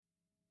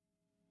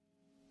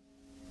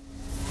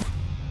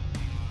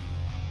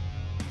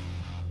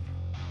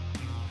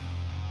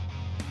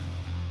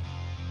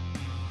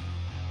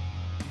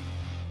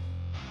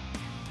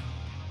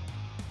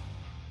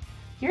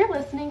You're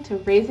listening to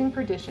Raising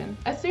Perdition,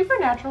 a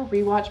supernatural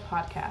rewatch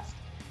podcast.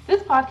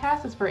 This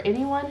podcast is for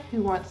anyone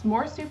who wants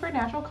more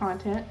supernatural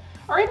content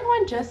or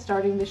anyone just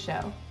starting the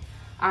show.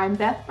 I'm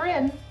Beth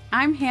Bryn.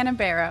 I'm Hannah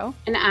Barrow.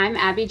 And I'm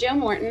Abby Jo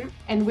Morton.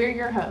 And we're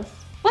your hosts.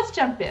 Let's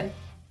jump in.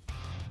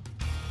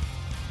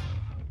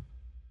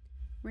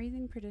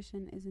 Raising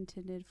Perdition is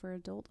intended for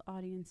adult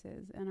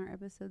audiences, and our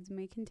episodes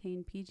may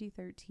contain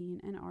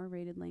PG-13 and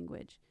R-rated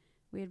language.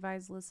 We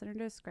advise listener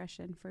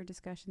discretion for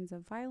discussions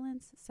of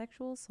violence,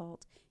 sexual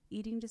assault,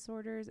 eating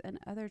disorders, and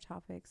other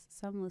topics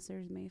some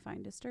listeners may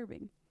find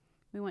disturbing.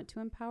 We want to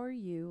empower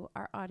you,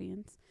 our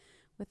audience,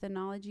 with the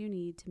knowledge you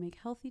need to make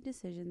healthy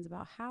decisions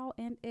about how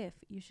and if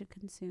you should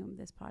consume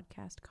this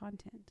podcast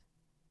content.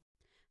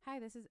 Hi,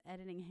 this is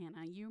Editing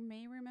Hannah. You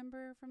may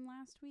remember from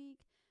last week,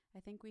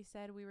 I think we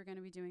said we were going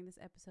to be doing this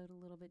episode a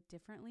little bit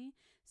differently.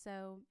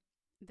 So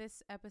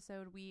this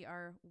episode, we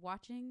are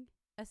watching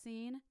a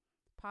scene,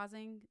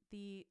 pausing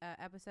the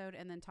episode,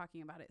 and then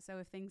talking about it. So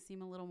if things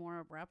seem a little more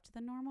abrupt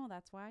than normal,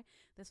 that's why.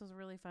 This was a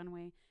really fun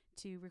way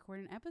to record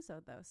an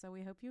episode, though. So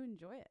we hope you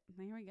enjoy it.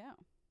 Here we go.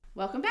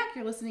 Welcome back.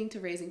 You're listening to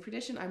Raising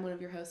Perdition. I'm one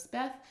of your hosts,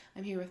 Beth.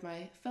 I'm here with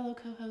my fellow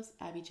co-hosts,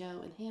 Abby Jo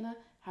and Hannah.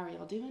 How are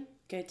y'all doing?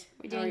 Good.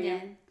 We're doing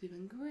good.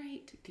 Doing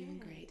great. Doing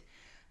great.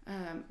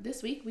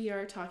 This week we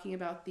are talking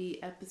about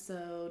the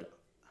episode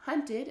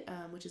Hunted,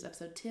 which is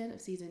episode 10 of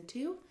season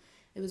 2.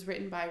 It was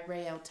written by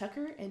Rael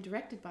Tucker and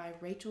directed by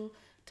Rachel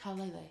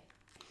Talalay.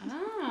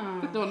 Ah.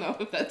 I don't know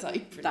if that's how you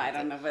pronounce it. I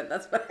don't know, but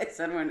that's what I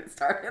said when it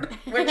started,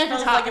 which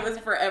feels like it was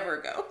forever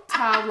ago.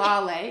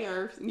 Talalay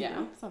or you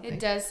know, something. It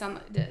does feel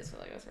like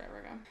it was forever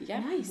ago. Yeah,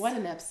 nice. What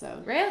an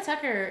episode. Rael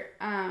Tucker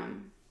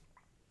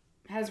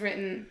has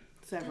written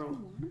Several.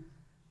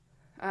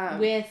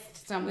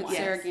 with someone. With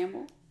Sarah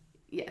Gamble.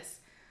 Yes.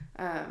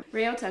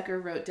 Rael Tucker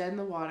wrote Dead in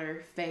the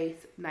Water,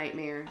 Faith,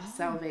 Nightmare,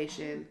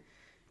 Salvation,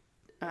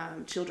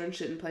 Children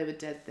Shouldn't Play with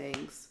Dead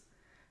Things.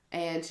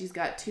 And she's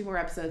got 2 more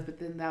episodes, but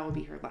then that will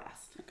be her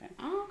last. Okay.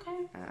 Oh,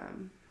 okay.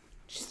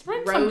 She's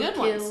written some good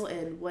ones. Roadkill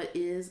and What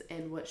Is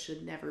and What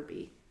Should Never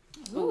Be.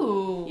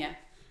 Ooh. Yeah.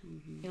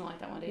 You don't like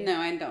that one, do you? No,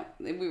 I don't.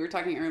 We were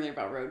talking earlier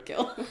about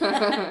Roadkill.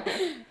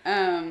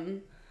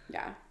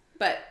 Yeah.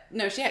 But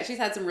no, she's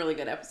had some really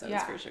good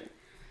episodes for sure.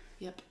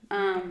 Yep. Give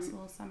us a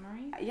little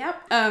summary.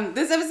 Yep.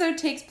 This episode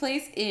takes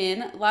place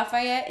in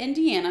Lafayette,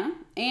 Indiana,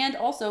 and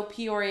also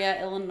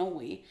Peoria,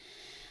 Illinois.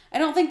 I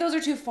don't think those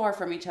are too far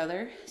from each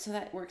other, so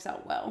that works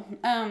out well.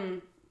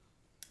 And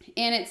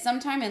it's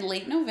sometime in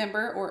late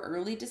November or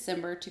early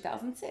December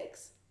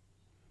 2006.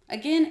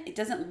 Again, it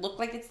doesn't look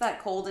like it's that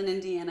cold in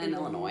Indiana and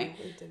Illinois.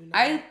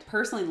 I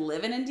personally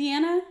live in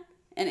Indiana,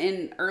 and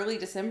in early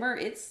December,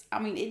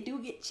 it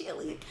do get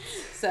chilly.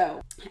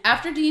 So,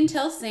 after Dean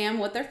tells Sam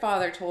what their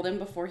father told him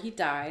before he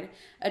died,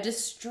 a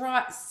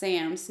distraught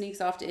Sam sneaks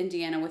off to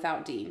Indiana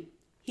without Dean.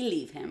 He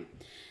leave him.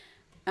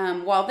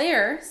 While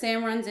there,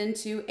 Sam runs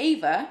into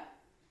Ava,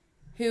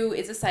 who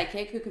is a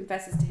psychic who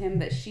confesses to him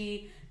that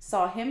she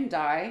saw him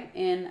die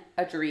in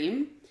a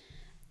dream.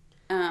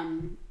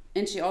 And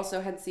she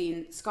also had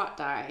seen Scott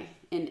die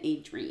in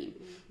a dream.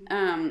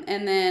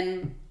 And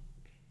then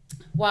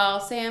while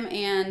Sam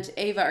and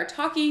Ava are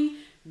talking,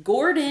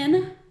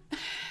 Gordon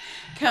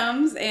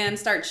comes and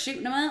starts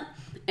shooting him up.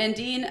 And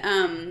Dean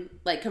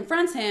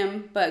confronts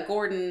him, but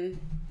Gordon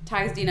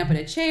ties Dean up in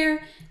a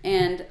chair,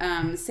 and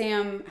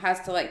Sam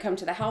has to come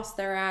to the house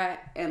they're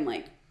at, and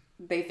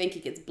they think he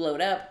gets blowed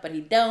up, but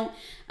he don't.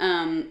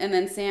 And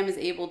then Sam is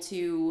able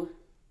to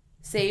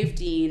save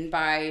Dean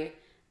by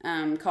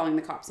calling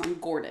the cops on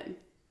Gordon,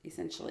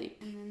 essentially.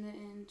 And then the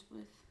end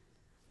with,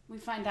 we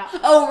find out.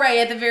 Oh, right.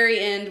 At the very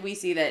end, we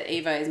see that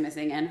Ava is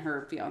missing and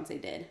her fiance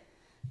dead.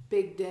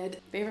 Big dead.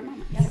 Favorite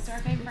moment. Yeah, that's our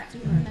favorite.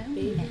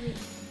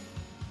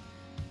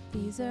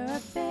 These are our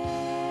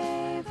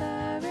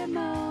favorite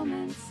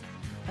moments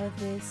of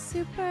this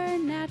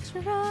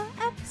supernatural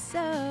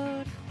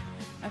episode.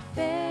 Our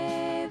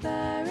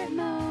favorite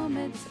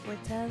moments, we're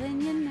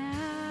telling you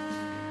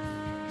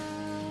now.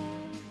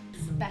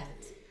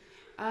 Beth.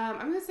 I'm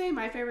going to say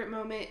my favorite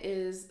moment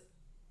is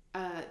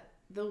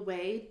the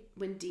way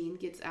when Dean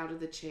gets out of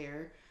the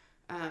chair,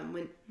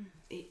 when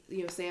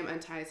Sam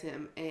unties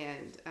him,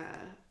 and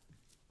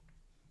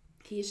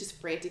he's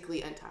just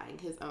frantically untying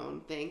his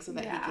own thing so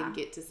that he can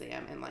get to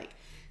Sam and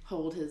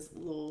hold his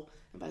little,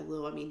 and by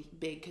little I mean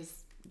big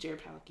because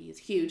Jared Padalecki is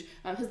huge,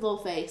 his little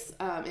face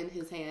in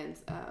his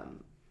hands.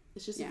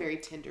 It's just a very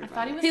tender. I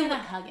thought he was gonna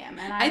hug him,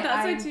 and I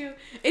thought so too.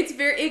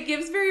 It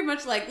gives very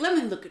much let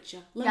me look at you.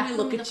 Let me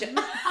look at you.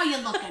 How you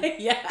looking?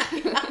 Yeah.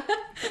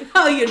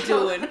 How you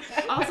doing?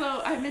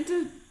 Also, I meant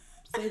to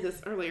say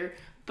this earlier,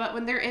 but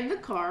when they're in the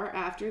car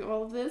after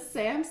all of this,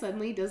 Sam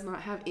suddenly does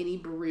not have any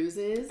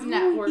bruises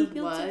or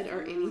blood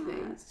or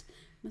anything.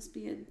 Must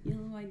be a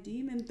yellow-eyed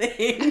demon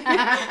thing.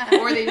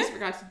 Or they just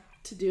forgot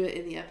to do it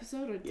in the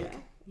episode, or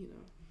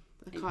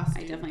a costume.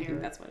 I definitely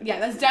think that's what it is. Yeah,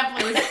 that's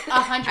definitely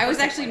 100%. I was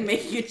actually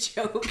making a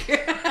joke.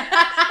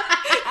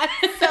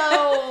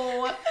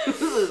 So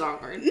this is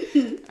awkward.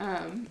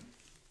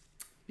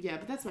 Yeah,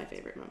 but that's my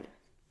favorite moment.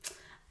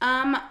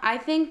 I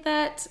think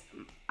that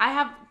I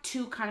have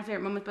two kind of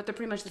favorite moments, but they're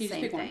pretty much the Can you just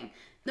same pick one? thing.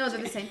 No,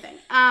 they're the same thing.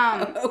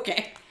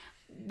 Okay.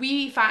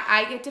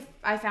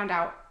 I found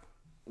out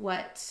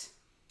what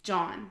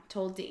John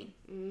told Dean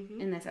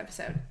in this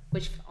episode,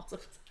 which also.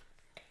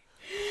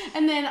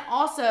 And then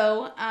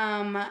also,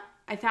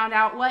 I found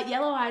out what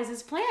Yellow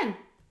Eyes' plan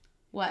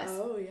was.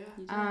 Oh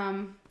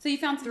yeah. So you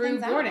found some Through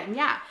things Gordon,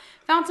 yeah.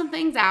 Found some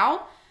things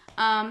out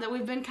that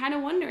we've been kind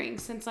of wondering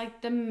since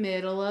like the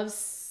middle of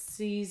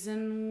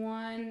season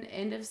 1,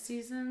 end of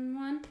season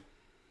 1.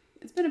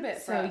 It's been a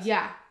bit. So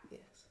yeah.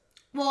 Yes.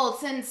 Well,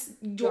 since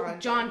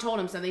John told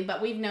him something,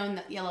 but we've known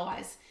that Yellow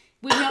Eyes.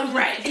 We've known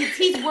Right.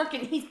 He's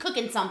working. He's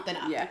cooking something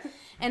up. Yeah.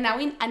 And now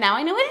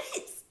I know what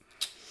it is.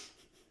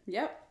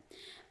 Yep.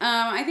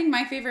 I think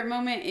my favorite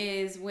moment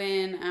is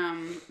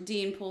when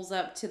Dean pulls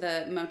up to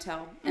the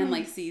motel and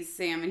like sees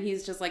Sam, and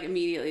he's just like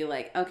immediately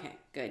like, okay,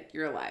 good,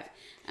 you're alive.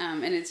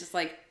 And it's just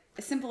like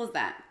as simple as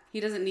that. He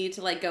doesn't need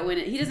to like go in.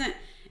 He doesn't.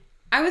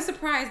 I was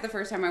surprised the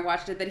first time I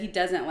watched it that he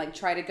doesn't like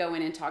try to go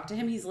in and talk to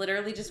him. He's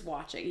literally just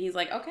watching. He's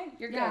like, okay,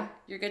 you're good. Yeah.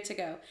 You're good to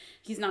go.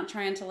 He's not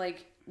trying to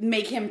like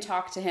make him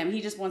talk to him.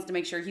 He just wants to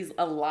make sure he's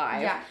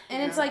alive. Yeah.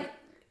 And it's like,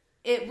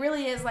 it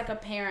really is like a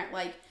parent,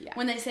 like Yeah.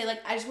 when they say like,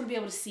 I just want to be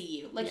able to see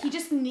you. Like Yeah. he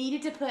just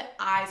needed to put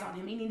eyes on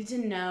him. He needed to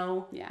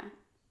know Yeah.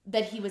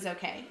 that he was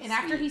okay. And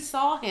after he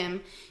saw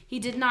him, he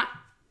did not.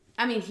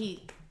 I mean,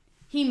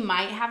 he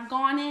might have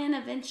gone in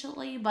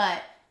eventually,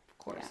 but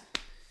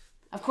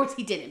of course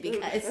he didn't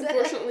because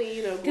Unfortunately,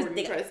 you know, Gordon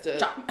they tries to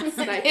got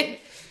snipe him.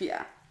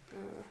 Yeah.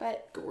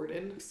 but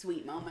Gordon.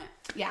 Sweet moment.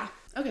 yeah.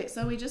 Okay,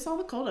 so we just saw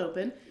the cold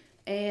open,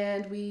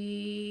 and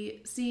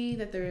we see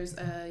that there's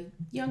a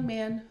young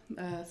man,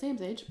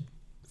 Sam's age,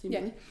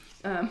 seemingly.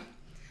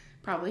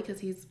 Probably because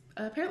he's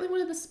apparently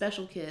one of the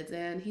special kids,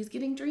 and he's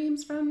getting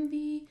dreams from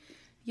the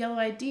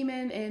yellow-eyed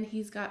demon, and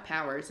he's got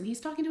powers, and he's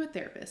talking to a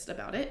therapist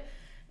about it.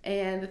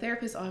 And the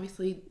therapist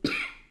obviously,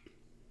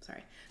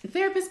 the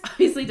therapist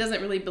obviously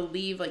doesn't really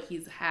believe like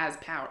he has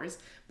powers,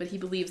 but he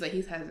believes that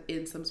he's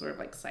in some sort of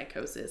like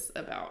psychosis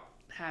about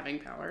having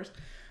powers.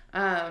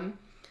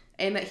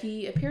 And that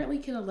he apparently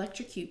can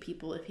electrocute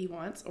people if he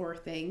wants, or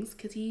things,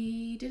 because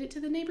he did it to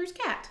the neighbor's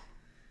cat.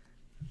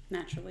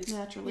 Naturally.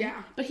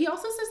 Yeah. But he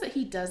also says that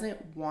he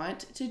doesn't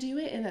want to do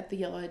it, and that the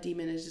yellow-eyed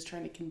demon is just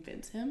trying to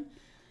convince him.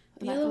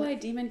 The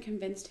yellow-eyed demon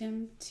convinced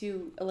him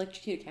to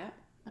electrocute a cat.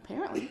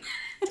 Apparently.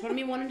 Told him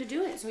he wanted to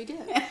do it, so he did.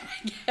 I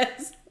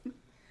guess.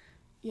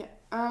 Yeah.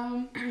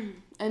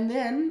 And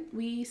then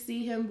we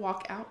see him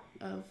walk out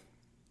of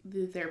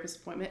the therapist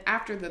appointment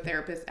after the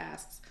therapist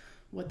asks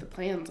what the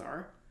plans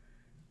are.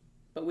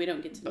 But we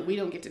don't get to know. But we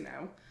don't get to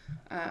know.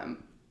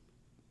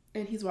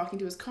 And he's walking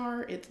to his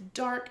car. It's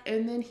dark,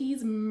 and then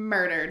he's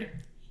murdered.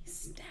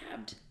 He's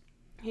stabbed.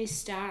 He's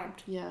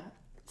stabbed. Yeah.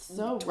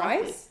 So roughly.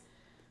 Twice?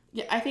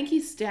 Yeah, I think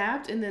he's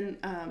stabbed and then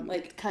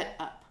like cut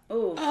up.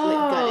 Oh.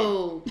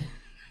 Oh.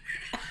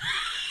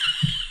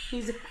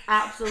 He's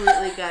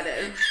absolutely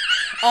gutted.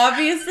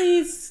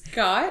 Obviously,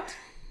 Scott.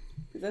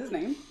 Is that his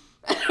name?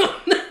 I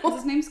don't know. Is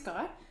his name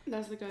Scott?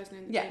 That's the guy's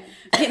name. Yeah.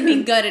 I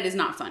mean, gutted is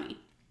not funny.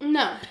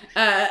 No.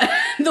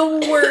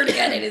 The word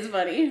gutted is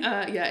funny.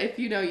 Yeah, if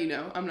you know, you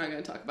know. I'm not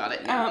going to talk about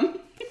it.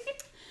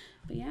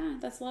 But yeah,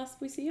 that's the last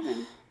we see of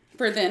him.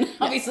 For then,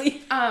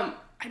 obviously.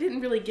 I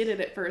didn't really get it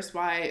at first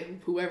why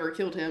whoever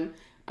killed him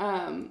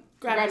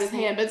grabbed his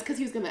hand, but it's because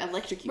he was going to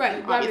electrocute Right,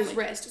 him. grabbed his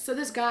obviously. wrist. So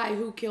this guy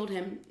who killed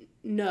him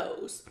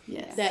knows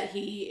Yes. that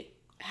he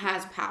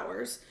has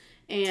powers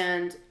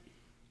and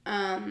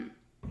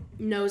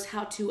knows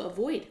how to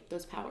avoid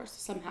those powers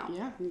somehow.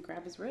 Yeah. And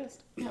grab his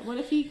wrist. Yeah. What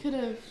if he could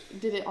have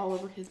did it all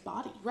over his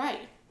body?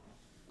 Right.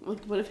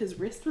 Like, what if his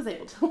wrist was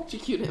able to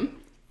electrocute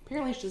him?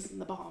 Apparently, it's just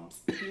the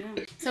bombs.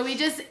 Yeah. So we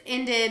just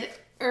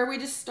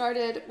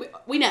started.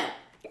 We know.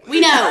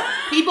 We know.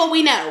 People,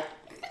 we know.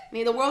 I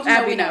mean, the world knows.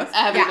 Abby knows.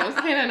 Abby Yeah. knows.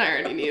 Hannah and I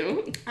already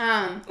knew.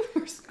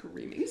 We're We're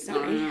screaming.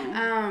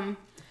 sorry.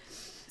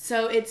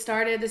 So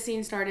the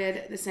scene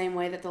started the same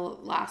way that the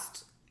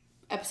last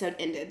episode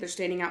ended. They're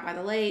standing out by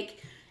the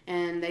lake,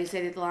 and they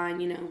say the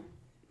line, you know,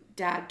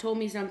 Dad told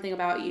me something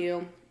about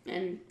you,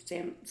 and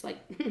Sam's like,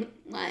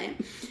 what?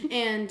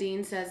 And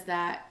Dean says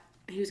that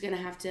he was going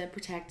to have to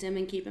protect him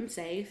and keep him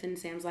safe, and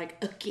Sam's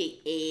like, okay,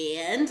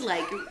 and,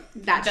 like,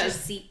 that's your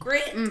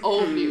secret?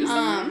 Old news.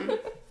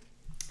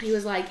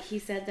 He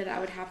said that I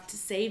would have to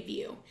save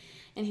you.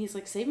 And he's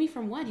like, save me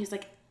from what? He's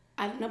like,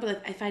 I don't know,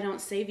 but if I don't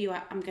save you,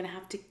 I'm going to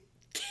have to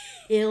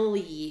kill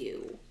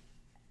you.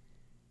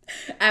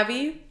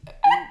 Abby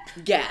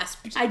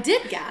gasped. I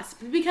did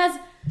gasp because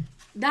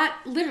that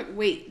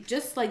literally,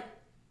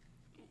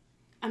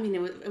 I mean,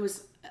 it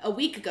was a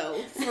week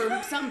ago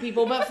for some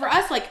people, but for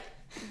us, like,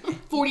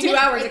 40 2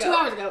 minutes, hours like, ago. 2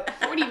 hours ago,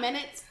 40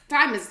 minutes,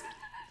 time is,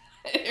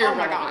 Oh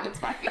my God. It's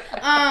fine.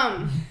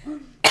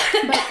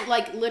 but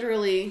like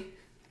literally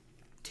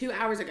 2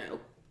 hours ago,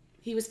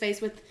 he was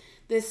faced with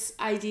this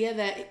idea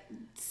that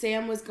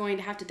Sam was going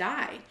to have to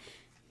die.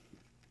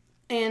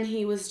 And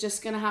he was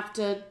just going to have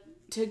to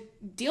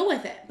deal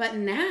with it. But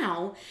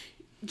now,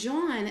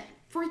 John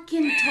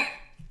freaking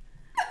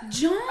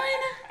John.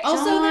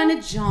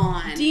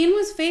 Dean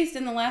was faced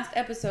in the last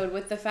episode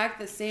with the fact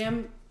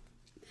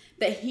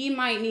that he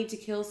might need to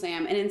kill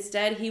Sam, and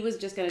instead he was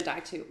just going to die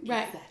too.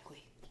 Right.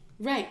 Exactly.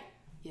 Right.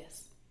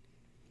 Yes.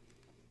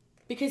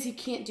 Because he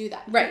can't do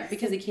that. Right,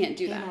 because he can't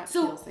do that.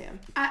 So, So, kill Sam.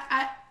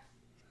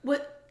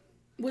 what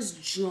was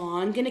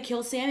John gonna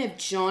kill Sam if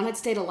John had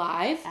stayed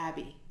alive?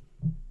 Abby.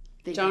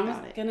 John was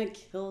going to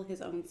kill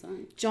his own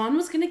son. John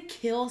was gonna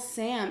kill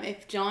Sam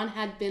if John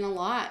had been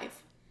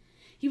alive.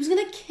 He was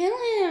gonna kill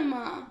him.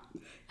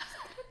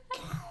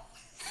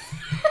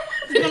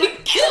 He's gonna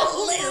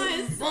kill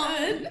his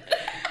son.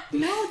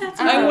 No, that's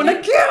I want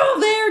to kill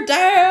their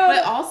dad.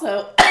 But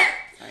also,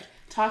 sorry,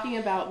 talking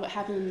about what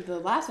happened in the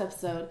last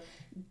episode,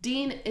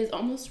 Dean is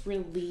almost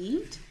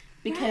relieved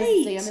because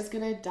Right. Sam is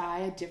going to die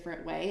a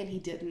different way, and he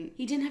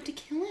didn't have to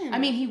kill him. I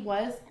mean, he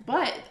was,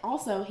 but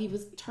also he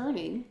was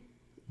turning,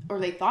 or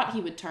they thought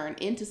he would turn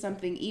into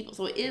something evil.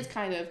 So it is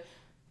kind of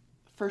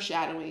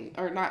foreshadowing,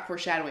 or not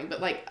foreshadowing, but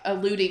like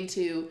alluding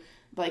to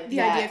like the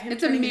that. idea of him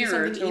It's a turning into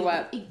mirror something to evil.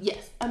 what?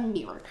 Yes, a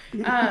mirror.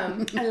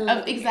 love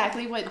Of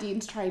exactly what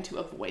Dean's trying to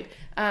avoid.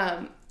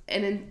 And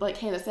then, like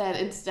Hannah said,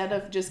 instead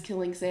of just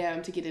killing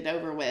Sam to get it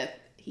over with,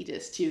 he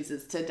just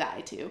chooses to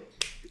die too.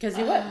 Because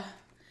he would.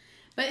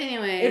 But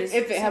anyways,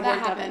 If it had that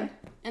worked out happened,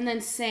 and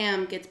then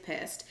Sam gets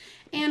pissed.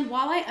 And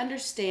while I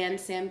understand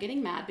Sam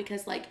getting mad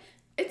because like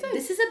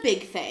this is a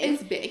big thing,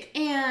 It's big.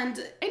 and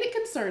And it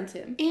concerns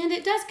him. And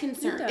it does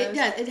concern. It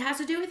does. It has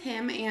to do with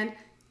him. And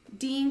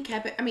Dean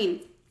kept it. I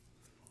mean,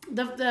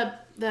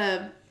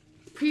 the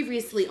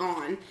previously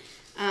on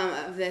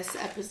of this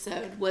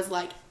episode was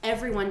like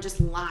everyone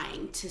just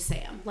lying to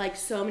Sam. Like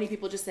so many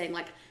people just saying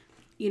like,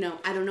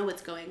 I don't know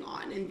what's going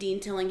on. And Dean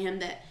telling him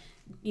that,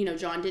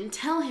 John didn't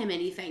tell him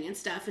anything and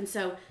stuff. And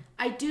so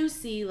I do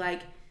see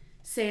like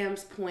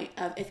Sam's point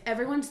of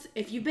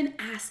if you've been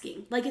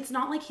asking, like it's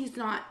not like he's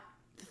not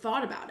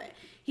thought about it.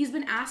 He's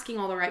been asking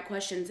all the right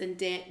questions, and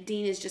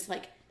Dean is just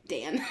like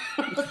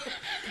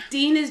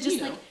Dean is just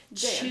Dan.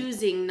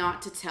 choosing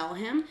not to tell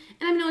him.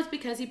 And I know it's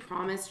because he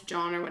promised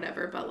John or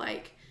whatever, but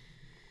like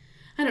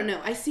I don't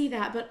know. I see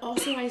that, but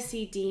also I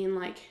see Dean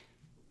like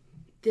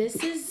this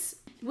is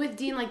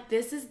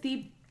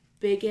the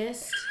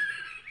biggest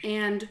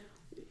and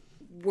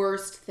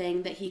worst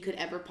thing that he could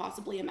ever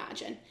possibly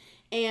imagine.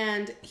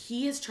 And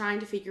he is trying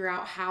to figure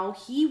out how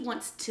he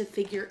wants to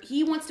figure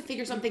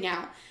something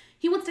out.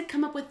 He wants to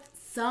come up with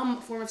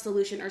some form of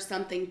solution or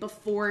something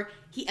before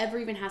he ever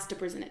even has to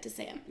present it to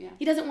Sam. Yeah.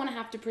 He doesn't want to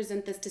have to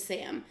present this to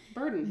Sam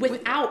Burden.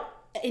 without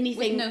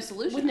anything. With no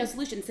solution. With no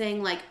solution.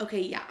 Saying like,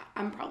 okay, yeah,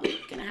 I'm probably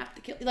going to have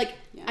to kill you. Like,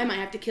 I might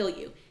have to kill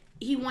you.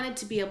 He wanted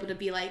to be able to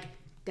be like,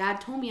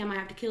 Dad told me I might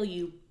have to kill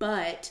you,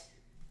 but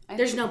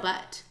there's no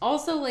but.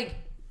 Also, like,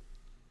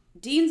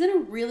 Dean's in a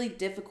really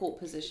difficult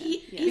position.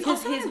 He's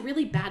also in a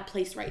really bad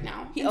place right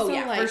now.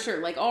 For sure.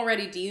 Like,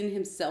 already Dean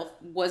himself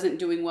wasn't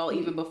doing well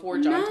even before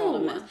John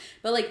told him this.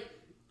 But, like,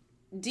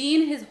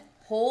 Dean, his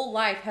whole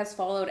life, has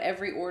followed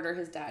every order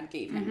his dad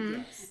gave him. Mm-hmm.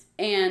 Yes.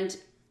 And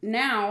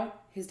now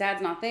his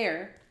dad's not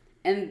there,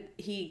 and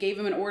he gave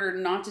him an order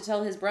not to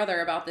tell his brother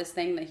about this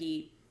thing that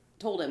he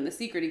told him, the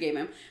secret he gave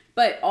him.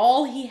 But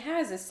all he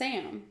has is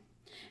Sam.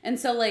 And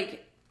so,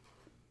 like,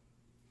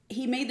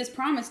 he made this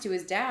promise to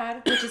his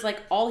dad, which is like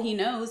all he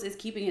knows is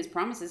keeping his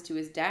promises to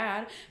his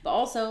dad. But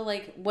also,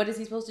 like, what is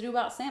he supposed to do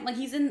about Sam? Like,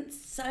 he's in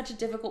such a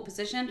difficult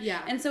position.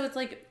 Yeah. And so it's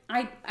like,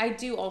 I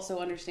do also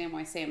understand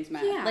why Sam's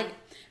mad. Yeah. Like,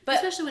 but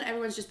especially when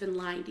everyone's just been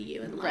lying to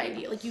you and lying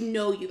to you. Like,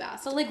 you've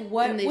asked. so, like,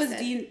 what And they was said-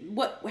 Dean?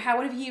 How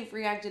would he have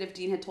reacted if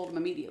Dean had told him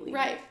immediately?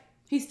 Right.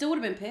 He still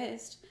would have been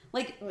pissed.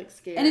 Like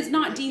scared. and it's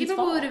not Like, Dean's He fault.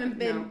 probably would have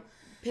been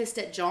pissed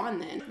at John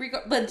then.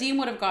 But Dean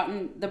would have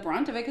gotten the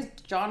brunt of it because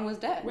John was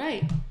dead.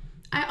 Right.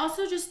 I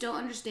also just don't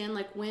understand,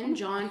 like, when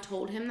John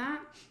told him that.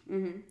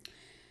 Mm-hmm.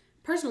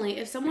 Personally,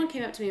 if someone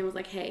came up to me and was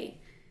like, hey,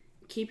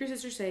 keep your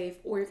sister safe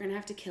or you're going to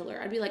have to kill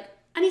her, I'd be like,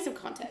 I need some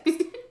context.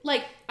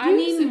 Like, I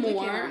need simply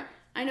more. cannot.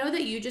 I know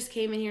that you just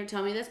came in here to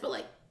tell me this, but,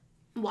 like,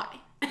 why?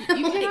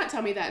 You Like, cannot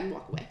tell me that and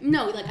walk away.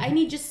 no, like, I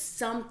need just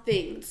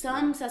something,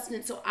 some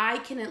sustenance so I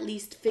can at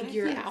least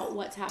figure think out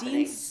what's happening.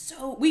 Dean's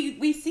so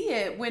we see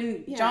it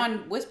when Yeah.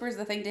 John whispers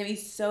the thing to him.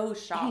 He's so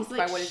shocked He's,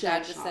 like, by what his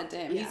dad just shell said to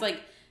him. shocked. He's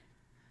like,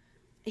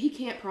 He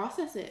can't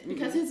process it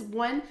because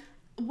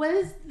what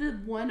is the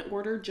one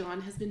order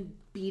John has been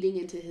beating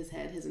into his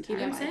head his entire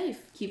Keep him life? safe.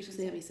 Keep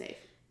Sammy safe.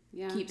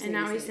 yeah, Keep And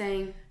now Sammy he's safe.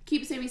 saying,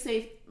 Keep Sammy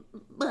safe,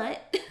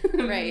 but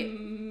right.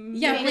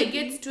 Yeah, when like, it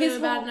gets to his a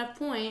bad whole- enough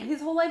point.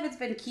 His whole life it's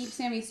been keep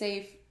Sammy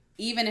safe,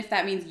 even if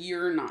that means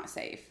you're not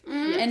safe.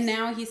 Mm-hmm. And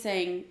now he's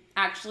saying,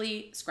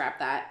 actually, scrap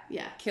that.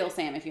 Yeah. Kill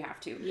Sam if you have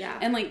to. Yeah.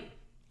 And like,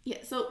 Yeah,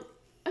 so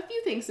a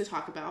few things to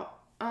talk about.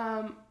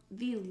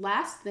 The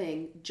last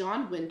thing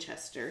John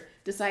Winchester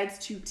decides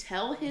to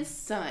tell his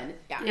son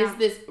is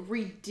this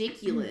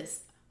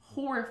ridiculous,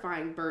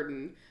 horrifying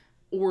burden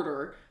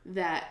order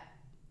that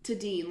to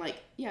Dean, like,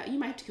 yeah, you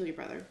might have to kill your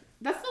brother.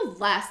 That's the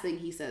last thing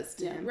he says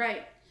to him.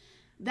 Right.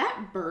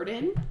 That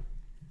burden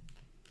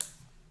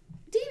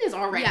Dean is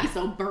already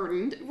so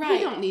burdened. Right.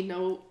 He don't need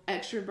no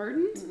extra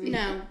burdens.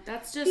 No,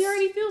 that's just... He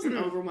already feels an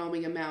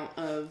overwhelming amount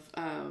of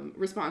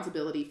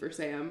responsibility for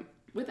Sam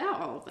without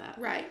all of that.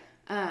 Right.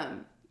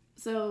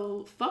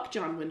 So fuck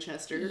John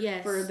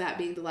Winchester for that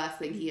being the last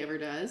thing he ever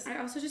does. I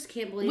also just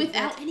can't believe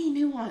without any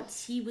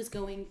nuance he was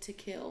going to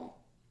kill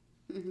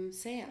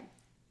Sam.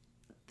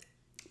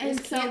 And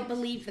I can't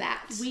believe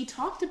that. We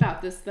talked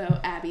about this though,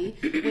 Abby,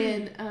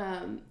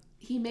 when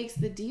he makes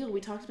the deal. We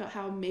talked about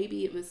how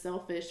maybe it was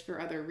selfish for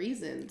other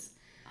reasons.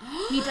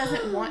 He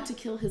doesn't want to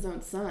kill his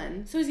own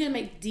son. So he's going to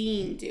make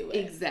Dean do it.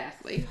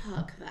 Exactly.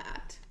 Fuck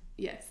that.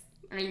 Yes.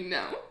 I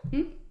know.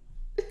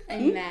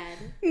 I'm mad.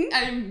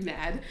 I'm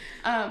mad.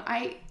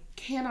 I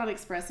cannot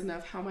express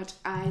enough how much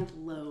I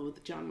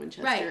loathe John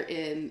Winchester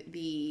in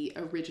the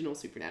original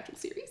Supernatural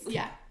series.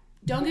 Yeah.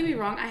 Don't get me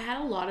wrong. I had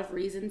a lot of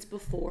reasons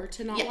before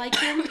to not like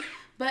him.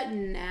 But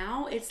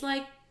now it's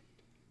like,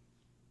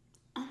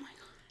 oh my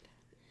God.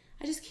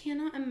 I just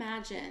cannot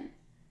imagine.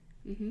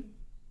 Mm-hmm.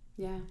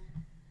 Yeah.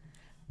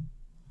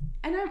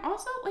 And I'm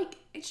also, like,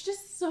 it's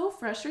just so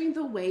frustrating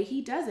the way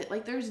he does it.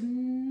 Like, there's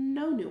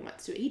no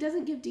nuance to it. He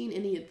doesn't give Dean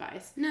any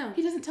advice. No.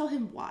 He doesn't tell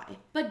him why.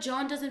 But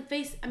John doesn't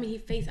face, I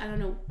don't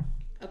know,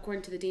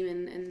 according to the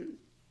demon and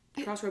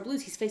Crossroad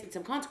Blues, he's facing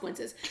some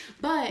consequences.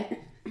 But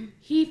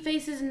he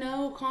faces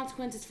no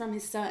consequences from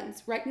his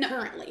sons, right? No.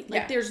 Currently.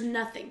 Like, there's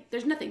nothing.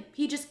 There's nothing.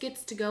 He just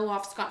gets to go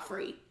off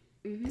scot-free.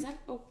 Mm-hmm. Is that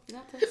the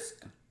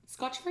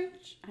scotch-free?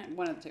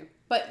 One of the two.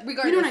 But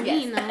regardless, you know what I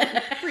mean,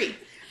 though. Free.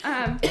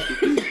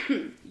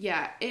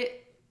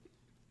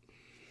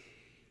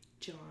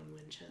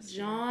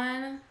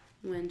 John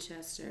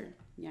Winchester.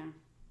 Yeah.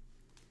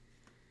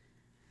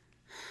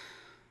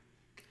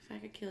 If I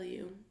could kill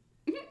you.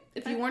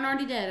 If you weren't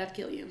already dead, I'd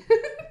kill you.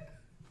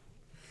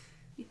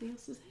 Anything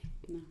else to say?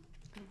 No.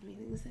 I don't have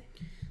anything to say.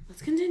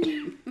 Let's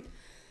continue.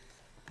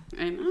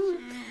 I know.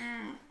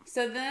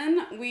 So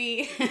then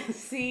we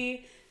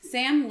see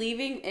Sam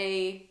leaving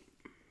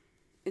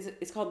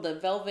it's called the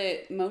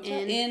Velvet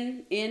Motel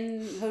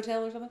Inn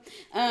Hotel or something.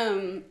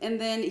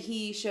 And then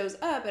he shows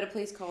up at a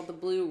place called the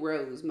Blue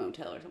Rose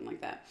Motel or something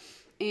like that.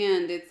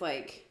 And it's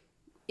like,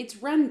 it's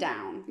run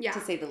down, to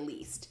say the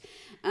least.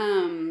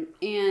 And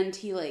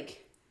he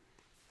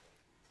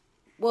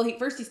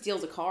first he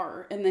steals a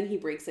car and then he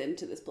breaks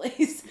into this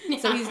place. Yeah.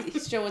 So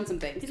he's showing some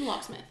things. He's a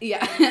locksmith.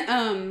 Yeah.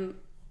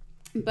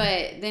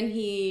 But then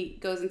he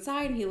goes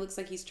inside and he looks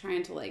like he's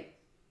trying to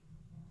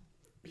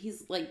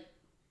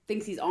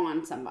thinks he's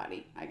on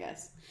somebody, I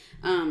guess.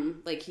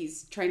 Like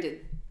he's trying to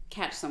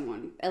catch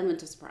someone,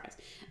 element of surprise.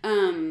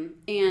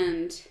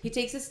 And he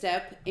takes a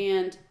step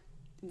and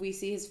we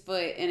see his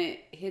foot and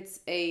it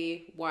hits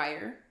a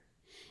wire.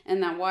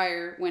 And that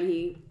wire, when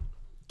he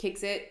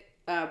kicks it,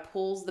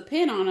 pulls the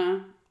pin on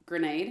a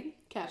grenade.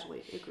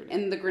 Casually, a grenade.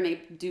 And the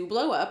grenade do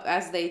blow up,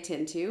 as they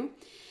tend to.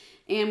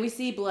 And we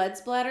see blood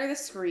splatter the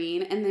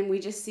screen, and then we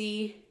just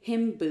see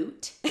him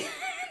boot.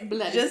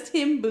 Bloody. Just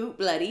him boot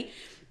bloody.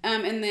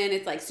 And then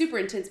it's like super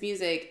intense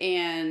music,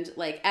 and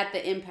like at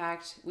the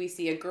impact, we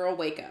see a girl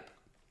wake up.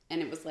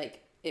 And it was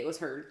like, it was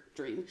her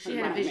dream. She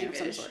had a vision of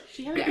some sort.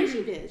 She had a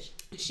vision.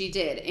 She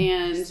did.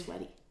 And she's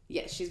sweaty.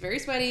 Yes, she's very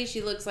sweaty.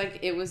 She looks like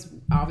it was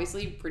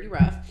obviously pretty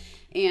rough.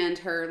 And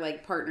her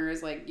like partner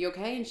is like, "You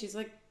okay?" And she's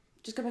like,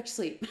 "Just go back to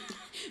sleep."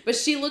 But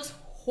she looks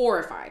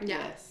horrified.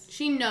 Yes.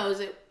 She knows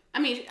it. I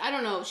mean, I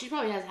don't know. She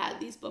probably has had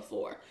these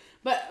before.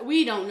 But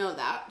we don't know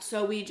that.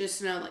 So we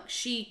just know, like,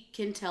 she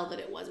can tell that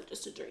it wasn't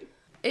just a dream.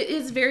 It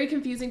is very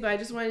confusing, but I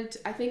just wanted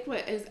to... I think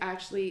what is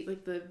actually,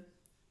 like, the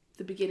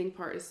beginning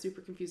part is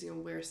super confusing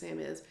on where Sam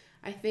is.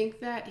 I think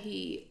that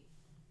he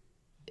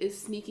is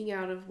sneaking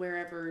out of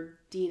wherever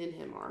Dean and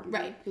him are.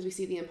 Right. Because we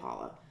see the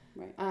Impala.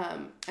 Right.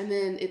 And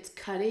then it's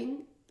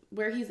cutting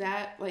where he's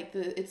at. Like,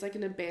 it's like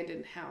an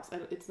abandoned house.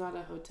 It's not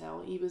a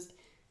hotel.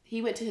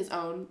 He went to his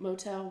own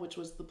motel, which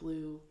was the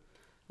Blue...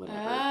 whatever.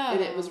 Oh.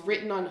 And it was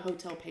written on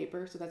hotel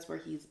paper, so that's where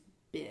he's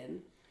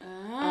been.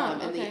 Oh,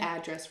 and the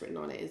address written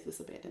on it is this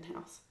abandoned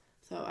house.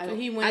 So I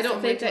don't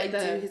think that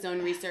do his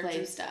own research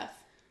and stuff.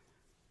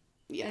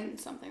 Yeah. And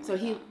something so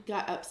like he that.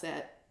 got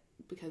upset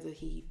because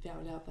he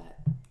found out that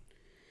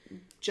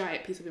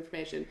giant piece of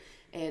information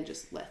and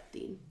just left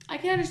Dean. I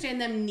can understand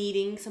them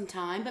needing some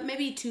time, but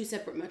maybe 2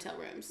 separate motel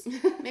rooms.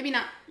 Maybe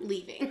not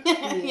leaving.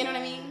 Yeah. You know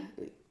what I mean?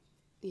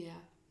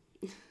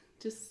 Yeah.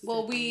 Just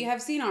well, we have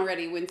seen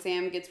already when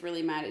Sam gets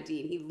really mad at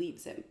Dean, he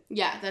leaves him.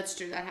 Yeah, that's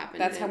true. That happened.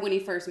 That's how when he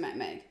first met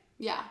Meg.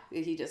 Yeah.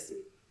 He just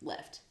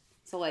left.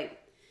 So, like,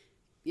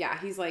 yeah,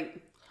 he's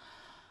like...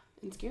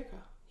 And Scarecrow.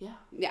 Yeah.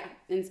 Yeah,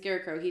 in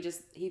Scarecrow, he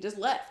just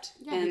left.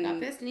 Yeah, and he got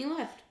pissed and he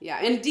left. Yeah,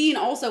 and Dean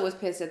also was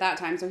pissed at that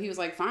time, so he was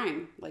like,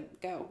 fine,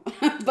 like, go.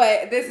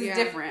 But this is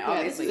different,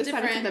 obviously. This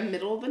time it's in the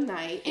middle of the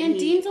night. And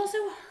Dean's also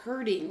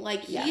hurting.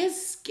 Like, he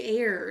is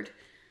scared.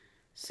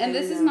 So, and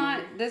this is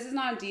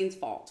not Dean's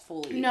fault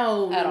fully.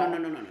 No.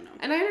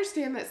 And I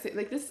understand that,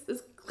 like, this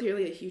is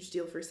clearly a huge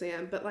deal for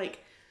Sam, but,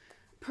 like,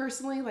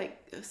 personally, like,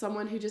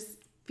 someone who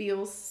just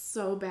feels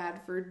so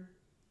bad for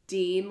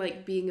Dean,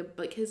 like, being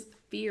like, his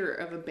fear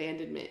of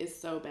abandonment is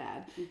so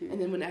bad. And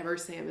then whenever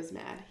Sam is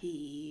mad,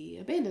 he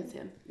abandons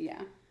him.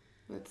 Yeah.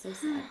 That's so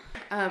sad.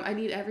 I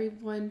need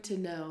everyone to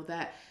know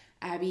that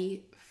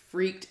Abby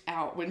freaked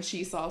out when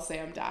she saw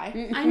Sam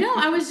die. I know.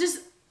 I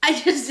just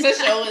The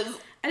show is...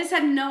 I just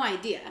had no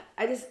idea.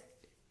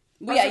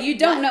 Well, yeah, you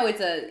don't know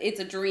it's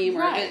a dream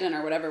or a Right. vision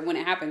or whatever when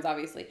it happens,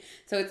 obviously.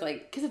 So it's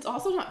like... Because it's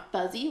also not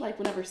fuzzy, like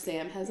whenever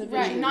Sam has a vision.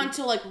 Right, not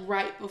until like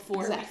right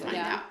before Exactly. we find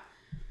Yeah. out.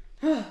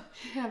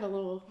 have a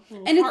little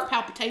And heart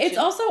palpitation. It's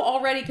also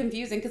already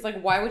confusing because,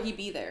 like, why would he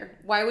be there?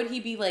 Why would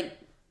he be, like...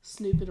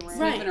 snooping around.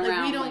 Right, Snooping like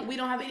around, we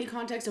don't have any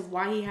context of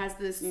why he has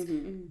this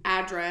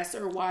address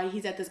or why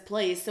he's at this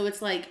place. So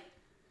it's like,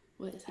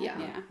 What is Yeah.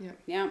 happening?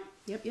 Yeah.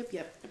 Yep.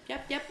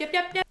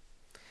 yep.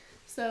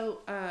 So,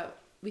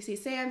 we see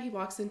Sam, he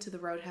walks into the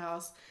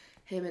roadhouse.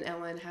 Him and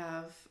Ellen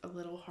have a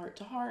little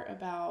heart-to-heart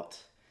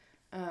about,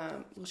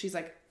 well, she's,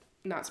 like,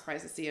 not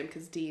surprised to see him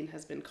because Dean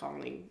has been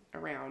calling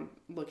around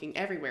looking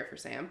everywhere for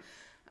Sam.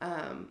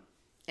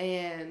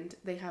 And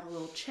they have a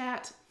little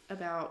chat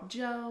about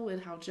Joe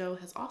and how Joe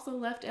has also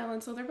left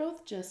Ellen. So they're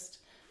both just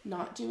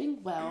not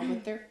doing well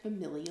with their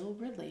familial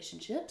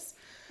relationships.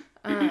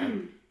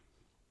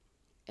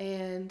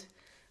 And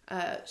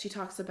she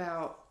talks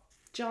about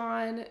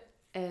John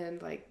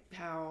and, like,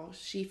 how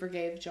she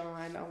forgave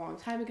John a long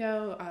time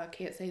ago.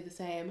 Can't say the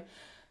same,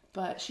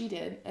 but she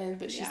did.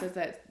 But she says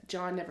that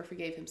John never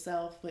forgave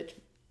himself, which,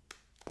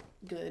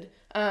 good.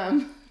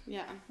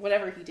 Yeah.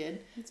 Whatever he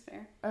did. That's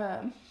fair.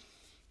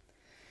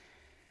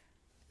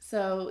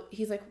 So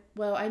he's like,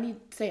 well,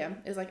 Sam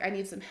is like, I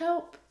need some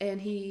help.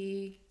 And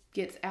he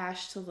gets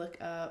Ash to look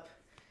up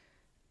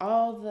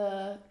all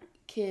the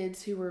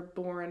kids who were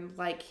born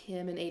like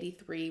him in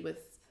 83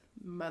 with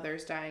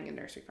mothers dying in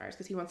nursery fires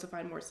because he wants to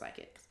find more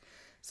psychics.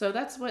 So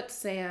that's what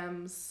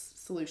Sam's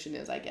solution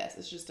is, I guess.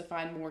 It's just to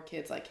find more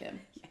kids like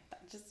him. Yeah,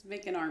 just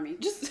make an army.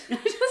 Just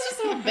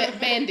all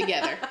band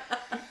together.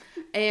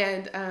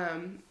 And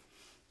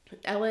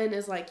Ellen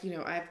is like,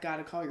 I've got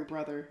to call your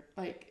brother.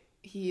 Like,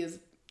 he is,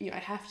 I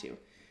have to.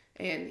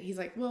 And he's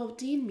like, well,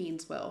 Dean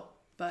means well,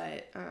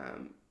 but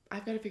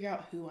I've got to figure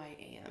out who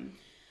I am.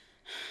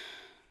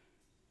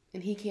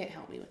 And he can't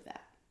help me with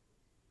that.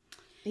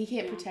 He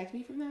can't protect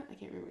me from that? I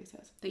can't remember what he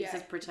says. I think he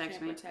says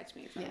protect me. Protect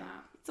me from that.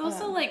 It's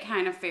also, like,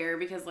 kind of fair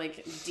because,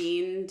 like,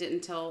 Dean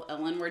didn't tell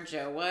Ellen where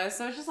Joe was,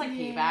 so it's just, like,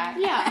 payback.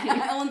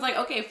 Yeah. Ellen's like,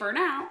 okay, for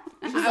now.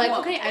 She's like,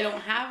 okay, I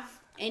don't have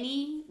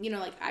any,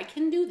 like, I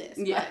can do this,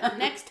 but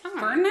next time.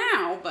 For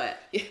now, but...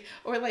 Yeah.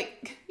 Or,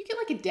 like, you get,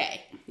 like, a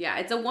day. Yeah,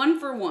 it's a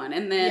 1-for-1,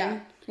 and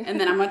then I'm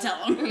gonna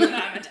tell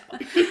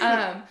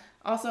him.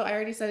 Also, I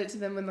already said it to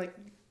them when, like,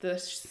 the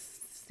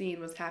scene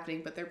was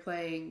happening, but they're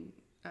playing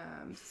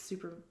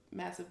Super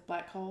Massive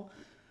Black Hole,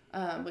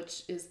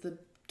 which is the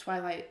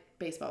Twilight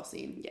baseball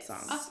scene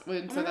songs.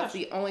 So that's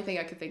the only thing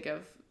I could think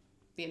of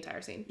the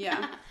entire scene.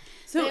 Yeah.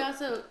 So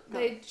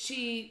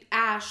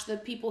Ash, the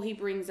people he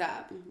brings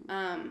up,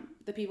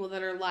 the people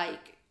that are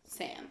like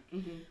Sam,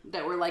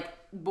 That were, like,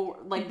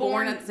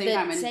 born at the same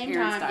time and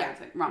parents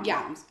died.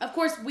 Moms. Of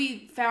course,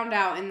 we found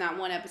out in that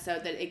one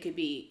episode that it could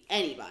be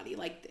anybody.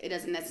 Like, it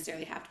doesn't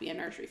necessarily have to be a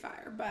nursery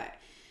fire, but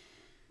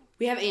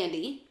we have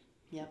Andy.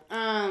 Yep.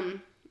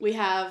 We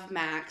have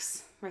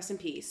Max, rest in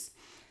peace.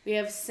 We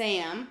have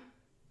Sam,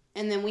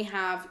 and then we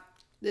have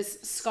this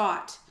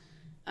Scott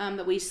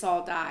that we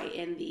saw die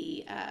in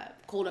the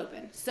cold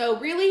open. So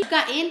really, we've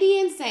got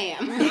Andy and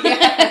Sam.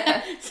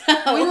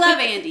 So We love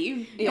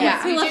Andy.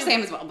 Yeah, we we love do.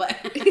 Sam as well, but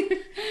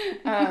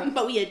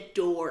but we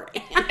adore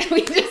Andy.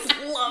 we just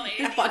love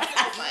Andy.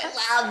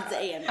 I love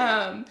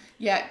Sam.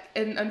 Yeah,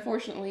 and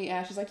unfortunately,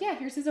 Ash is like, yeah,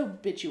 here's his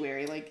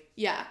obituary. Like,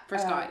 Yeah, For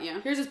Scott,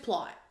 yeah. Here's his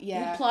plot.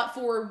 Yeah. His plot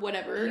for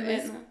whatever. he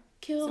was and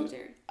killed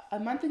cemetery. a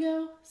month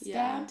ago,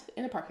 Yeah. stabbed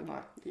in a parking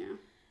lot. Yeah.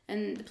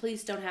 And the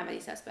police don't have any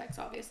suspects,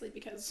 obviously,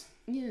 because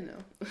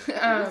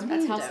That's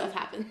that's how no. stuff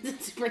happens.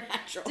 It's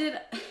supernatural.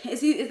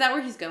 Is that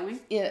where he's going?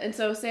 Yeah, and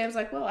so Sam's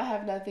like, well, I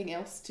have nothing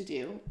else to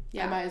do.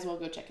 Yeah. I might as well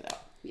go check it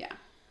out. Yeah.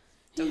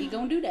 So he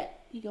gonna do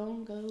that. He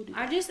gonna go do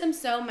I just am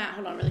so mad.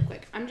 Hold on really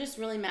quick. I'm just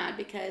really mad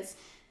because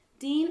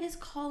Dean is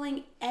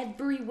calling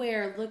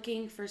everywhere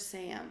looking for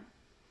Sam.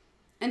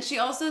 And she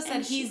also said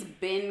And he's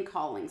been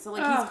calling. So,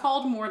 like, he's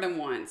called more than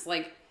once.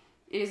 Like,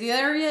 is he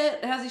there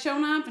yet? Has he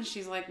shown up? And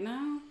she's like,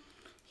 no.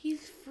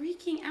 He's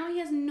freaking out. He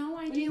has no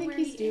idea What do you think where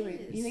he's he doing?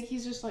 is. You think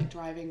he's just like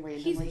driving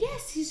randomly?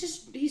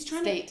 He's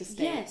trying State to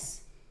state.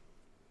 Yes.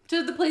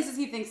 To the places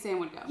he thinks Sam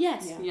would go.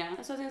 Yes. Yeah.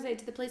 That's what I was gonna say.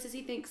 To the places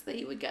he thinks that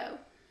he would go.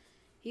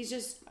 He's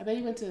just. I bet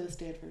he went to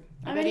Stanford.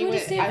 I bet he went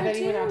to Stanford, I bet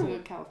he went out too. to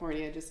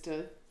California just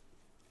to.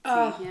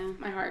 Oh, Yeah.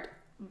 my heart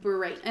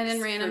breaks. And in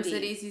for random Dean.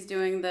 cities, he's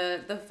doing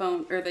the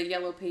phone or the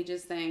Yellow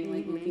Pages thing,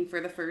 like looking for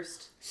the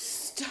first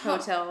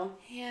hotel.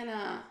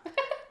 Hannah.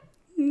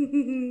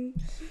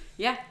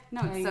 Yeah.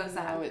 No, it's so I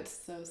sad. know,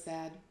 it's so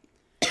sad.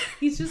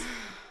 He's just.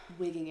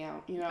 Wigging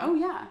out, you know. Oh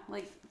yeah,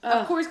 like Ugh.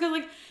 of course, because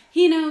like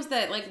he knows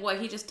that like what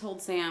he just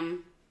told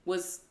Sam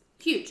was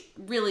Huge.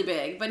 really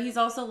big, but he's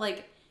also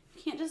like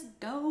can't just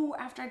go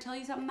after I tell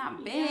you something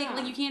that big. Yeah.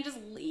 Like, you can't just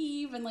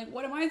leave, and, like,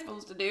 what am I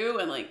supposed to do?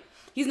 And, like,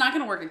 he's not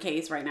going to work a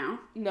case right now.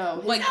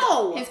 No.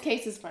 His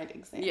case is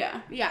finding Sam.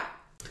 Yeah. Yeah.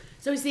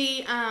 So we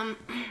see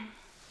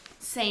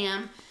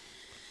Sam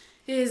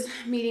is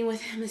meeting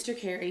with Mr.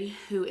 Carey,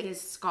 who is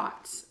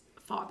Scott's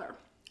father.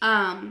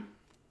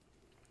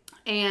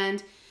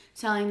 And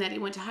telling that he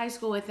went to high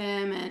school with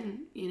him, and,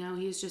 you know,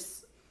 he's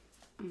just,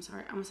 I'm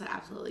sorry, I almost said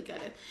absolutely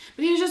gutted.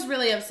 But he was just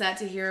really upset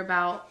to hear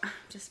about,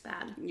 just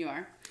bad. You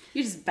are.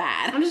 You're just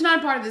bad. I'm just not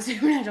a part of the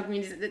supernatural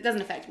community. It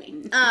doesn't affect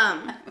me.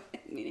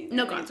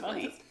 No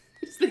consequences.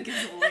 I just think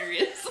it's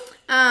hilarious.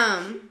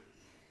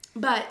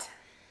 But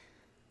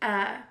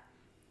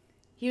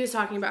he was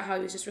talking about how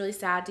he was just really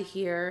sad to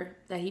hear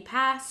that he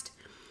passed.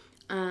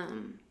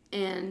 And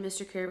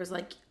Mr. Carey was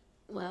like,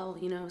 well,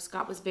 you know,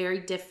 Scott was very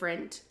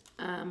different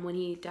when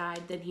he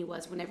died than he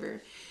was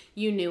whenever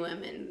you knew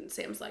him. And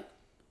Sam's like,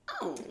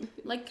 oh,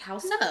 like, how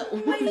so?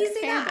 Why do you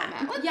say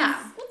that?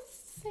 Yeah.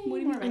 Let's say What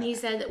do you more mean? about And he that.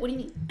 said that, what do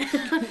you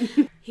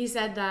mean? He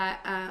said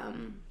that,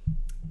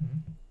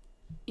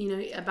 you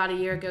know, about a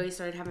year ago, he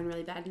started having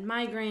really bad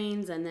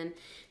migraines, and then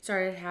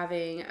started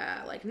having,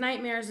 like,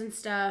 nightmares and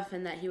stuff,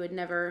 and that he would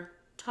never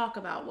talk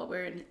about what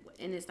were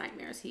in his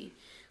nightmares. He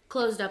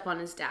closed up on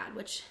his dad,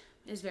 which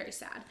is very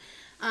sad.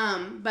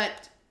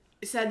 But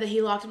said that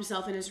he locked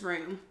himself in his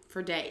room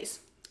for days.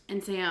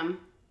 And Sam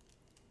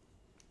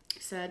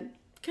said,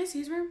 can I see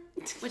his room?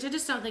 Which I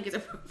just don't think is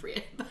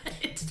appropriate, but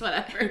it's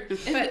whatever.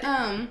 But,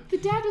 The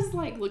dad was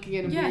like looking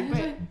at him. Yeah, weird, he was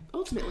but like,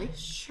 ultimately,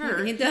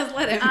 sure. He does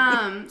let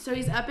him. So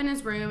he's up in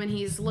his room, and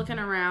he's looking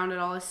around at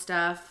all his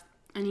stuff,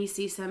 and he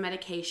sees some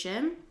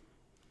medication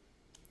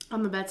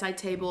on the bedside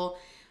table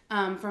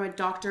from a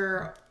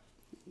Dr.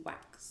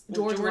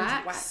 George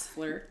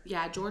Waxler.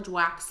 Yeah, George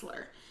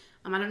Waxler.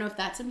 I don't know if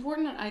that's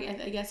important.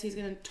 I guess he's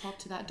going to talk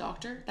to that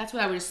doctor. That's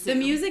what I would assume.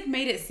 The music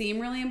made it seem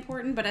really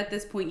important, but at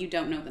this point, you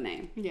don't know the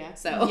name. yeah.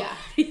 So, Yeah.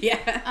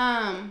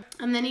 yeah.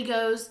 And then he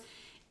goes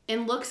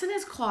and looks in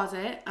his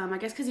closet. I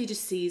guess because he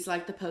just sees,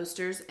 like, the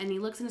posters. And he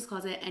looks in his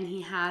closet, and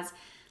he has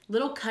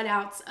little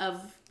cutouts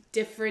of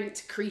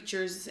different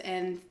creatures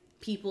and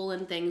people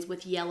and things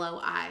with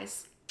yellow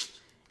eyes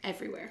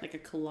everywhere. Like a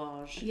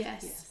collage.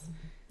 Yes.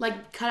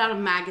 Like, cut out of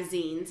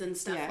magazines and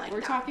stuff Yeah, like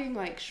we're that. talking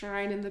like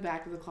shrine in the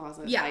back of the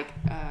closet. Yeah. Like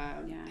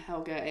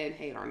Helga and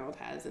Hey Arnold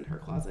has in her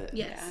closet.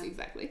 Yes. Yeah,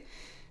 exactly.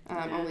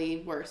 Only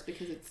worse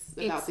because it's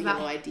about It's the about-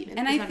 yellow-eyed demon.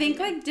 And I think,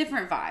 like,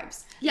 different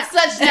vibes. Yeah.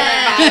 Such different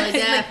Definitely,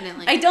 Like,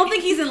 definitely. I don't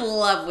think he's in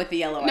love with the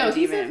yellow-eyed no,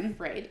 he's demon.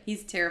 afraid.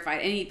 He's terrified.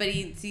 But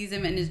he sees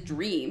him in his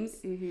dreams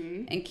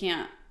and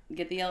can't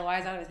get the yellow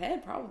eyes out of his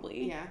head,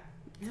 probably. Yeah.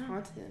 It's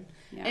haunted him.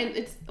 Yeah. And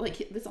it's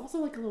like there's also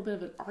like a little bit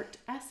of an art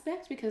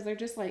aspect because they're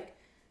just like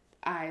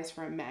eyes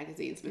from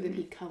magazines, but then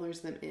he colors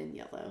them in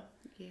yellow.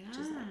 Yeah. Which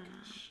is like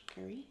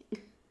scary.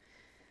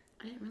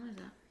 I didn't realize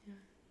that.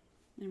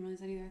 I didn't realize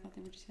that either. I thought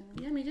they were just yellow.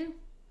 Yeah, me too.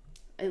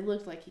 It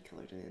looked like he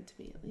colored it in to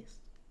me at least.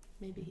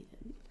 Maybe he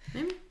didn't.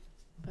 Maybe.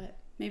 But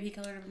Maybe he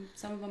colored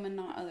some of them and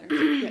not others.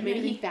 yeah,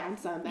 maybe he found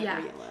some that Yeah.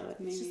 were yellow.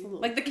 It's just a little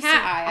Like the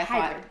cat eye, I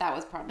hybrid. thought that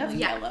was probably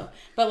Yeah. yellow.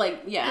 But,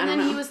 like, yeah, And I don't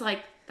then know. he was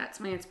like, that's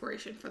my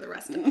inspiration for the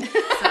rest of it. So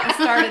it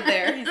started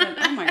there. He's like,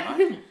 oh my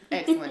god.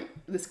 Excellent.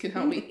 This could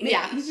help me.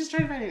 Yeah. He's just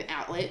trying to find an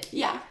outlet.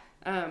 Yeah.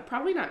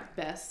 Probably not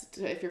best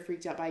if you're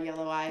freaked out by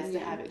yellow eyes to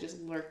Yeah. have it just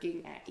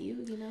lurking at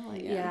you, you know?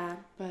 Like, Yeah.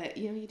 But,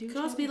 you know, you do. Could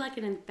also be like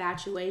an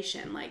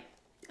infatuation, like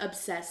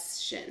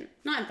obsession.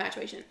 Not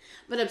infatuation,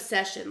 but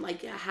obsession,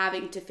 like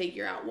having to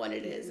figure out what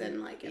it is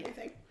and like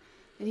everything.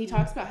 And he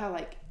talks about how,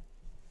 like,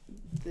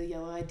 the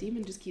yellow-eyed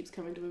demon just keeps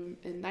coming to him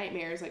in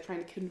nightmares, like,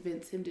 trying to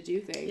convince him to do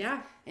things.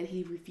 Yeah. And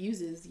he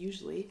refuses,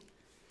 usually.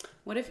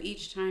 What if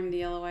each time the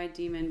yellow-eyed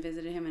demon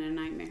visited him in a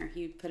nightmare,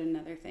 he'd put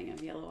another thing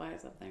of yellow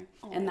eyes up there?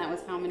 And that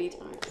was how many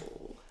times?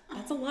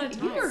 That's a lot of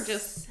times. You are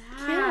just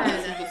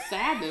Sad. the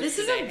sadness. This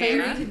is today, a very,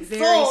 Hannah.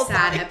 very So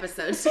sad sad.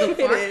 episode so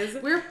far.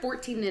 is. We're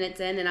 14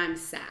 minutes in and I'm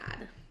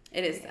sad.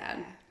 It is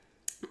sad.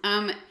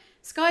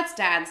 Scott's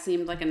dad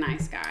seemed like a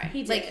nice guy.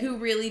 He did. Like, who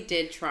really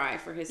did try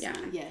for his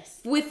son. Yes.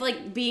 With,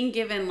 like, being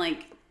given,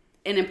 like,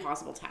 an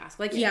impossible task.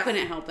 Like, he Yeah.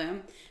 couldn't help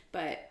him.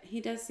 But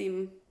he does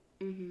seem...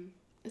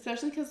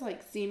 Especially because,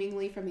 like,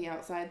 seemingly from the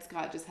outside,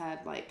 Scott just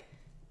had, like,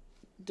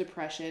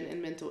 depression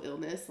and mental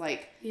illness.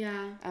 Like,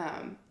 Yeah.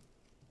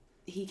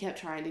 he kept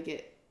trying to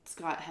get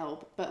Scott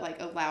help, but,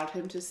 like, allowed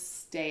him to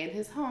stay in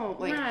his home.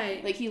 Like,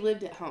 Right. like he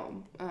lived at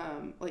home.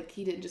 Like,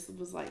 he didn't just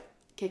was, like,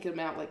 kicking him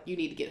out, like, you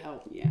need to get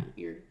help. Yeah.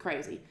 You're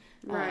crazy.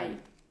 Right.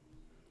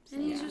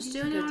 And he's yeah, just he's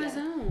doing a it good on his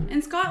dad. own.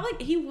 And Scott,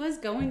 like, he was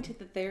going to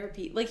the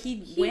therapy. Like, he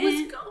He went,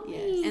 was going.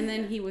 Yes. and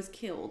then he was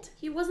killed.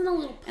 He wasn't a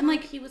little punk. And,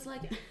 like, he was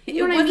like, It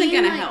you know what I wasn't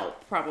mean? gonna Like,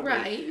 help, probably.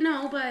 Right.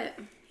 No, but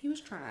He was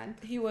trying.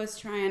 He was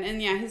trying.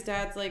 And, yeah, his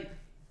dad's like...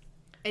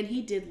 And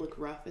he did look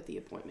rough at the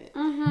appointment.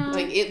 Mhm.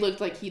 Like, it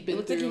looked like he'd been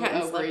looked like he through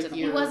hadn't over slept a in a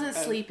year. he wasn't of-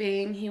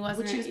 sleeping. He wasn't.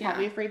 Which he was yeah.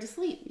 probably afraid to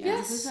sleep.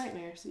 Yes. Because of his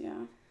nightmares. Yeah.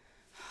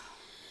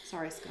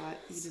 Sorry, Scott.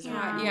 You deserve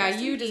Yeah. more. Yeah,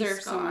 rest you in peace,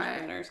 deserve so much Scott.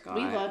 better, Scott.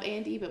 We love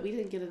Andy, but we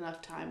didn't get enough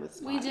time with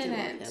Scott. We to love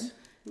didn't. him.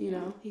 You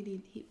know,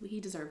 he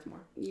deserved more.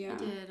 Yeah.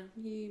 He did.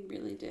 He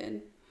really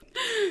did.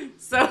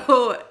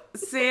 So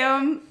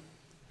Sam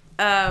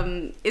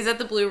is at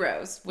the Blue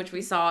Rose, which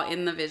we saw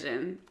in the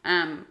vision.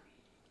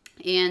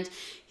 And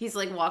he's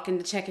like walking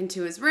to check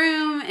into his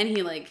room, and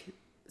he like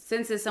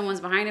senses someone's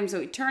behind him, so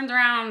he turns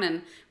around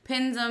and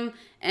pins him,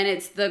 and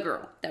it's the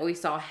girl that we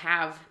saw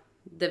have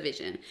the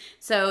vision.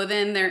 So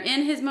then they're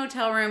in his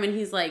motel room, and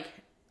he's like,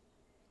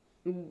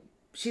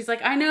 she's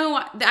like, I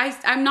know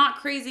I'm not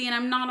crazy and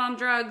I'm not on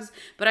drugs,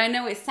 but I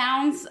know it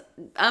sounds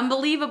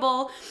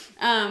unbelievable.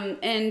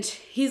 And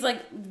he's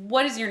like,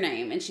 what is your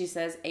name? And she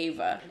says,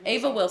 Ava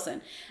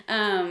Wilson.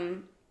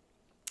 And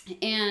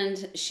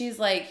she's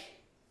like,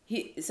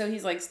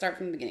 he's like, start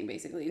from the beginning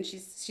basically. And she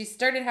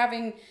started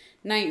having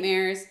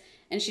nightmares,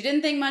 and she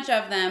didn't think much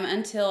of them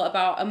until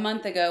about a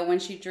month ago when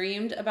she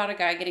dreamed about a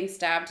guy getting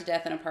stabbed to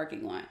death in a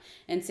parking lot.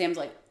 And Sam's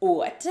like,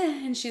 what?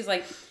 And she's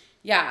like,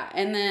 yeah.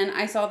 And then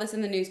I saw this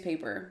in the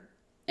newspaper,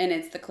 and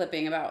it's the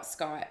clipping about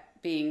Scott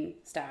being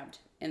stabbed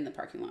in the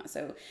parking lot.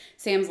 So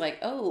Sam's like,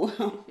 oh,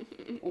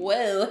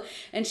 whoa.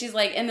 And she's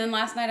like, and then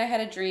last night I had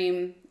a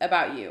dream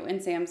about you.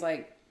 And Sam's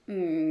like,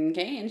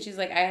 okay. And she's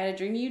like, I had a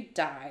dream you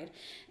died.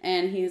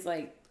 And he's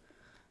like,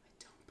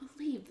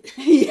 believe this.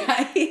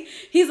 Yeah,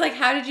 he's like,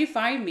 how did you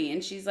find me?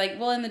 And she's like,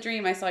 well, in the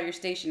dream I saw your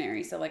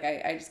stationery, so like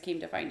I just came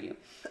to find you.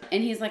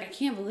 And he's like, I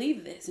can't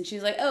believe this. And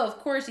she's like, oh, of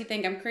course you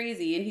think I'm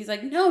crazy. And he's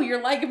like, no,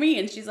 you're like me.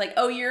 And she's like,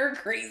 oh, you're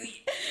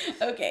crazy.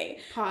 Okay.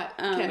 Pot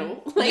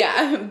kettle.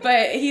 Yeah,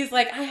 but he's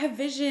like, I have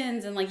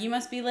visions, and like you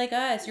must be like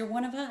us, you're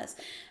one of us.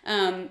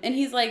 And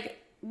he's like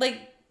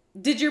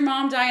did your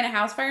mom die in a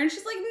house fire? And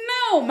she's like,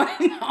 no, my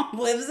mom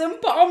lives in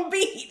Palm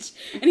Beach.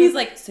 And he's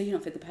like, so you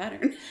don't fit the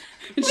pattern.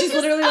 And she's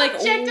literally like,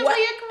 objectively what?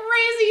 a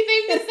crazy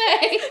thing to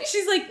say.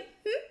 She's like,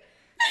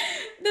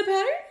 the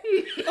pattern?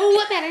 Oh,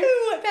 what pattern?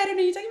 What pattern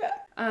are you talking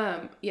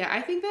about? Yeah,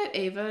 I think that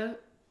Ava,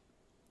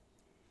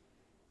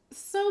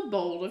 so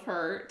bold of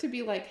her to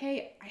be like,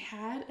 hey, I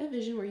had a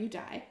vision where you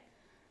die.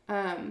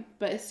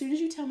 But as soon as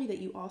you tell me that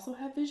you also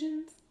have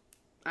visions,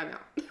 I'm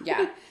out.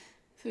 Yeah.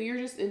 So you're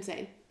just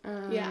insane.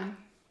 Yeah.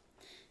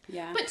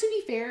 But to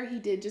be fair, he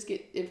did just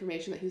get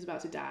information that he was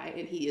about to die,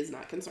 and he is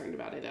not concerned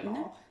about it at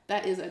all.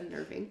 That is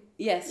unnerving.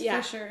 Yes,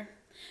 for sure.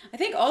 I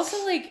think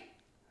also, like,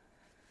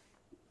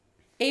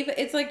 Ava,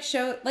 it's like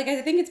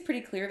I think it's pretty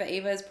clear that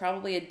Ava is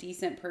probably a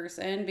decent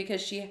person because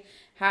she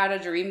had a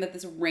dream that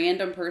this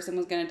random person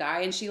was going to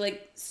die, and she,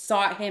 like,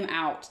 sought him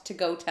out to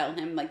go tell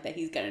him, like, that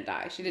he's going to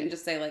die. She didn't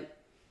just say, like,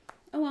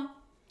 oh, well,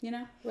 you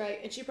know? Right,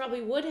 and she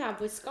probably would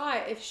have with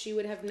Scott if she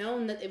would have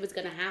known that it was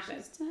going to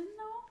happen. She didn't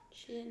know.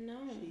 She didn't know.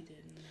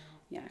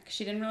 Yeah, because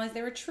she didn't realize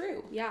they were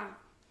true. Yeah.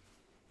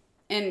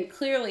 And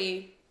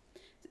clearly,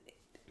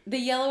 the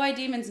yellow-eyed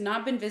demon's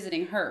not been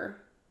visiting her.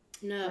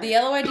 No. The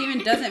yellow-eyed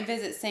demon doesn't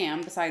visit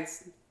Sam,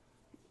 besides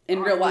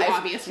in real life. The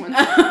obvious one.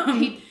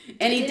 He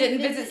didn't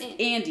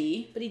visit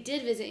Andy. But he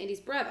did visit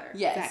Andy's brother.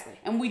 Yes. Exactly.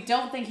 And we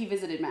don't think he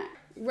visited Mac.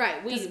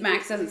 Right. Because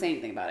Max doesn't say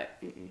anything about it.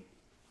 Mm-mm.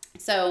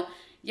 So,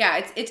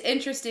 yeah, it's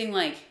interesting,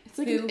 like... It's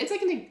like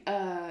an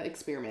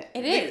experiment.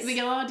 It is. The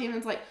yellow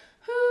demon's like,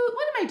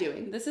 what am I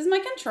doing? This is my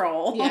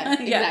control.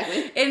 Yeah,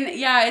 exactly. And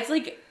yeah, it's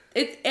like,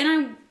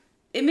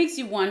 it makes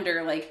you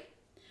wonder, like,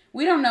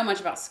 we don't know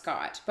much about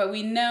Scott, but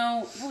we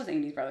know, what was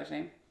Andy's brother's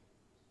name?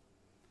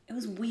 It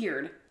was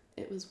weird.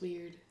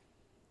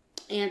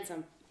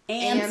 Ansem.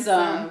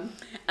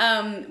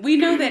 We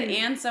know that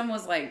Ansem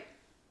was, like,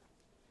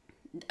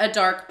 a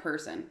dark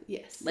person.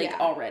 Yes. Like,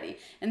 already.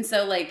 And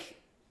so, like,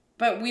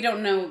 but we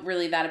don't know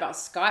really that about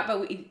Scott,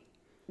 but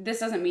this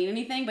doesn't mean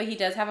anything, but he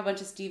does have a bunch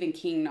of Stephen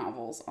King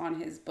novels on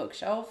his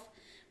bookshelf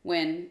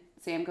when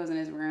Sam goes in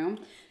his room.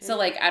 So,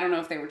 like, I don't know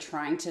if they were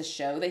trying to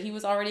show that he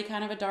was already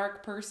kind of a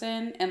dark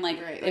person, and, like,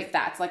 if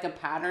that's, like, a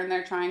pattern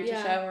they're trying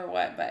to show or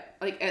what, but...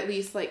 Like, at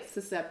least, like,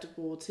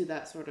 susceptible to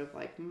that sort of,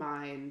 like,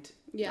 mind...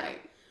 Yeah. Right.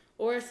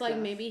 Or if, like,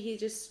 maybe he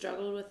just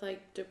struggled with,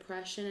 like,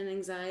 depression and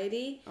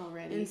anxiety.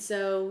 Already. And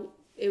so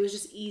it was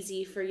just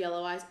easy for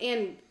Yellow Eyes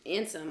and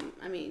Ansem.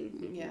 I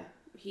mean... Yeah.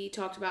 He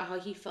talked about how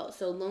he felt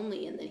so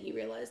lonely, and then he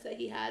realized that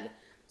he had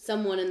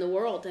someone in the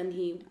world, and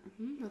he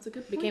that's a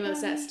good point, became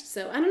obsessed.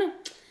 So I don't know.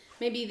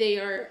 Maybe they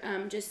are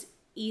just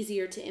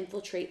easier to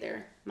infiltrate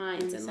their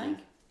minds and like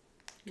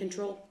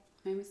control.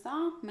 Maybe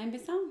so.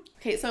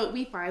 Okay, so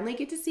we finally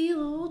get to see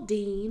little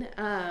Dean.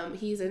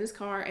 He's in his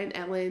car, and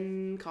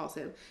Ellen calls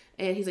him,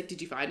 and he's like,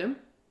 "Did you find him?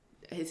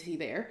 Is he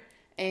there?"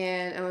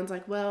 And Ellen's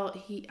like, well,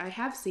 I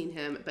have seen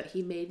him, but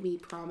he made me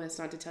promise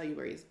not to tell you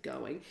where he's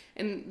going.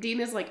 And Dean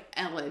is like,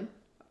 Ellen,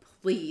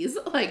 please.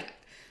 Like,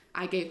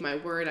 I gave my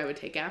word I would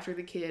take after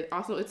the kid.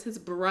 Also, it's his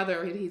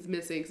brother and he's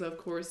missing. So, of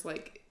course,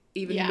 like,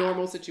 even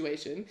normal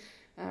situation,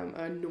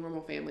 a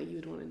normal family, you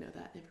would want to know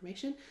that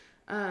information.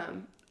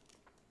 And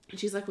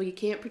she's like, well, you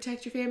can't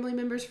protect your family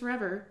members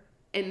forever.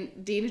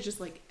 And Dean is just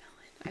like,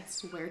 Ellen, I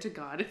swear to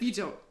God, if you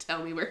don't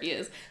tell me where he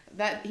is.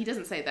 That he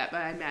doesn't say that,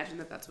 but I imagine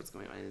that that's what's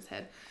going on in his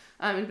head.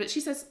 But she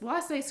says, well, I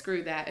say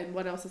screw that, and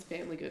what else is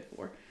family good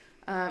for?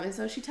 And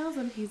so she tells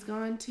him he's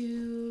gone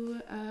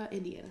to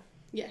Indiana.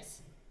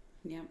 Yes.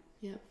 Yep.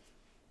 And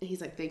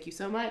he's like, thank you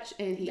so much.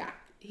 And he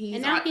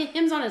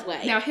him's on his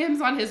way. Now him's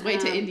on his way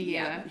to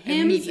Indiana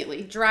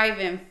immediately.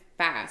 Driving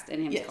fast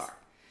in him's car.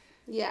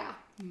 Yeah.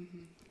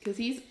 Because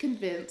he's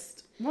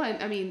convinced. One,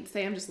 I mean,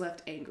 Sam just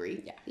left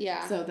angry.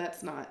 Yeah. So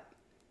that's not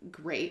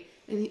great.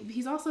 And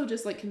he's also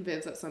just, like,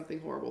 convinced that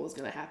something horrible is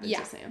going to happen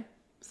to Sam.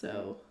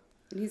 So.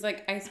 And he's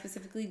like, I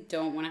specifically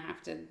don't want to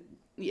have to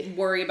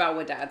worry about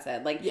what Dad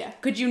said.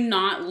 Like, could you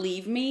not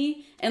leave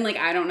me? And, like,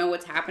 I don't know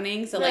what's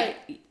happening. So, like,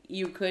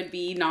 you could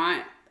be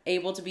not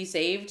able to be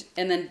saved,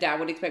 and then Dad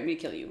would expect me to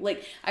kill you.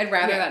 Like, I'd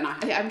rather that not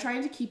happen. I'm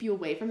trying to keep you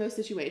away from those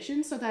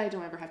situations so that I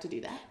don't ever have to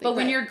do that. But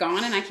when you're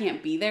gone and I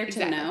can't be there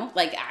to know,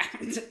 like,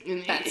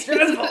 that's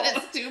stressful.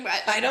 That's too much.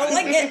 I don't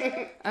like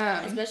it.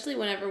 Especially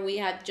whenever we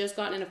had just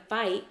gotten in a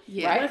fight.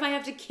 Yeah. Right? What if I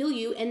have to kill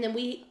you and then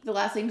the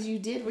last things you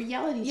did were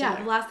yell at each other.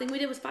 Yeah, the last thing we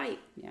did was fight.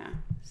 Yeah.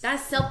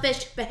 That's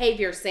selfish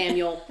behavior,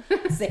 Samuel.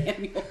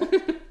 Samuel.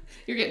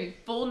 You're getting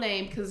full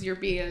name because you're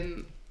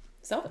being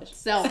selfish.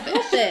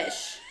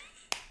 Selfish.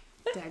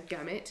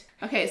 Dadgummit.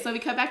 Okay, so we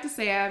cut back to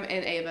Sam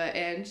and Ava,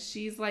 and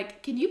she's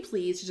like, can you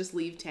please just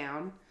leave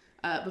town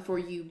before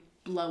you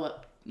blow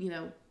up,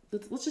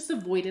 let's just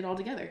avoid it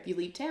altogether. If you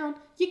leave town,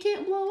 you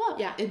can't blow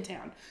up in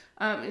town.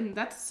 And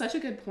that's such a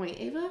good point,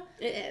 Ava.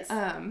 It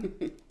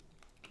is.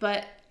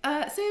 But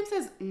Sam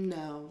says,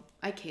 no,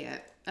 I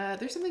can't.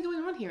 There's something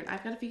going on here, and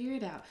I've got to figure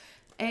it out.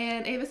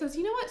 And Ava says,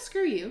 you know what?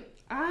 Screw you.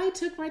 I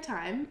took my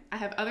time. I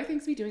have other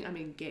things to be doing. I'm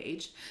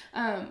engaged.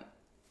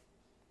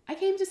 I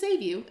came to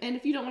save you, and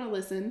if you don't want to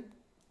listen,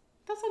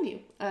 that's on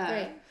you.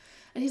 Right.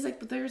 And he's like,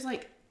 but there's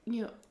like,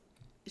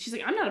 she's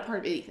like, I'm not a part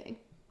of anything.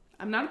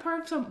 I'm not a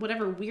part of some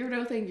whatever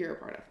weirdo thing you're a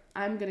part of.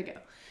 I'm gonna go.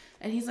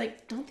 And he's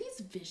like, don't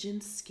these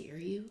visions scare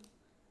you?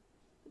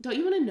 Don't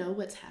you want to know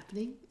what's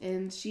happening?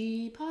 And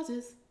she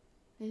pauses,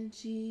 and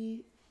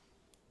she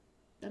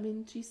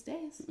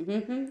stays.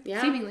 Mm-hmm.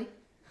 Yeah. Seemingly.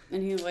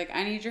 And he's like,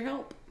 I need your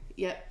help.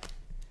 Yep.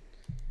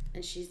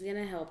 And she's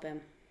gonna help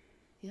him.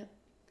 Yep.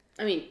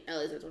 I mean, at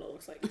least that's what it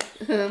looks like.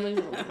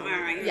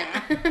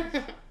 Yeah.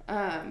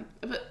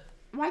 But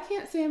why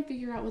can't Sam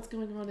figure out what's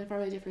going on in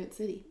a different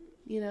city?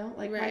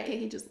 Why can't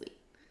he just leave?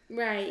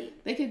 Right.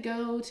 They could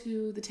go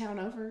to the town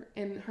over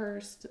in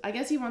Hearst. I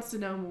guess he wants to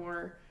know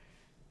more.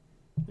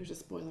 There's a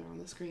spoiler on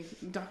the screen.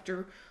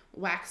 Dr.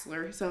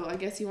 Waxler. So I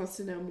guess he wants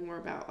to know more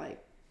about, like,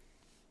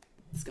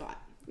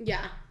 Scott.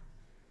 Yeah.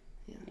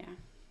 Yeah.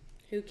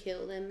 Who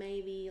killed him,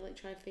 maybe? Like,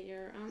 try to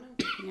figure, I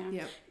don't know.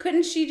 Yeah.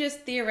 Couldn't she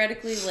just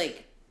theoretically,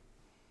 like,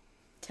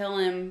 tell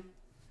him,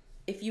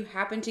 if you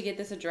happen to get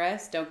this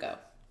address, don't go?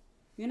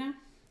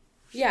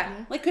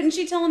 Yeah. Like, couldn't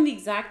she tell him the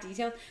exact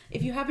details?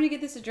 If you happen to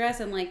get this address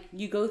and, like,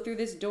 you go through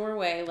this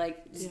doorway,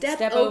 like,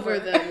 step over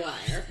the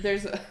wire.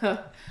 There's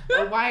a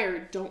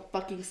wire. Don't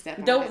fucking step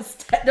on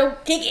it.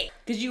 Don't kick it.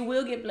 Because you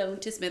will get blown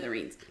to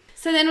smithereens.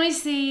 So then we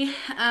see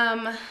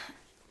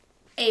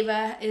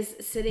Ava is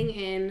sitting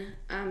in,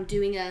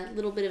 doing a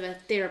little bit of a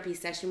therapy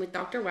session with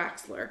Dr.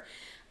 Waxler.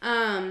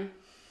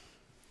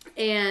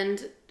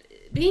 And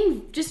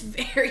being just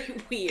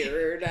very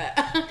weird.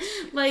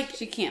 Like,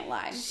 she can't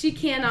lie. She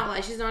cannot lie.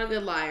 She's not a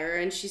good liar.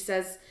 And she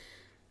says,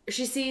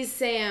 she sees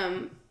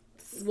Sam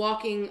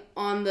walking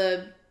on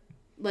the,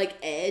 like,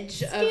 edge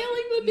scaling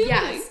the building.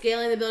 Yeah,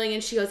 scaling the building.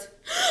 And she goes,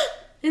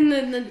 and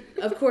then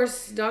of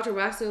course, Dr.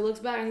 Waxler looks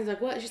back and he's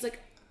like, what? She's like,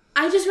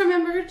 I just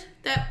remembered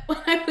that when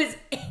I was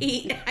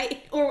 8,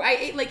 I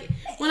ate, like,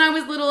 when I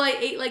was little, I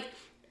ate, like,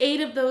 8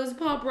 of those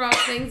Pop Rock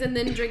things and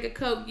then drink a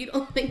Coke. You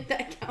don't think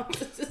that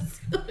counts as a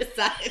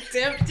suicide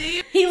attempt, do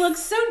you? He looks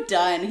so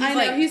done.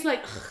 He's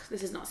like,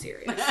 this is not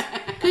serious.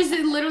 Because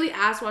he literally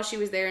asked while she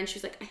was there, and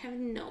she's like, I have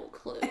no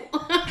clue.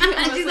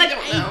 And she's like,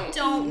 I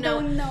don't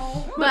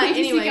know. But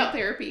anyway, seek out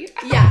therapy.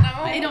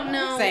 I don't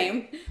know.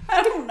 Same.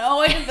 I don't know.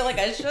 I didn't feel like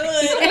I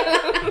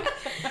should.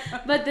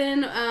 But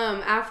then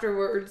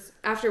afterwards,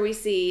 after we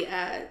see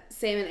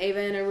Sam and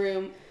Ava in a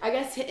room, I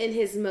guess in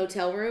his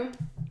motel room.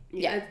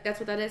 Yeah, that's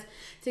what that is.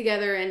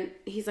 Together, and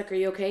he's like, are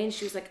you okay? And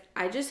she was like,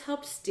 I just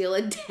helped steal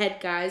a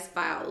dead guy's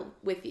file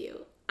with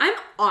you. I'm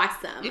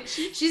awesome.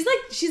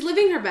 She's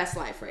living her best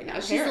life right now.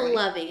 Apparently. She's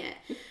loving it.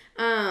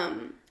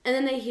 And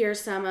then they hear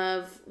some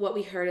of what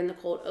we heard in the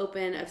cold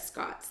open of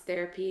Scott's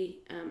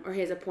therapy, or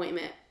his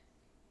appointment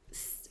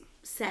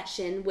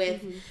session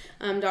with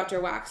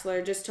Dr.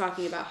 Waxler, just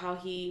talking about how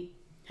he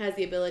has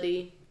the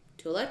ability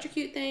to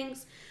electrocute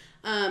things.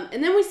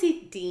 And then we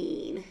see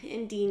Dean,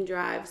 and Dean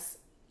drives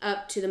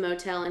up to the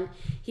motel, and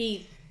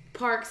he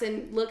parks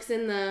and looks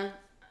in the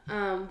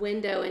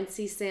window and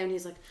sees Sam, and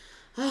he's like,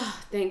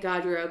 oh, thank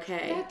God you're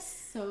okay. That's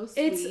so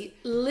sweet. It's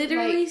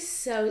literally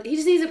so... He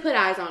just needs to put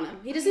eyes on him.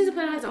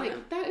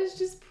 That is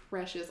just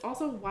precious.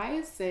 Also, why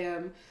is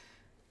Sam,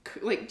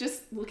 like,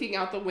 just looking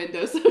out the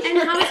window so And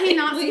how does he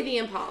not see the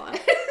Impala?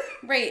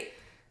 Right.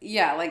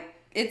 Yeah, like,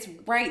 it's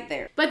right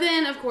there. But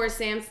then, of course,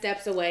 Sam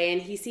steps away,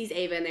 and he sees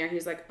Ava in there, and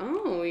he's like,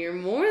 oh, you're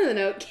more than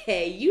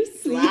okay. You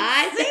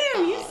slide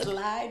Sam, you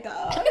slide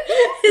dog.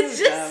 It's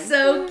just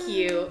so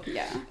cute.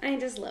 Yeah. I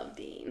just love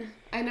Dean.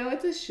 I know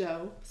it's a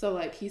show, so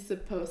like he's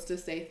supposed to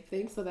say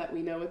things so that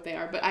we know what they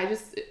are. But I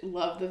just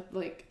love the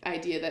like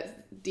idea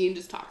that Dean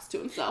just talks to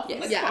himself.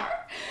 Yes. In the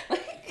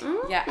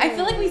car. Yeah, I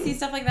feel like we see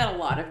stuff like that a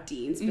lot of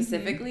Dean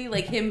specifically,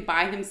 like him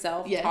by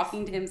himself,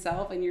 talking to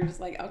himself, and you're just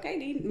like, okay,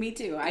 Dean, me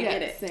too, I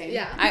get it. Same.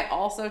 Yeah. I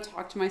also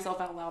talk to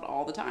myself out loud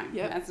all the time.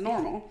 Yep. That's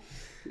normal.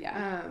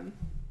 Yeah.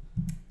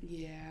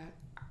 Yeah.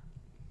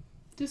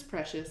 Just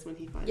precious when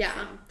he finds Yeah.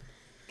 him.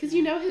 Because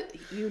you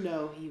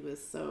know he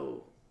was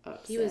so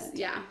upset. He was,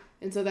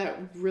 And so that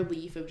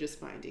relief of just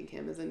finding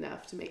him is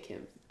enough to make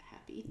him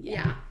happy.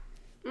 Yeah.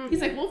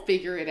 He's like, we'll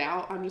figure it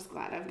out. I'm just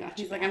glad I've got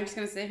you. He's like, I'm just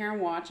going to sit here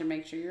and watch and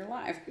make sure you're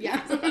alive.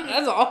 Yeah.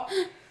 That's all.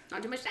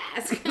 Not too much to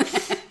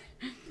ask.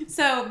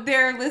 So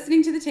they're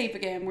listening to the tape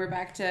again. We're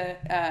back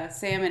to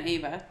Sam and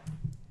Ava.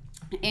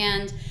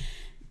 And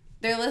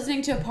they're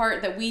listening to a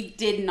part that we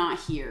did not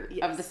hear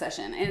of the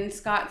session. And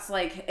Scott's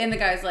like, and the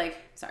guy's like,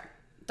 sorry.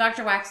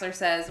 Dr. Waxler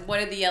says, what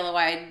did the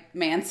yellow-eyed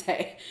man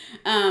say?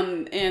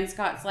 And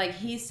Scott's like,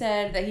 he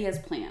said that he has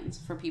plans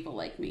for people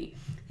like me.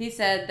 He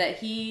said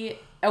that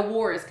a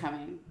war is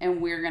coming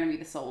and we're going to be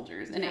the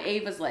soldiers. And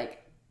Ava's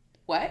like,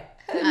 what?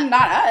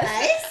 Not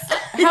us.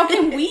 How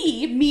can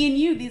me and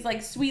you, these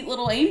like sweet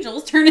little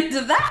angels, turn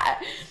into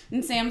that?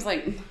 And Sam's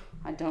like,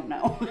 I don't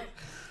know.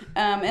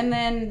 And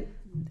then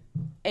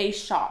a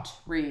shot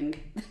ring.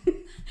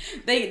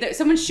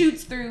 Someone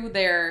shoots through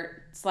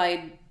their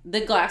the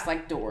glass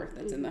like door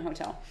that's in the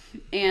hotel,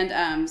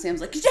 and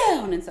Sam's like, get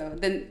down, and so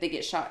then they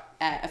get shot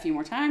at a few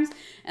more times,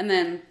 and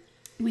then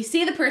we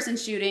see the person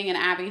shooting, and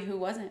Abby, who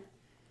was it?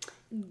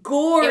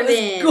 Gordon.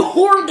 It was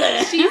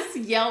Gordon. She's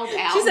yelled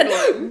out. She said,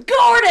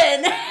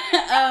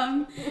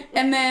 Gordon!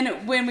 And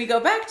then when we go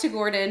back to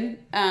Gordon,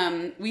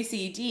 we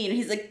see Dean, and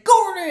he's like,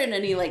 Gordon!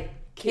 And he like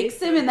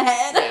kicks him in the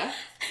head. Yeah.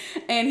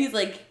 And he's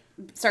like,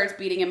 starts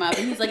beating him up.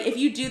 And he's like, if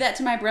you do that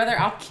to my brother,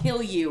 I'll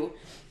kill you.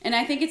 And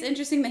I think it's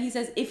interesting that he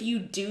says, if you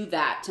do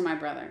that to my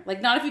brother.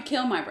 Like, not if you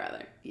kill my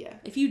brother. Yeah.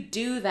 If you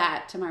do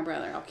that to my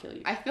brother, I'll kill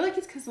you. I feel like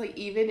it's because, like,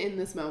 even in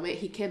this moment,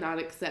 he cannot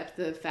accept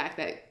the fact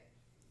that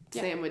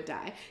Sam would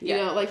die. You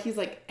know, like, he's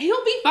like,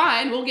 he'll be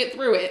fine. We'll get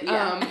through it.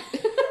 Yeah.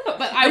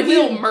 But I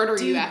will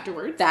murder you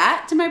afterwards.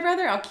 That to my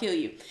brother, I'll kill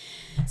you.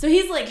 So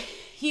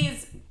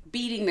he's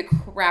beating the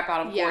crap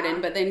out of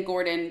Gordon, but then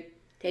Gordon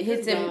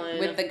hits him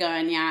with the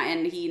gun,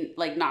 and he,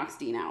 like, knocks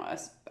Dean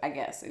out, I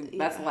guess.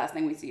 That's the last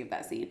thing we see of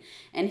that scene.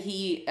 And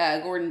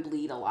Gordon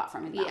bleed a lot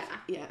from his mouth.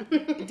 Yeah.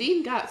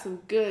 Dean got some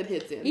good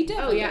hits in. He did.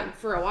 Oh, yeah,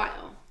 for a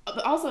while.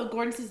 But also,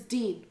 Gordon says,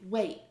 Dean,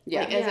 wait.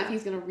 Yeah. Like, as if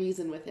he's going to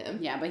reason with him.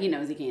 Yeah, but he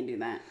knows he can't do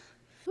that.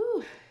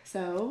 Whew.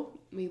 So,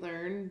 we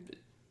learn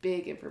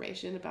big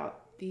information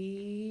about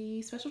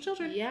the special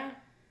children. Yeah.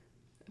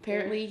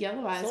 Apparently,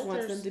 Yellow Eyes wants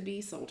Soldiers. them to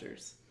be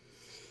soldiers.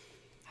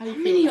 How do you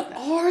How feel many about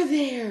that? are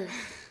there?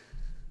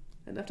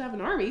 Enough to have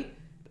an army.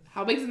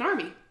 How big's an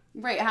army?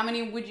 Right. How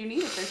many would you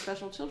need if they're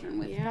special children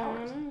with Yeah, I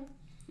powers? don't know.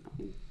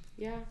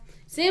 Yeah.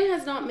 Sam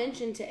has not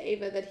mentioned to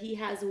Ava that he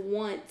has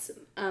once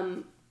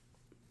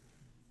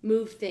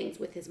moved things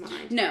with his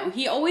mind. No,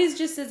 he always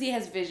just says he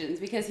has visions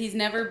because he's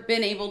never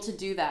been able to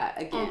do that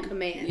again. On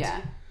command.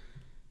 Yeah.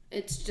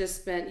 It's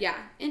just been,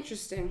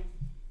 interesting.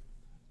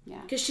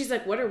 Yeah. Because she's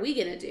like, what are we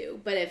going to do?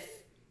 But if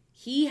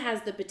he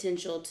has the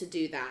potential to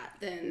do that,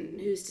 then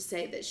who's to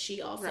say that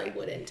she also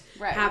wouldn't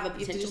have a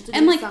potential to do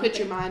And, like, Put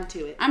your mind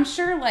to it. I'm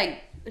sure,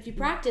 like, If you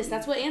practice,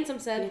 that's what Ansem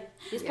said.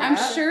 He's I'm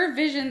practicing. sure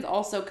visions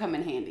also come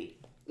in handy.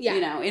 Yeah.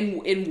 You know, in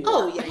war.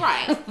 Oh, yeah.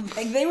 Right.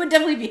 Like, they would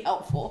definitely be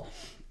helpful.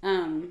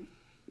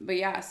 But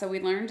yeah, so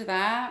we learned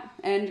that,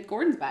 and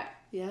Gordon's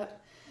back.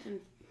 Yep.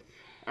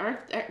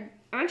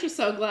 Aren't you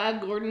so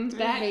glad Gordon's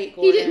back? hate He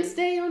Gordon. didn't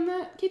stay on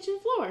that kitchen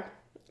floor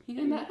He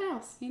in didn't. that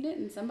house. He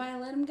didn't. Somebody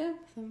let him go.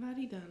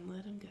 Somebody done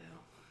let him go.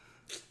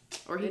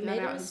 Or he They got made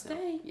out him himself.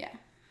 stay. Yeah.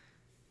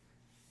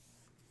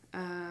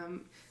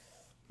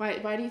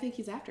 Why do you think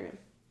he's after him?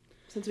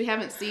 Since we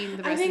haven't seen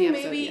the I rest of the think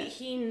episode maybe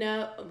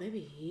yet. maybe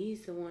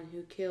he's the one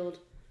who killed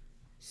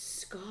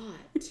Scott.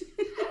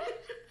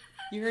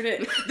 You heard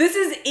it. This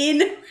is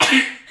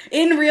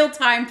in real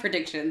time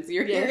predictions.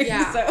 You're hearing.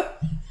 Yeah. So.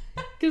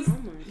 Because Oh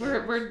my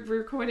we're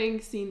recording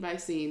scene by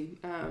scene.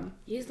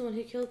 He's the one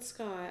who killed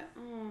Scott.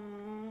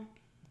 Aww.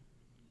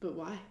 But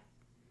why?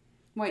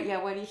 Wait,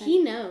 yeah, what do you think?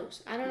 He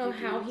knows. I don't know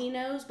how he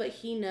knows, but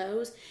he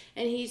knows.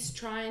 And he's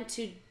trying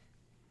to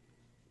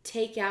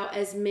take out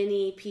as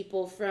many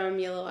people from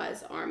Yellow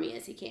Eye's army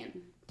as he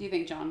can. Do you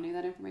think John knew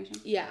that information?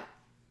 Yeah.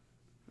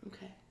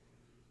 Okay.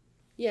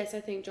 Yes,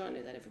 I think John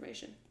knew that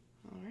information.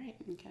 All right.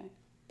 Okay.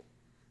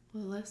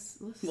 Well, let's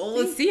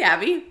Let's see,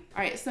 Abby.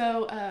 All right.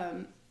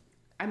 So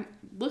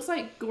looks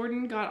like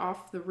Gordon got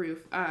off the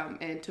roof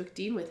and took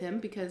Dean with him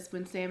because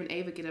when Sam and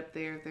Ava get up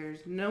there, there's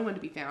no one to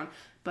be found.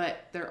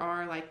 But there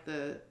are like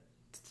the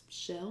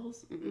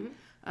shells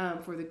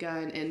for the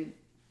gun, and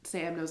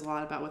Sam knows a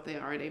lot about what they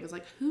are. And Ava's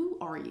like, "Who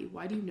are you?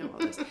 Why do you know all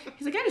this?"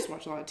 He's like, "I just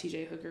watch a lot of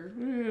T.J.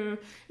 Hooker.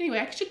 Anyway,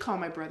 I should call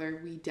my brother.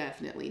 We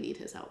definitely need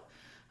his help."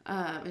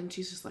 And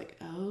she's just like,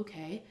 "Oh,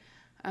 okay."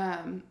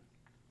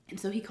 And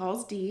so he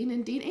calls Dean,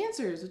 and Dean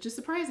answers, which is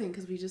surprising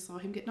because we just saw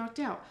him get knocked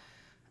out.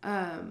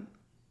 And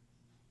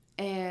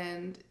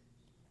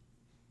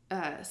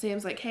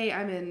Sam's like, hey,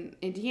 I'm in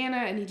Indiana.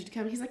 I need you to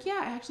come. He's like, yeah,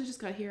 I actually just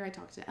got here. I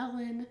talked to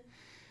Ellen.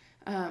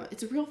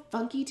 It's a real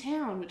funky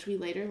town, which we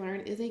later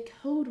learn is a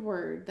code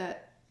word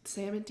that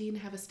Sam and Dean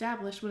have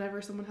established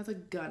whenever someone has a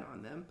gun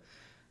on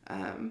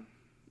them.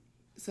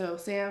 So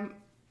Sam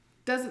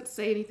doesn't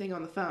say anything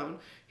on the phone.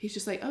 He's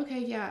just like, okay,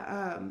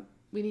 yeah,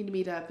 we need to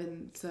meet up.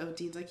 And so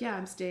Dean's like, yeah,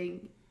 I'm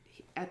staying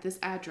at this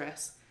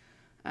address,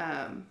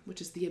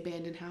 which is the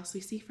abandoned house we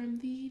see from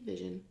the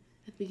vision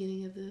at the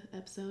beginning of the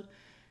episode.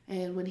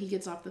 And when he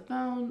gets off the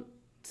phone,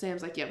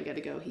 Sam's like, yeah, we got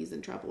to go. He's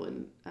in trouble.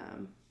 And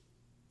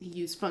he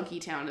used Funky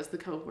Town as the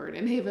code word.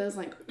 And Ava is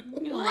like,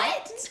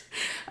 what?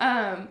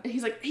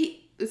 He's like,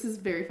 this is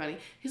very funny.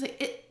 He's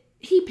like,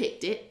 he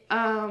picked it.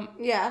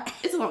 Yeah.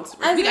 It's a long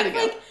story. We gotta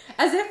go.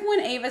 As if when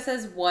Ava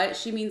says what,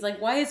 she means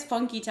like, why is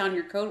Funky Town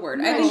your code word?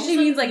 No, I think she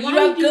means like, you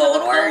have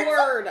code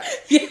word.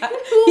 Yeah.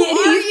 Who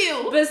are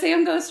you? But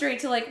Sam goes straight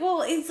to like,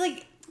 well, it's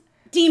like,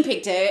 Dean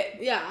picked it.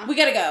 Yeah. We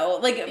gotta go.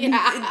 Like,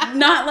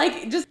 not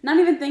like, just not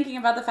even thinking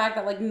about the fact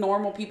that like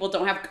normal people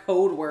don't have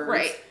code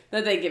words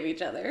that they give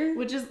each other.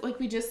 Which is like,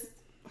 we just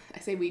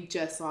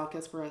saw,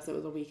 because for us it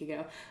was a week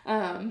ago.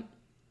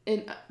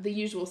 And the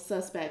usual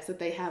suspects that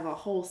they have a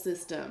whole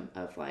system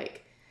of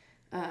like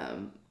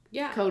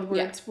code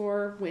words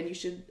for when you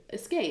should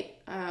escape,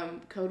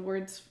 code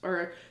words,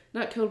 or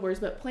not code words,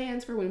 but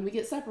plans for when we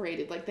get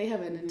separated. Like they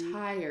have an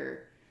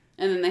entire,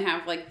 and then they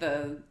have like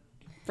the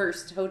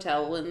first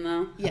hotel in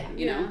the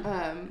you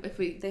know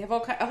they have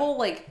a whole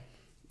like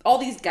all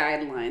these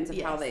guidelines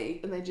of how they,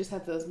 and they just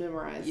have those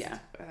memorized,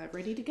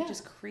 ready to go.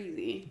 Just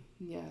crazy.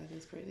 Yeah, it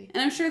is crazy.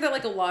 And I'm sure that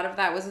like a lot of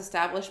that was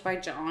established by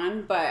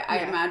John, but I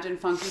imagine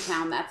Funky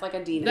Town, that's like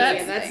a Dean.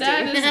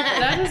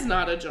 That is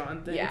not a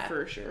John thing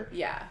for sure.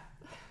 Yeah.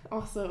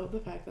 Also, the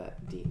fact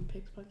that Dean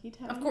picked Funky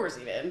Town. Of course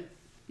he did.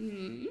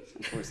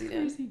 Of course he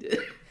did.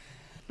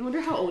 I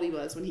wonder how old he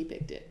was when he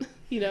picked it.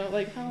 You know,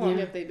 like how long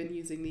have they been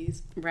using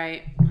these?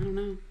 Right. I don't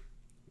know.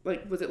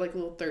 Like, was it like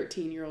little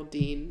 13-year-old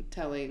Dean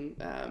telling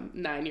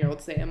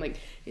 9-year-old Sam, like,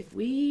 if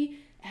we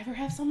ever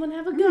have someone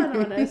have a gun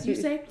on us, you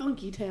say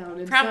Funky Town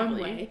in some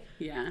way.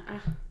 Yeah.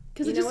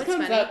 Because it just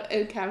comes up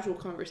in casual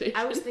conversation.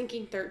 I was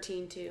thinking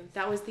 13 too.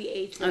 That was the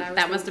age that I was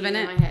that must have been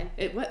in it. my head.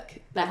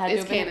 That had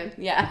it's canon.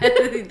 Yeah.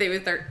 They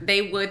would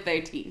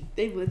 13.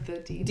 They would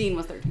 13. Dean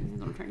was 13, is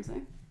what I'm trying to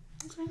say.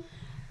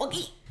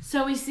 Okay.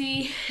 So we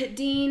see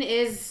Dean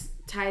is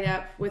tied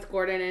up with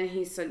Gordon, and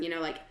he's, you know,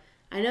 like,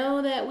 I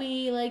know that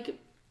we, like,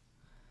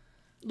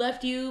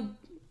 left you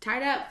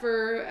tied up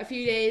for a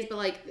few days, but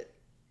like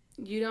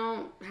you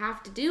don't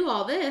have to do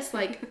all this.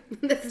 Like,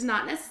 this is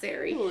not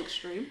necessary. A little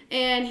extreme.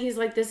 And he's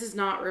like, this is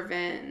not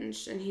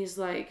revenge. And he's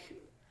like,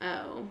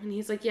 oh. And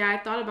he's like, yeah, I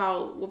thought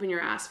about whooping your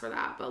ass for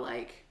that, but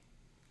like,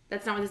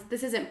 that's not what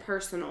this isn't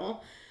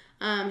personal.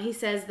 He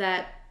says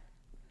that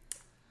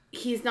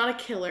he's not a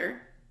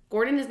killer.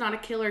 Gordon is not a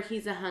killer.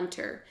 He's a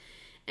hunter.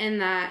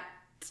 And that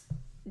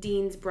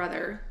Dean's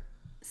brother,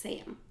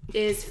 Sam,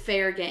 is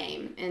fair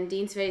game. And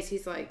Dean's face,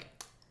 he's like,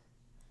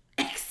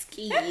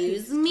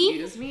 excuse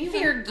me?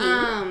 Fair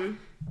game.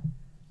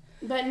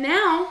 But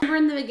now, remember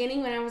in the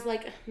beginning when I was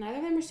like, neither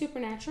of them are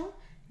supernatural?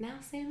 Now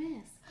Sam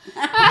is.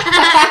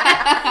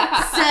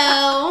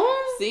 So.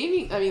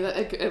 See, I mean,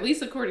 at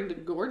least according to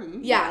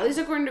Gordon. Yeah, at least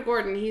according to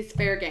Gordon, he's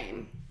fair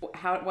game.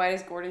 Why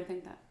does Gordon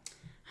think that?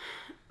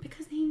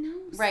 Because he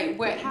knows. Right.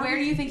 Where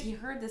do you think he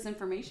heard this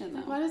information,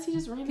 though? Why does he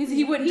just randomly? Because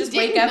he wouldn't just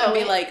wake up and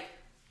be like,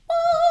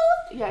 oh.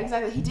 Yeah,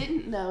 exactly. He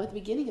didn't know at the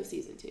beginning of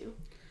season 2.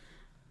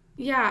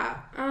 Yeah.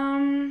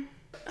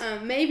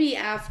 Maybe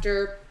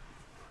after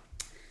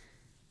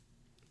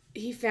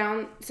he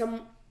found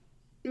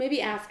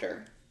maybe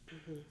after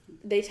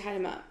they tied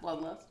him up.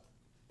 Bloodlust.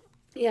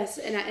 Yes,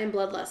 and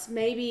bloodlust.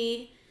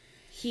 Maybe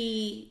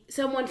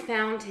someone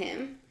found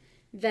him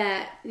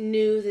that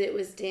knew that it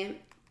was Damn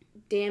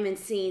and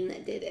Scene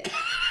that did it.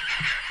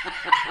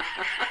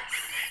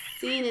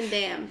 Scene and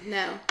Damn.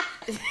 No.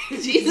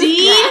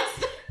 Dean?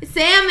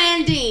 Sam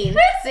and Dean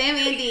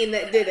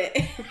that did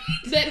it.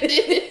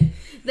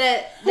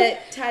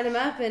 that tied him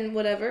up and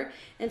whatever.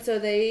 And so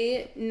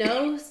they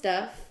know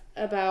stuff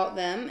about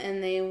them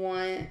and they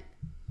want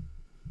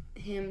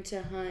him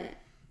to hunt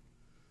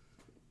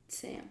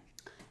Sam.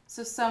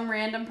 So some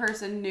random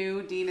person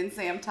knew Dean and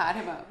Sam tied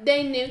him up.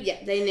 They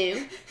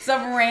knew.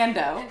 Some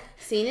rando.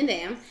 Scene and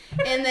Damn.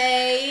 And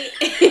they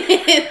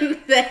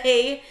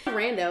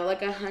rando,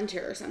 like a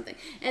hunter or something.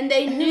 And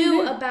they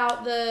knew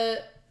about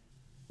the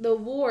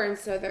war, and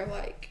so they're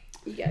like,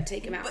 you gotta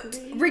take him out. But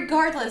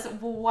regardless,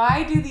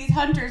 why do these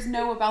hunters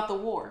know about the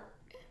war?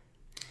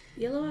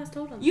 Yellow Eyes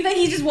told him. You think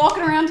he's just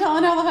walking around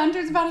telling all the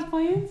hunters about his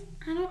plans?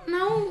 I don't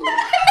know.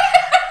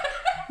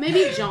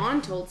 Maybe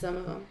John told some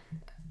of them.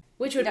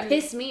 Which would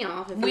piss me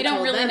off if we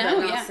don't really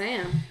know. Not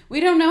Sam.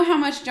 We don't know how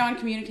much John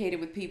communicated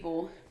with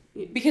people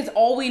because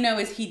all we know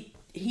is he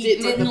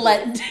didn't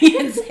let Dean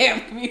and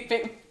Sam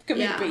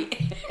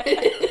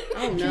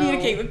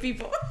communicate with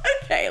people.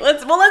 Okay,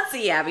 let's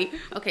see, Abby.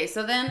 Okay,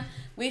 so then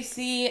we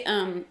see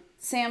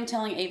Sam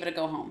telling Ava to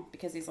go home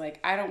because he's like,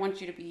 I don't want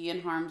you to be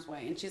in harm's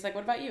way. And she's like,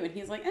 what about you? And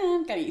he's like,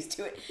 I'm kind of used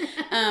to it.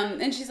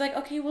 And she's like,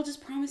 okay, well,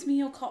 just promise me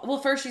you'll call. Well,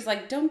 first she's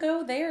like, don't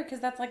go there because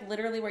that's like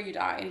literally where you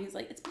die. And he's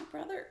like, it's my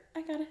brother.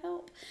 I gotta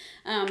help.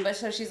 But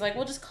so she's like,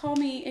 well, just call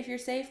me if you're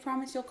safe.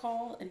 Promise you'll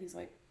call. And he's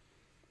like,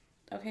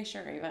 okay,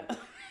 sure, Ava.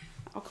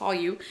 I'll call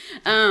you.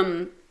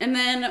 And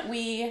then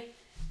we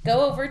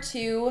go over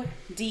to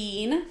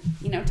Dean,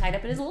 tied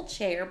up in his little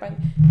chair by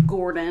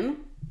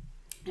Gordon.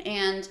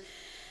 And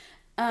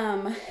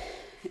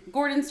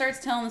Gordon starts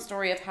telling the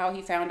story of how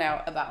he found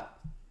out about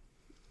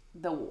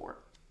the war,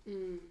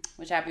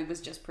 which Abby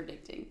was just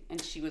predicting, and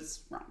she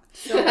was wrong.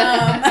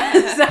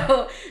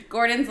 So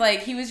Gordon's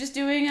like, he was just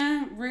doing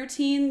a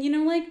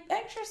routine, like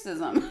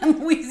exorcism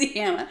in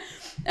Louisiana.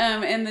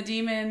 And the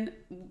demon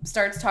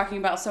starts talking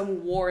about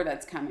some war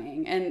that's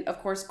coming. And of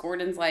course,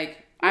 Gordon's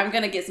like, I'm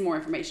going to get some more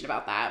information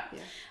about that. Yeah.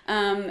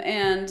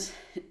 And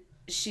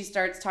she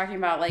starts talking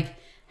about like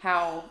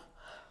how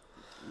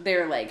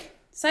they're like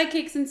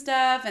sidekicks and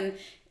stuff. And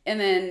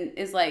then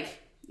is like,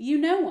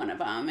 one of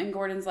them. And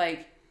Gordon's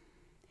like,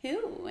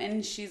 who?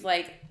 And she's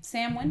like,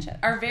 Sam Winchester.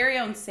 Our very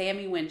own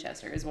Sammy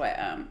Winchester is what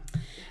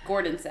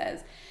Gordon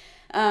says.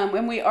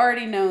 And we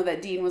already know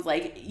that Dean was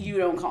like, you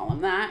don't call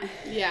him that.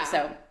 Yeah.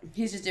 So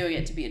he's just doing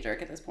it to be a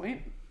jerk at this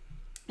point.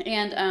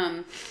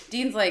 And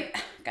Dean's like,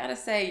 gotta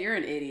say, you're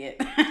an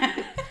idiot.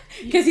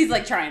 Because he's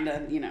like trying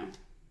to,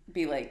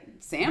 be like,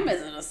 Sam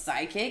isn't a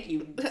psychic,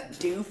 you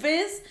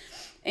doofus.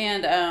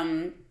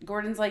 And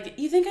Gordon's like,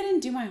 you think I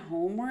didn't do my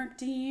homework,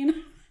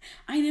 Dean?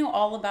 I know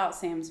all about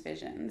Sam's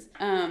visions.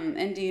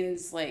 And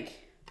Dean's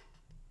like,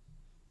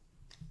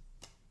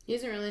 he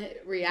doesn't really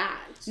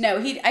react. No,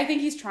 I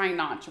think he's trying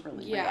not to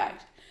really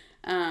react.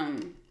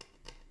 Something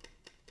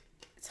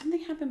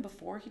happened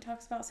before he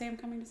talks about Sam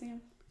coming to see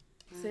him.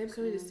 Sam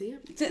coming to see him?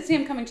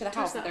 Sam coming to the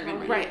house that they're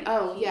going to Right.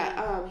 Oh,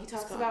 yeah. He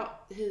talks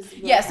about his...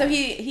 Yeah, so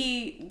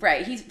he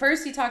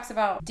first he talks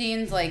about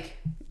Dean's, like,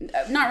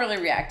 not really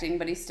reacting,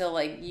 but he's still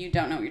like, you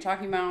don't know what you're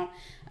talking about.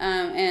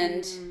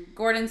 And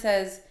Gordon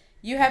says,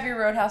 you have your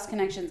Roadhouse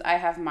connections, I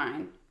have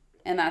mine.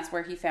 And that's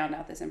where he found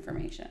out this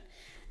information.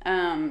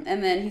 And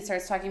then he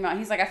starts talking about,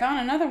 he's like, I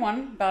found another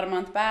one about a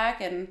month back,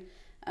 and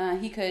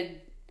he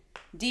could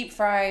deep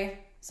fry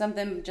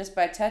something just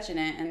by touching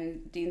it.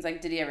 And Dean's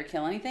like, did he ever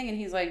kill anything? And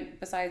he's like,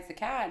 besides the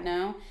cat,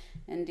 no.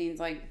 And Dean's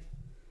like,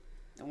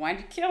 why'd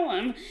you kill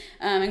him?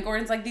 And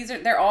Gordon's like,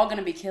 they're all going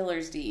to be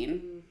killers,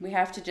 Dean. We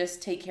have to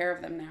just take care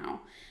of them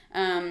now.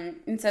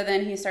 And so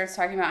then he starts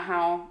talking about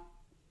how,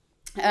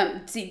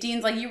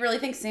 Dean's like, you really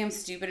think Sam's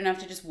stupid enough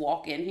to just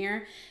walk in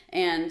here?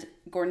 And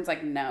Gordon's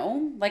like,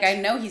 no. Like, I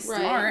know he's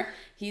smart.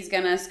 He's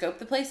going to scope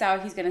the place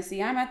out. He's going to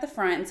see I'm at the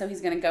front. And so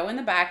he's going to go in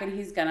the back and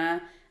he's going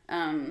to,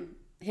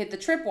 hit the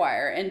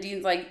tripwire. And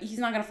Dean's like, he's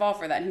not going to fall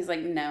for that. And he's like,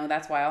 no,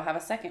 that's why I'll have a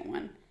second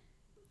one.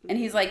 And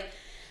he's like,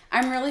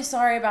 I'm really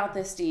sorry about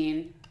this,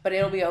 Dean, but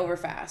it'll be over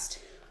fast.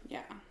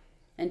 Yeah.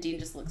 And Dean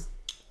just looks.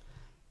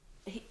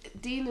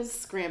 Dean is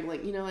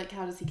scrambling. Like,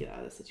 how does he get out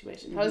of this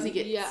situation? How does he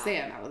get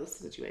Sam out of this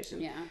situation?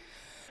 Yeah.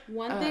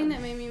 One thing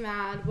that made me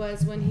mad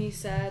was when he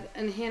said,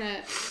 and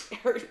Hannah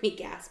heard me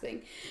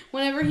gasping,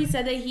 whenever he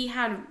said that he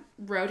had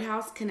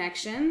Roadhouse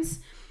connections,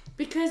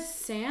 because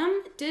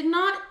Sam did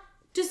not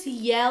just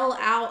yell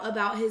out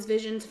about his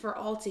visions for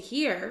all to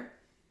hear.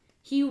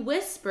 He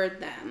whispered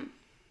them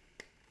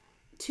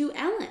to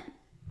Ellen.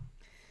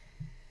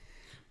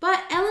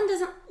 But Ellen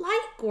doesn't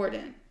like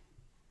Gordon.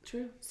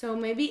 True. So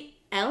maybe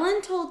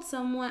Ellen told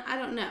someone. I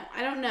don't know.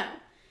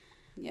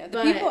 Yeah,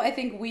 the people I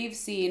think we've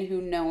seen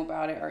who know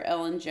about it are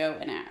Ellen, Joe,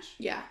 and Ash.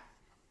 Yeah.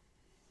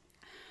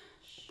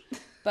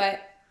 But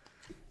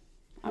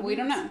we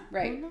don't know,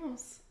 right? Who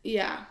knows?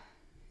 Yeah.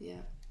 Yeah.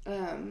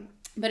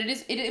 But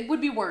it would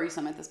be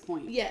worrisome at this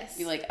point. Yes.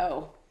 Be like,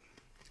 oh.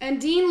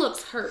 And Dean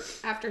looks hurt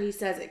after he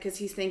says it because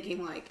he's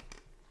thinking like,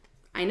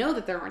 I know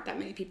that there aren't that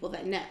many people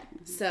that know.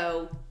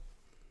 So.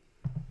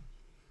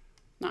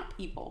 Not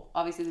people.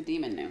 Obviously the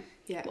demon knew.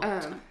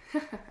 Yeah.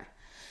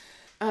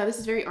 This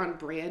is very on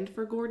brand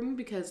for Gordon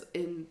because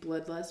in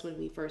Bloodlust, when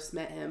we first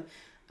met him,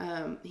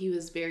 he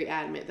was very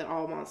adamant that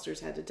all monsters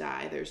had to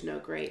die. There's no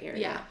gray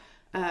area. Yeah.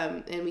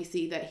 And we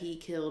see that he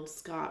killed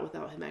Scott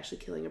without him actually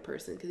killing a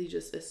person because he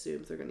just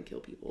assumes they're going to kill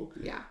people.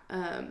 Yeah.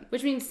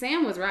 Which means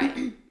Sam was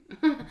right.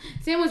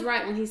 Sam was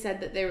right when he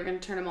said that they were going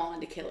to turn them all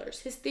into killers.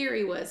 His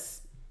theory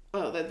was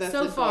that's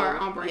so far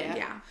on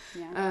brand.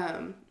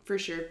 Yeah. For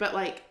sure. But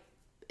like,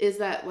 is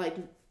that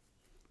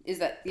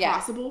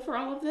possible for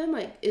all of them?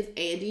 Like, is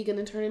Andy going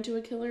to turn into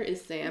a killer?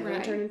 Is Sam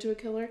going to turn into a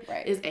killer?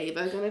 Right. Is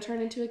Ava going to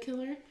turn into a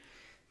killer? No.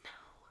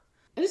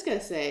 I just got to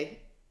say,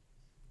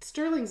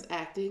 Sterling's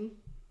acting.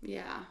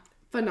 Yeah.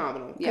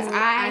 Phenomenal. Because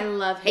I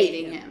love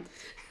hating him.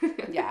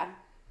 Yeah.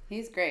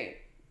 He's great.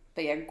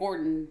 But yeah,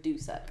 Gordon do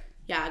suck.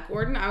 Yeah,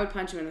 Gordon, I would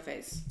punch him in the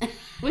face.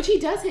 Which he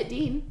does hit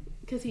Dean.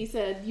 Because he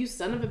said, you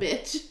son of a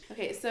bitch.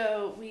 Okay,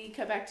 so we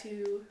cut back?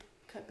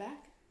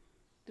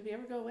 Did we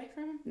ever go away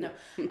from him? No.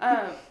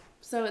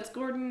 So it's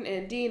Gordon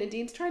and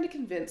Dean's trying to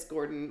convince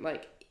Gordon,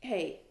 like,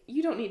 hey,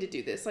 you don't need to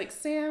do this. Like,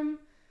 Sam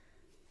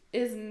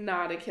is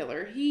not a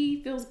killer.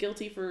 He feels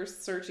guilty for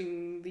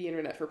searching the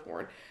internet for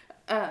porn.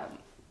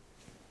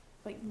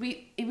 Like,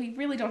 we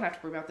really don't have to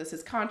worry about this.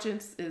 His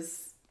conscience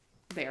is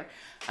there.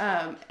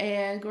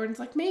 And Gordon's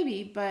like,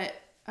 maybe, but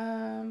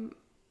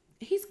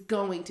he's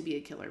going to be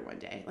a killer one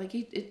day. Like,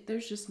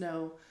 there's just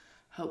no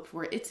hope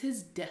for it. It's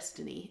his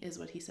destiny, is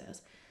what he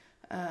says.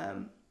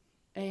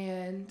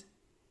 And,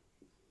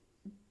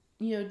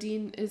 you know,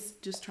 Dean is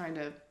just trying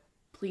to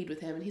plead with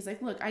him. And he's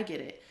like, look, I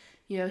get it.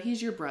 You know,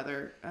 he's your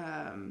brother.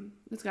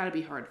 It's got to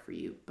be hard for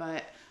you.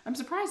 But I'm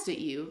surprised at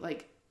you.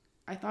 Like,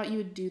 I thought you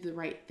would do the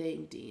right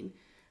thing, Dean.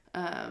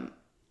 And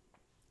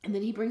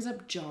then he brings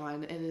up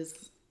John and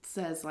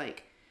says,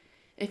 like,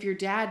 if your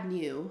dad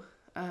knew,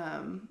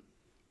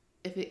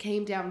 if it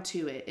came down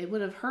to it, it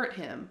would have hurt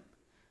him,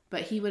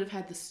 but he would have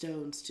had the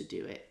stones to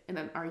do it.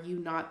 And are you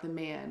not the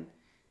man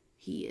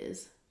he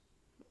is?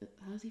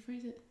 How does he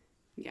phrase it?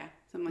 Yeah,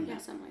 something like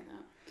that. Something like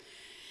that.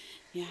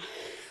 Yeah.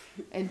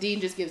 And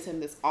Dean just gives him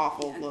this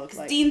awful look.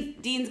 Like,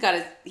 Dean's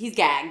got he's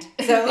gagged.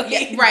 So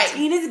yeah, right.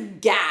 Dean is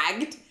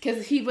gagged.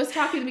 Because he was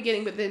talking in the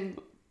beginning, but then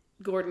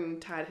Gordon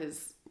tied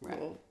his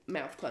little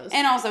mouth closed.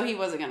 And also, he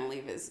wasn't going to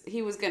leave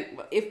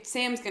if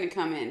Sam's going to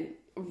come in,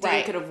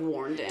 Dean could have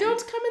warned him. Don't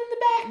come in the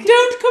back.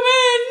 Don't come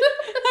in.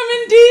 I'm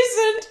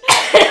indecent.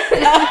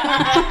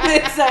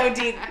 It's so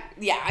deep.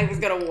 Yeah, I was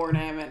going to warn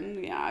him.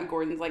 And yeah,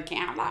 Gordon's like,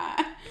 can't have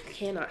that.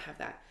 Cannot have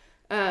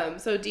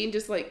that. So Dean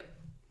just, like,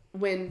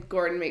 when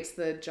Gordon makes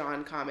the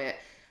John comment,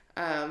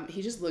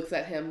 he just looks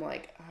at him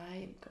like,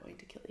 I'm going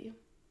to kill you.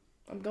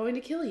 I'm going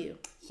to kill you.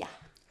 Yeah.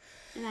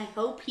 And I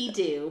hope he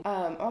do.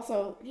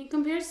 Also, he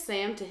compares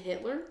Sam to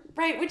Hitler.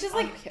 Right, which is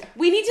like,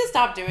 we need to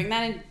stop doing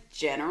that in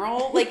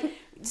general. Like,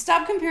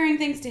 stop comparing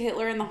things to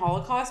Hitler and the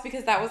Holocaust,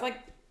 because that was, like,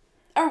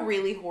 a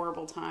really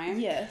horrible time.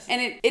 Yes.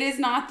 And it is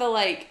not the,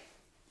 like,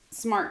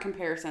 smart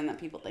comparison that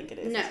people think it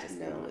is.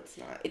 No, it's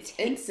not. It's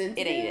insensitive.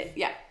 It ate it,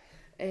 yeah.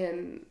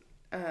 And,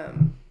 I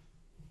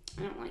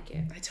don't like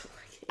it. I don't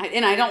like it.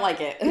 And I don't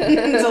like it.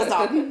 So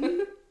stop.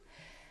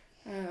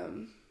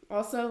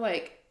 Also,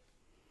 like,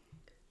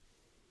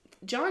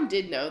 John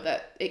did know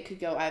that it could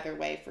go either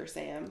way for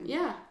Sam.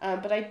 Yeah.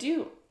 But I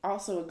do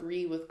also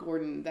agree with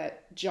Gordon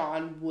that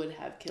John would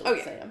have killed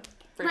Sam.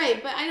 Right,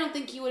 sure. But I don't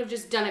think he would have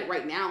just done it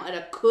right now at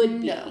a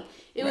could be. No.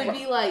 It would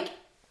be like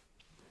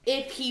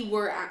if he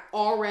were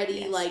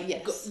already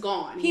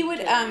gone. He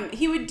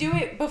would do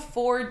it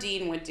before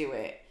Dean would do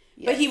it.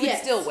 Yes. But he would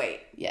still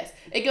wait. Yes.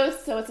 It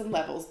goes so it's in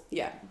levels.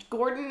 Yeah.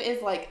 Gordon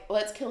is like,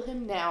 let's kill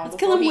him now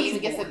before he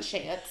even gets a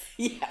chance.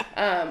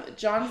 Yeah.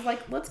 John's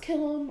like, let's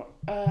kill him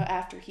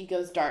after he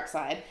goes dark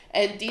side.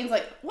 And Dean's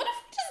like, what if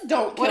we just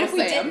don't kill Sam? What if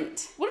we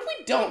didn't? What if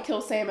we don't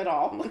kill Sam at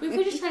all? What if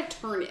we just try to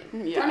turn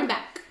him? Yeah. Turn him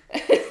back.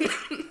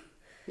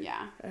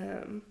 Yeah.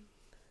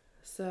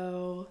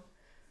 So,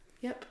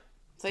 yep.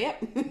 So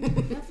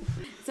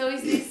we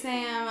see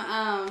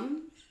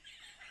Sam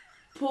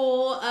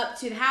pull up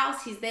to the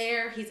house. He's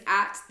there. He's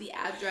at the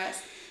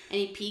address. And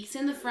he peeks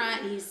in the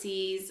front. And he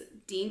sees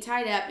Dean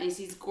tied up. And he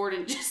sees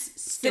Gordon just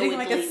sitting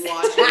like a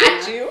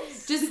statue.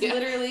 Just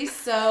literally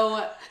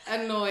so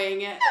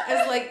annoying.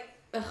 It's like,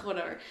 ugh,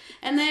 whatever.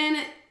 And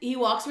then he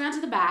walks around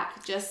to the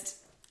back. Just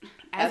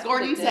as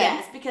Gordon said.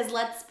 Yes, because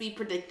let's be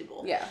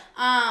predictable. Yeah.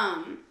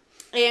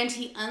 And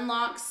he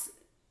unlocks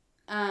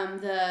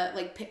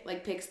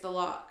picks the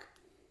lock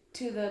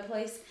to the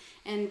place.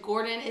 And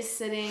Gordon is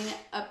sitting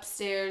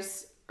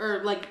upstairs,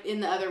 or like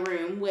in the other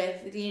room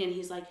with Dean, and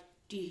he's like,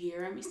 do you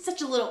hear him? He's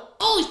such a little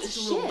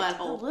butthole.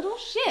 A little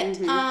shit.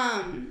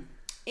 Mm-hmm.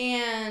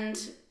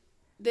 And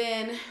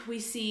then we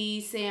see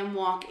Sam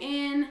walk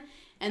in,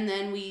 and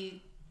then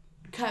we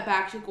cut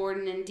back to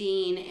Gordon and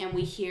Dean, and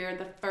we hear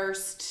the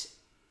first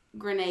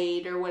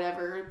grenade or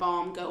whatever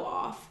bomb go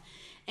off.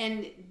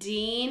 And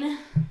Dean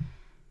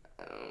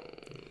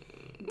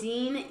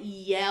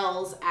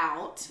yells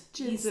out.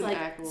 He's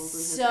like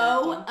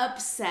so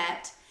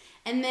upset.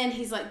 And then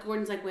he's like,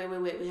 Gordon's like,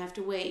 wait, we have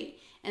to wait.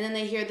 And then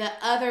they hear the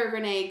other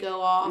grenade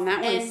go off. And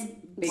that was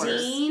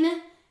Dean,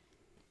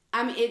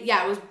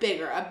 it was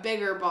bigger. A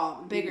bigger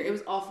bomb. Bigger. It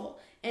was awful.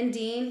 And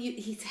Dean,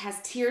 he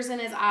has tears in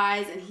his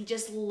eyes, and he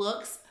just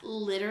looks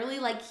literally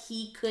like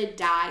he could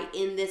die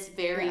in this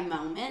very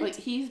moment. Like,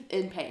 he's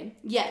in pain.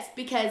 Yes,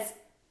 because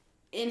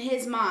in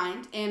his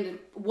mind, and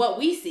what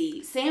we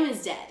see, Sam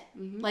is dead.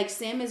 Mm-hmm. Like,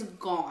 Sam is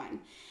gone.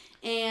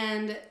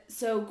 And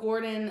so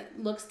Gordon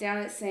looks down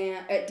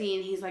at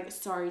Dean. He's like,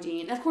 sorry,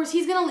 Dean. Of course,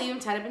 he's going to leave him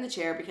tied up in the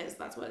chair because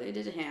that's what they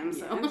did to him.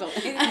 So it's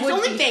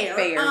only fair.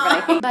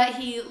 But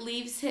he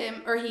leaves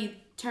him, or he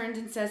turns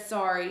and says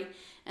sorry,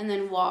 and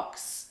then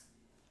walks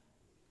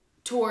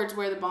towards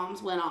where the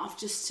bombs went off,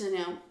 just to see,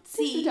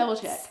 just to double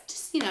check,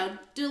 just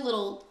do a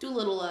little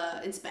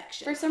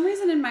inspection. For some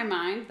reason in my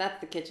mind, that's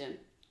the kitchen.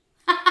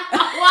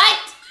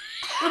 What?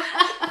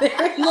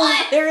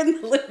 They're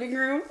in the living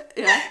room.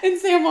 Yeah. And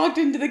Sam walked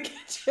into the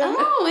kitchen.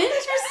 Oh,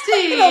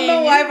 interesting. I don't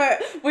know why,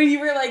 but when you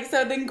were like,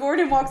 so then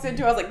Gordon walks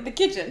into, I was like, the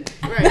kitchen.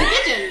 Right. The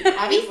kitchen,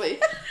 obviously.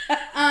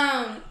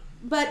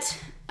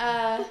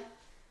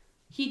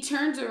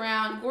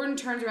 Gordon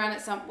turns around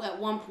at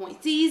one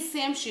point, sees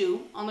Sam's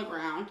shoe on the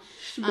ground,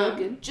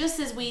 just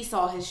as we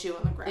saw his shoe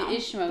on the ground. It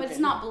is smoking. But it's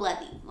not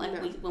bloody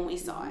when we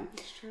saw it.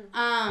 That's true.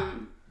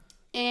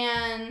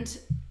 And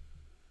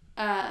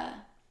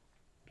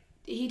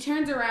he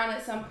turns around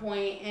at some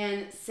point,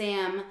 and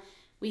Sam,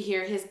 we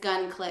hear his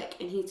gun click,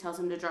 and he tells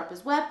him to drop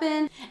his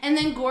weapon. And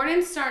then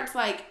Gordon starts,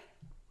 like,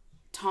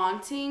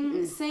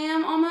 taunting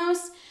Sam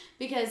almost,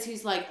 because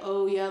he's like,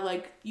 oh, yeah,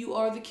 like, you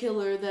are the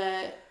killer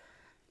that...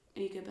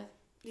 Are you good, Beth?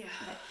 Yeah.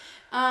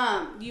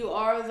 Okay. You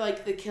are,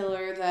 like, the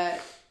killer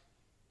that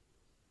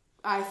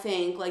I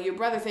think, like, your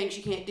brother thinks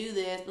you can't do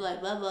this, blah,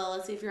 blah, blah,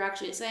 let's see if you're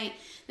actually a saint.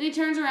 Then he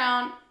turns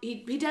around,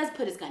 he does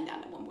put his gun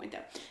down at one point,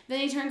 though. Then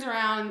he turns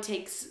around and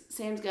takes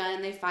Sam's gun,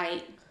 and they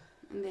fight,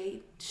 and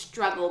they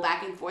struggle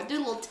back and forth. Do a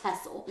little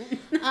tussle.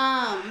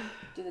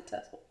 Do the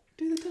tussle.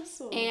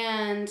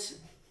 And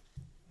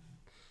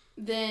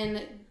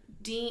then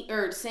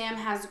Sam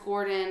has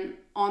Gordon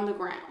on the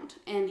ground,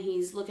 and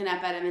he's looking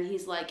up at him, and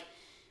he's like,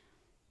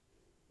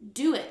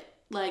 do it.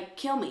 Like,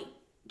 kill me.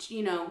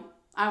 You know,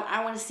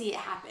 I want to see it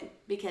happen,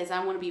 because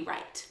I want to be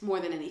right more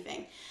than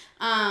anything.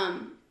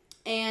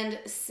 And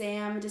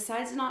Sam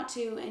decides not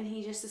to, and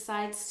he just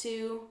decides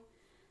to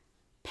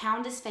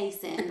pound his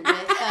face in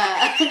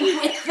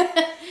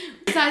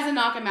decides to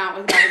knock him out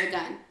with the back of the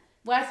gun.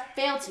 What I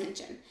failed to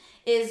mention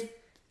is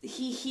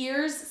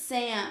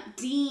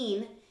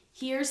Dean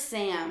hears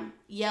Sam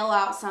yell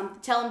out something,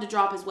 tell him to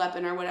drop his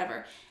weapon or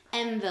whatever,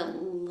 and the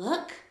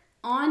look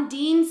on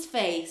Dean's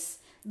face,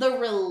 the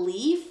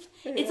relief,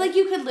 it's like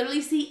you could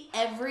literally see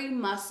every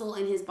muscle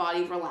in his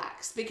body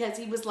relax, because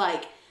he was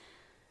like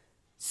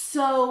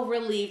so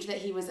relieved that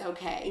he was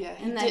okay. Yeah,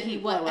 and that he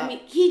was. I mean,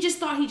 he just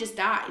thought he just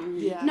died.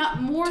 Yeah.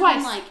 Not more Twice.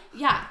 than like,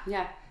 yeah.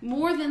 Yeah.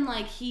 More than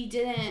like he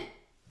didn't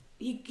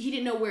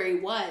know where he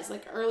was,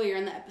 like earlier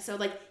in the episode.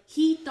 Like,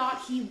 he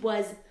thought he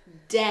was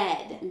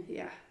dead.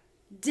 Yeah.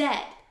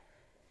 Dead.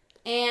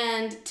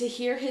 And to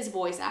hear his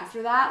voice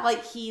after that,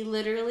 like, he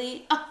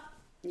literally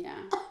Yeah.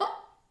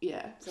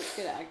 Yeah. Such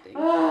good acting.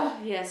 Oh,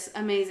 yes,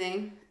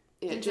 amazing.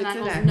 Yeah, Jensen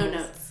Jensen Ackles, Ackles. no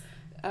notes.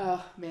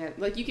 Oh man,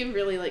 like you can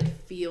really like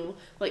feel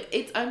like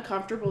it's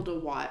uncomfortable to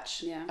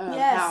watch. Yeah.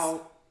 Yes.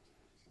 How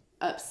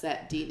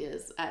upset Dean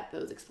is at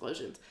those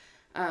explosions.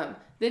 Then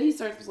he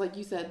starts, like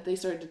you said, they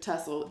started to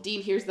tussle.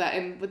 Dean hears that,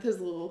 and with his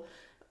little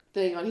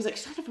thing on, he's like,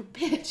 "Son of a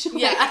bitch!"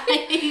 Yeah.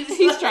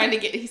 he's trying to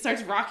get. He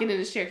starts rocking in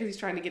his chair because he's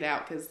trying to get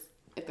out. Because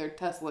if they're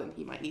tussling,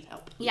 he might need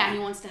help. Yeah, he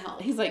wants to help.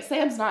 He's like,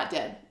 "Sam's not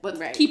dead. Let's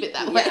Right. keep it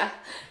that way."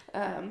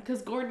 Yeah.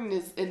 Because Gordon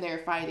is in there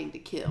fighting to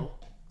kill.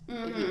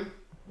 Mm-hmm.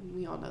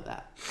 We all know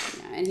that.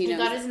 Yeah, and he knows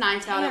got his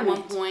knife out at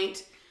one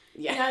point.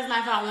 Yeah. He got his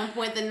knife out at one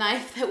point. The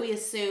knife that we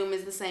assume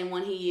is the same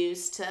one he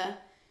used to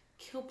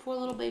kill poor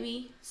little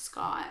baby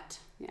Scott.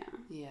 Yeah.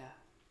 Yeah.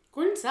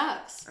 Gordon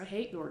sucks. I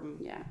hate Gordon.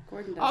 Yeah.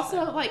 Gordon does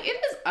Also, that. like,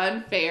 it is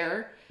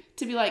unfair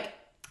to be like,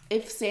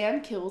 if Sam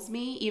kills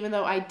me, even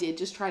though I did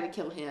just try to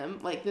kill him,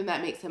 like, then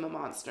that makes him a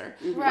monster.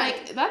 Right.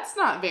 Like, that's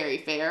not very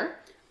fair.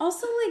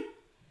 Also, like,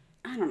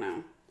 I don't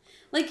know.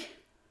 Like,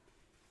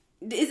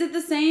 is it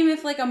the same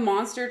if, like, a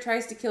monster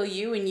tries to kill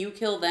you and you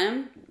kill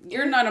them?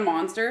 You're not a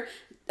monster,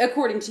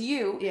 according to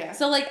you. Yeah.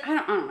 So, like, I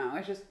don't know.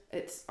 It's just...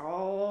 It's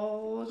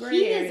all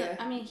gray area.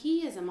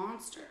 He is a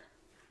monster.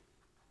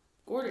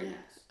 Gordon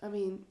is. I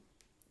mean,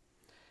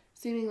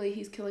 seemingly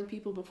he's killing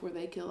people before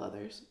they kill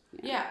others.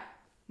 Yeah.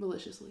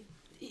 Maliciously.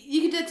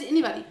 You could do that to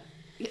anybody.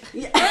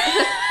 Yeah.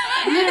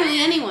 Literally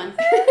anyone.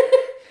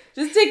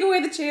 Just take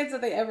away the chance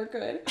that they ever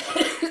could.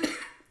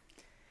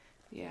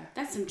 Yeah.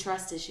 That's some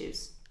trust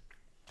issues.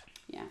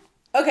 Yeah.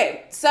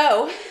 Okay,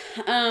 so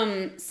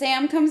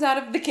Sam comes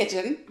out of the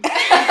kitchen.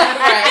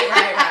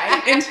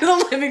 right. Into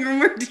the living room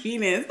where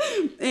Dean is.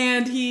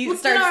 And he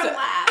starts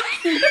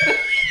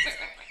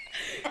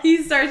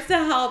to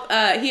help.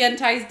 He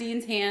unties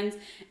Dean's hands,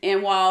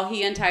 and while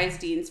he unties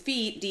Dean's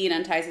feet, Dean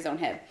unties his own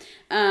head.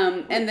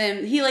 And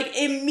then he, like,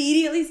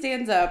 immediately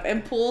stands up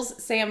and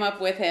pulls Sam up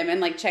with him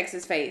and, like, checks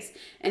his face.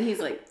 And he's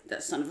like,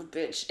 that son of a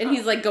bitch. And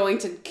he's, like, going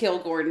to kill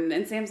Gordon.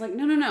 And Sam's like,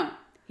 no.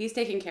 He's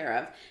taken care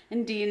of.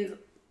 And Dean's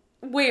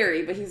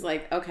wary, but he's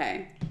like,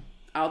 okay,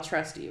 I'll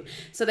trust you.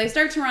 So they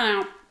start to run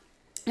out.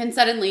 And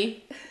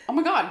suddenly, oh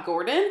my God,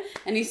 Gordon!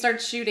 And he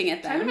starts shooting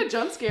at them. Kind of a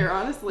jump scare,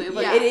 honestly.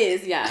 Like, It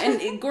is, yeah.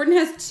 And Gordon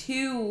has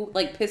 2,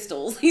 like,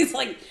 pistols. He's,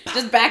 like,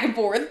 just back and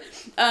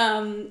forth.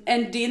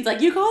 And Dean's like,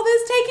 you call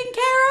this taken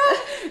care of?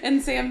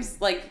 And Sam's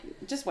like,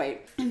 just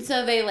wait. And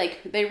so they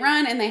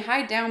run and they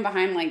hide down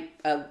behind, like,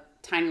 a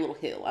tiny little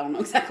hill. I don't know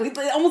exactly. It's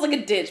almost like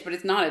a ditch, but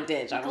it's not a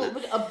ditch. I don't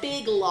know. A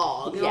big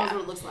log. Yeah. That's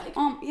what it looks like.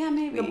 Yeah,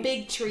 maybe. A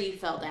big tree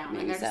fell down.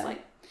 Maybe And they're just so.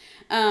 like...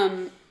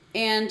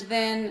 And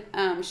then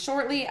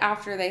shortly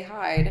after they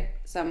hide,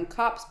 some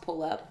cops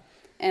pull up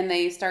and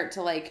they start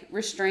to, like,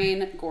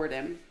 restrain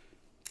Gordon,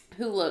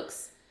 who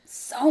looks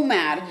so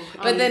mad.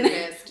 But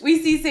then we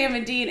see Sam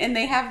and Dean, and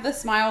they have the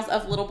smiles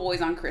of little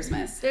boys on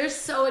Christmas. They're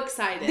so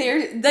excited.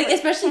 They're like,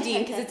 especially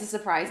Dean, because it's a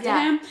surprise to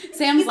him.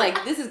 Sam's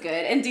like, this is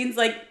good. And Dean's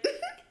like,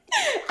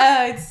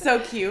 it's so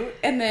cute.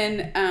 And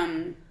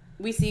then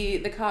we see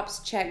the cops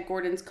check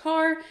Gordon's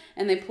car,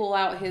 and they pull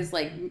out his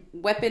like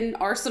weapon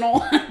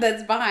arsenal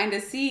that's behind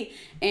his seat,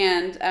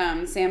 and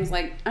Sam's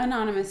like,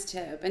 anonymous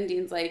tip, and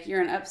Dean's like,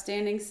 you're an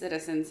upstanding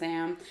citizen,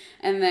 Sam.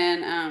 And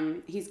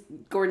then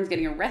Gordon's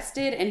getting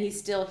arrested, and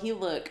he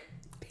look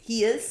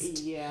pissed.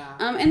 Yeah.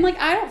 And like,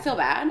 I don't feel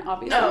bad,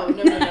 obviously. No,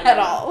 at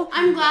all.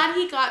 I'm glad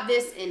he got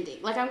this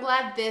ending. Like, I'm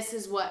glad this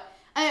is what,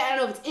 I don't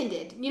know if it's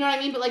ended, you know what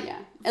I mean? But like,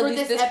 for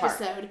this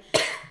episode,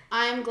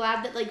 I'm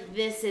glad that like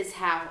this is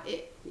how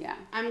it. Yeah.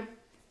 I'm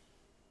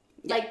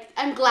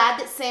glad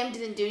that Sam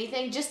didn't do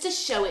anything just to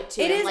show it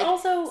to him. It is like,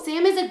 also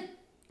Sam is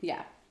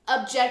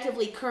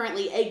objectively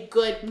currently a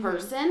good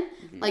person.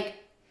 Like,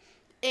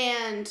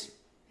 and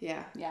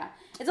yeah.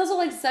 It's also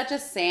like such a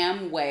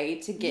Sam way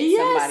to get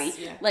somebody.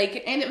 Yeah.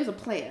 Like, and it was a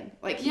plan.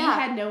 Like he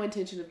had no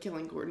intention of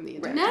killing Gordon the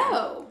entire time.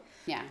 No.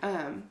 Yeah.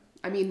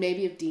 I mean,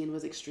 maybe if Dean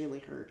was extremely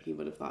hurt, he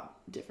would have thought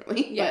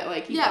differently. Yeah. But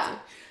like he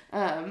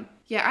wasn't.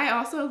 I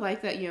also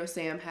like that,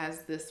 Sam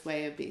has this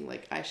way of being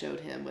like, I showed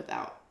him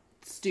without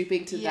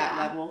stooping to that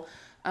level.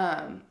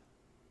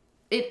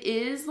 It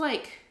is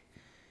like,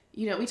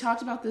 we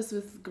talked about this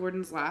with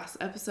Gordon's last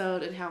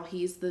episode and how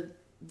he's the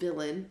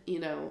villain,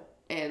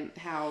 and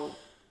how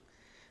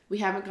we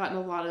haven't gotten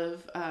a lot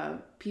of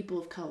people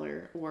of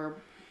color or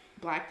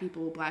black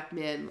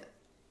men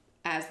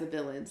as the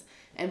villains.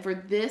 And for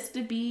this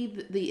to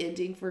be the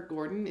ending for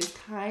Gordon is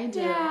kind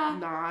of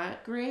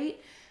not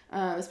great,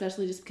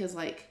 especially just because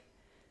like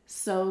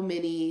so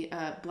many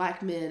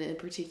black men in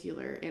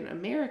particular in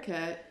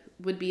America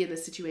would be in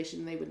this situation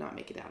and they would not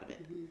make it out of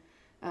it.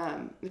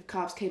 Mm-hmm. If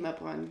cops came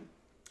up on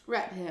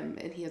him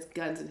and he has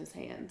guns in his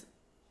hand,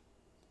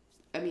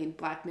 I mean,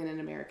 black men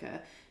in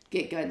America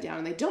get gunned down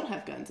and they don't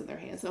have guns in their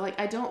hands. So like,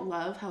 I don't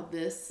love how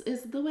this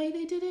is the way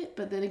they did it,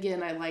 but then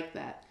again, I like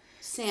that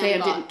Sam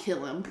didn't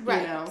kill him.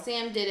 Right.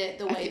 Sam did it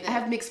the way that... I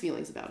have mixed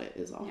feelings about it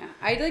is all. Yeah.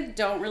 I like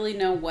don't really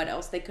know what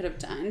else they could have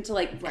done to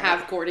like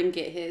have Gordon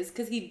get his,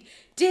 because he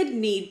did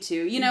need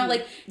to,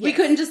 like we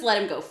couldn't just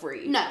let him go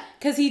free. No.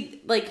 Because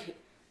he like...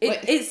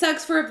 It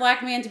sucks for a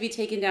black man to be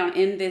taken down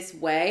in this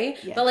way,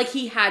 but like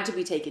he had to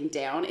be taken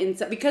down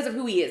because of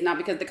who he is, not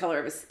because of the color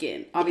of his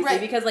skin, obviously.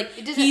 Because like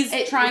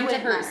he's trying to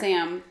hurt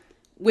Sam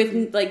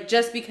with like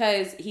just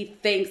because he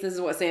thinks this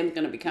is what Sam's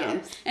gonna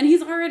become, and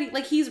he's already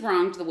like he's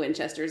wronged the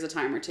Winchesters a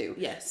time or two.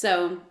 Yes.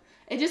 So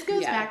it just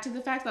goes back to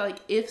the fact that like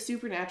if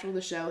Supernatural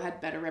the show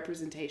had better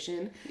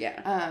representation,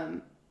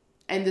 and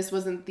this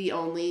wasn't the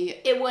only,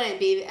 it wouldn't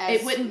be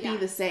be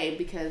the same,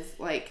 because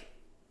like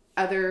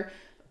other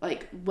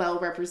like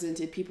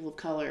well-represented people of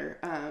color,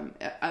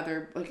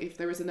 like if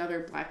there was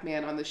another black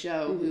man on the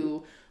show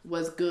who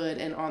was good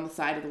and on the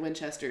side of the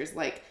Winchesters,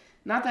 like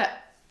not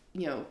that,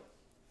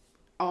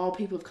 all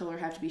people of color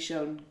have to be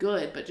shown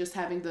good, but just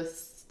having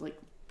this, like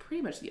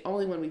pretty much the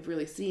only one we've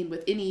really seen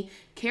with any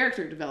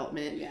character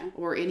development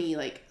or any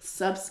like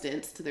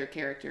substance to their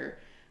character,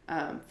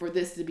 for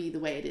this to be the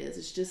way it is,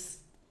 it's just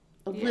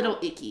a little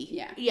icky.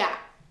 Yeah.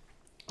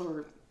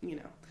 Or,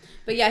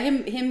 But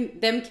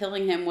them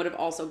killing him would have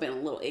also been a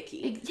little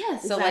icky.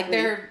 Yes, so exactly.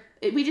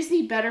 like we just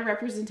need better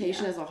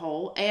representation as a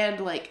whole, and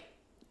like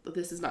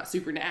this is not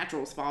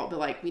Supernatural's fault, but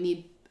like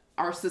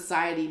our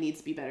society needs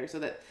to be better so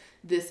that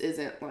this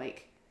isn't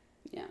like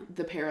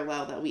the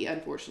parallel that we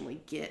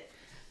unfortunately get.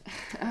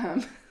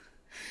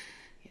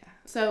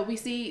 So we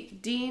see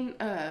Dean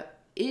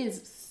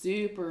is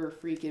super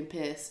freaking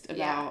pissed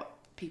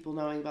about people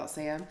knowing about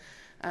Sam,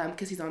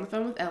 because he's on the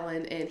phone with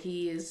Ellen and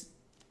he is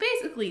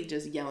basically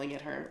just yelling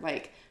at her,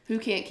 like, who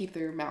can't keep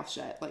their mouth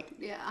shut? Like,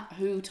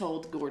 who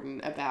told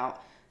Gordon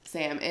about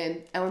Sam?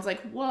 And Ellen's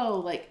like, whoa,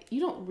 like, you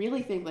don't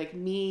really think, like,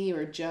 me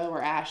or Joe or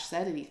Ash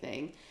said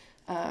anything.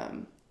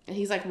 And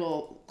he's like,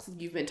 well,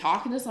 you've been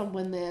talking to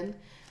someone then.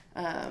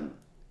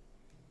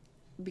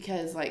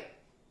 Because, like,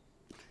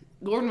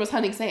 Gordon was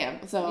hunting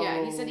Sam, so...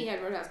 Yeah, he said he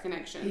had Roadhouse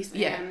connections.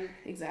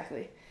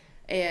 Exactly.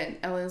 And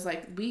Ellen's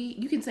like,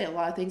 you can say a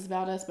lot of things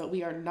about us, but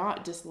we are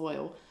not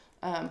disloyal.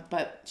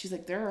 But she's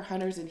like, there are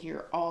hunters in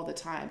here all the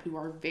time who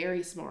are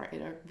very smart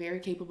and are very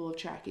capable of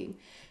tracking.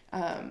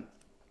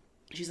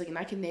 She's like, and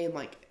I can name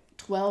like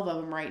 12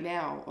 of them right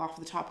now off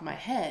the top of my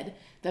head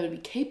that would be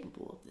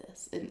capable of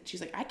this. And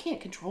she's like, I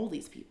can't control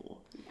these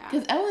people.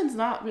 Because Ellen's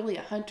not really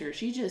a hunter.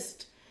 She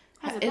just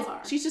has a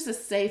bar. She's just a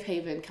safe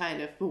haven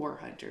kind of for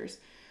hunters.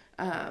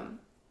 And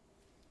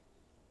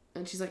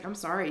she's like, I'm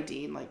sorry,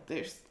 Dean. Like,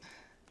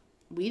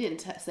 we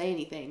didn't say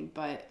anything,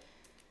 but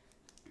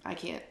I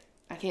can't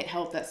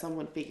help that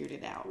someone figured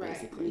it out,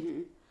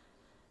 basically.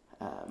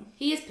 Mm-hmm.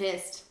 He is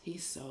pissed.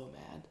 He's so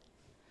mad.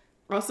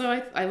 Also,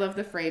 I love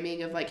the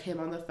framing of, like, him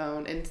on the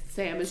phone, and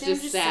Sam is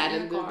just sad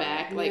in the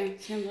back. Like,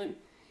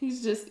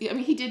 he's just, I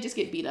mean, he did just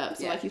get beat up,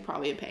 so, like, he's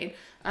probably in pain.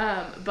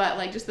 But,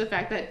 like, just the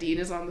fact that Dean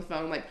is on the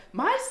phone, like,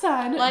 my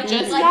son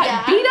just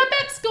got beat up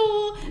at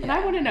school, and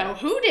I want to know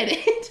who did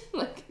it.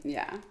 Like,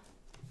 yeah.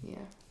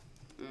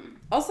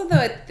 Also, though,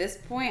 at this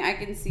point, I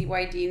can see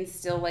why Dean's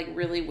still, like,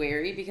 really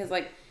wary, because,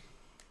 like,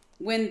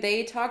 when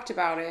they talked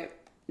about it,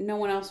 no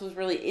one else was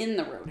really in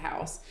the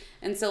Roadhouse.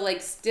 And so,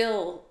 like,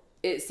 still,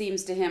 it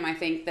seems to him, I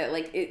think, that,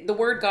 like, the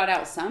word got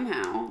out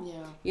somehow. Yeah.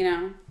 You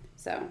know?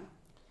 So,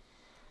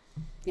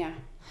 yeah.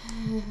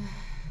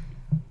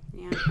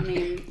 Yeah, I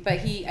mean, but I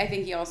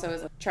think he also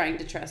is, like, trying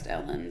to trust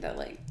Ellen that,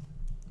 like,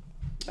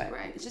 but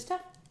Right. it's just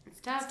tough. It's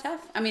tough. It's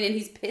tough. I mean, and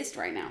he's pissed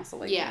right now, so,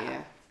 like,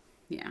 Yeah.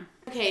 Yeah.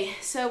 Okay,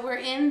 so we're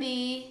in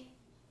the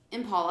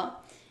Impala,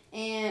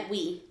 and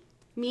me,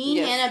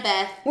 Yes. Hannah,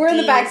 Beth, We're in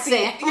the Dean, back and seat.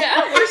 Sam.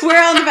 Yeah.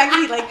 We're on the back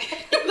seat,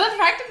 like, That's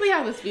practically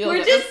how this feels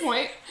We're at just- this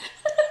point.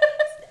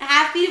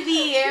 Happy to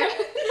be here.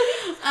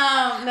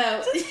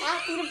 No.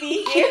 happy to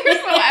be We're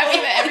so happy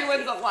that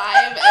everyone's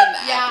alive and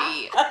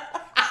happy.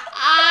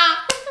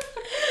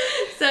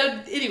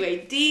 So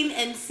anyway, Dean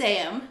and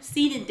Sam,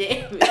 Sean and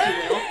Dan, if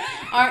you will,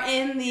 are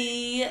in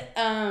the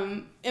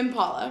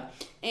Impala,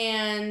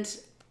 and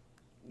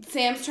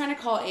Sam's trying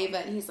to call Ava,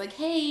 and he's like,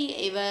 "Hey,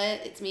 Ava,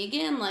 it's me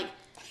again. Like,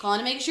 calling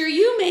to make sure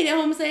you made it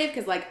home safe,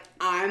 because like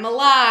I'm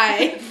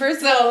alive."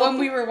 First of all, when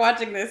we were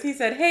watching this, he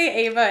said,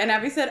 "Hey, Ava," and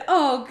Abby said,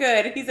 "Oh,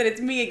 good." He said,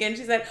 "It's me again."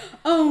 She said,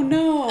 "Oh,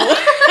 no."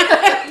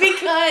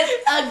 Because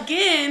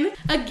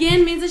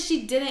again means that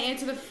she didn't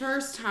answer the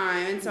first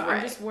time, and so I'm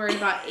Right. just worried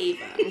about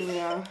Ava.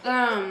 Yeah.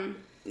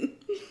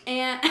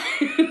 And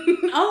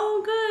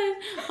oh good,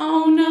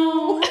 oh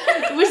no,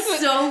 it was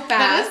so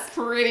That fast. is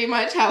pretty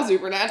much how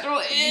Supernatural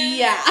is.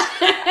 Yeah.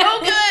 Oh,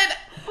 good.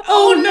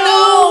 Oh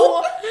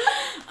no.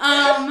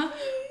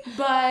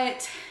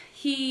 But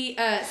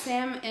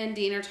Sam and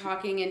Dean are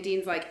talking, and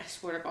Dean's like, "I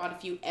swear to God,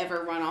 if you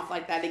ever run off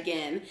like that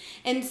again,"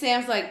 and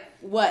Sam's like,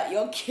 "What?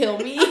 You'll kill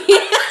me?"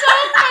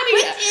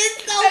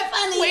 It's so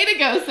funny. Way to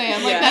go,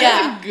 Sam. Like, Yeah. that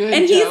Yeah. is a good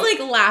And joke. he's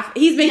like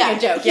laughing. He's making a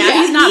joke. Yeah,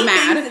 he's he not thinks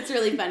mad. it's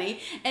really funny.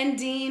 And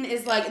Dean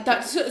is like,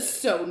 "That's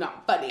so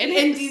not funny." And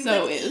Dean's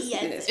so like, is.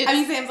 "Yes." It is. I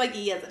mean, Sam's like,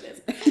 "Yes, it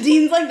is."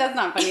 Dean's like, "That's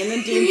not funny," and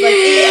then Dean's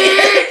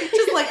like,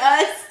 Just like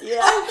us. Yeah.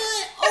 Oh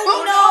good.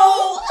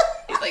 Oh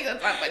He's like,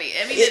 that's not funny.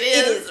 I mean, it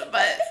is,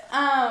 but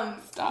no.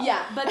 stop.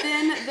 Yeah, but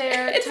then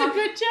they're It's a talking.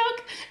 good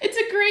joke. It's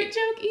a great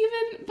joke,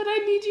 even, but I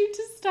need you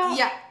to stop.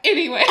 Yeah.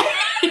 Anyway.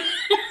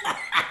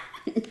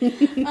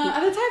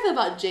 I'm the type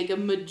about Jacob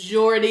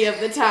majority of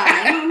the time.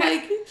 I'm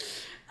like,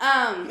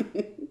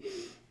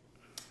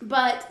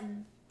 but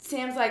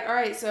Sam's like, "All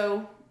right,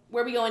 so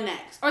where are we going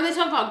next?" Or they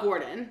talk about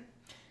Gordon.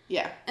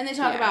 Yeah. And they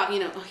talk Yeah.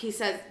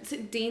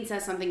 about, Dean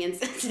says something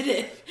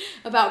insensitive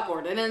about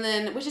Gordon, and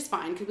then, which is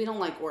fine, because we don't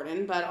like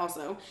Gordon, but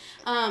also,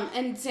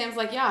 and Sam's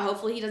like, "Yeah,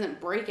 hopefully he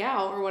doesn't break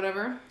out, or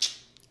whatever,"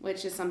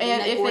 which is something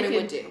And that if Gordon they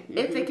would can, do.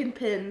 if they can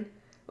pin,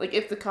 like,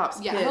 if the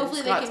cops pin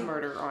hopefully Scott's they can,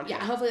 murder on him.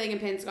 Yeah, hopefully they can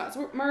pin Scott's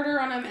murder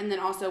on him, and then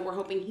also we're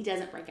hoping he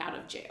doesn't break out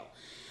of jail.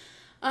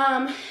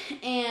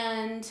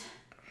 And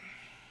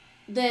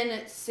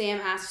then Sam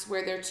asks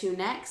where they're to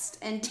next,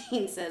 and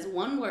Dean says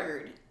one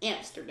word,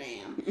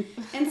 Amsterdam.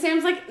 And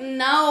Sam's like,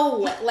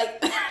 "No,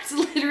 like, that's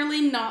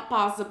literally not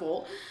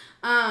possible."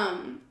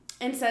 And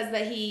says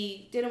that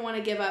he didn't want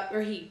to give up,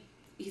 or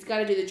he's got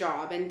to do the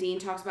job. And Dean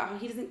talks about how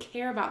he doesn't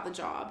care about the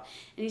job,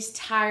 and he's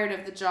tired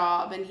of the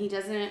job, and he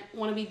doesn't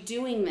want to be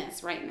doing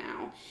this right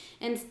now.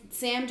 And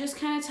Sam just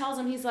kind of tells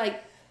him, he's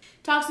like,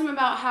 talks to him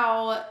about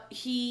how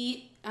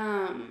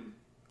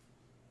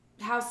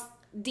how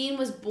Dean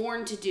was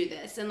born to do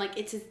this, and like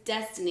it's his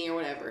destiny or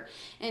whatever.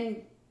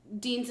 And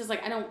Dean says,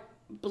 like, "I don't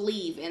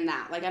believe in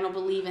that. Like, I don't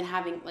believe in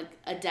having like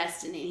a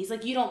destiny." And he's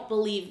like, "You don't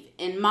believe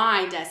in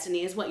my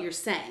destiny is what you're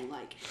saying."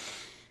 Like,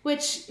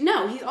 which,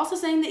 no, he's also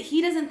saying that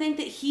he doesn't think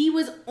that he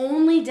was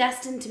only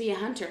destined to be a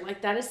hunter.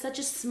 Like, that is such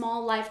a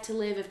small life to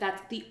live if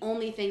that's the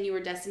only thing you were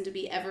destined to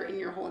be ever in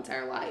your whole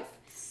entire life.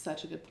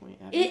 Such a good point,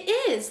 Abby.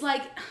 It is,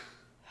 like,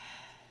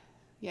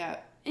 Yeah.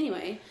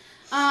 anyway.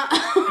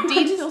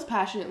 Dean feels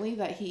passionately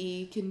that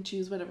he can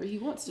choose whatever he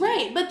wants to do.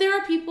 Right, but there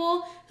are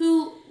people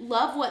who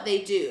love what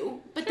they do,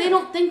 but they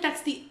don't think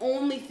that's the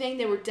only thing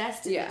they were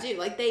destined Yeah. to do.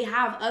 Like, they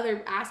have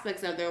other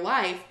aspects of their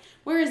life,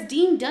 whereas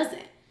Dean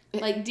doesn't.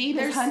 Like, Dean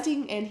there's is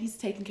hunting and he's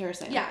taking care of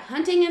Sam. Yeah,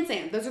 hunting and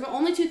Sam. Those are the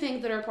only two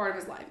things that are a part of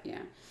his life. Yeah.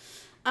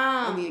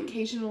 And the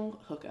occasional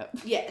hookup.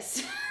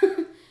 Yes.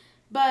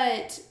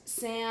 But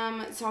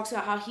Sam talks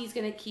about how he's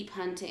going to keep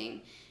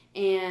hunting,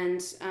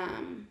 and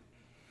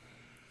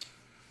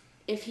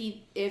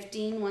if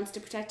Dean wants to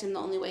protect him, the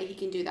only way he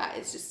can do that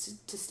is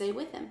just to stay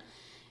with him.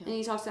 Yeah. And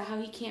he talks about how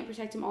he can't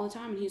protect him all the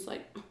time, and he's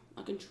like,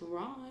 "I can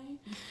try."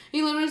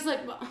 He literally is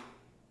like, "Well,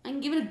 I can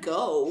give it a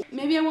go.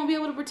 Maybe I won't be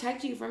able to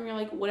protect you from your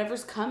like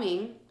whatever's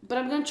coming, but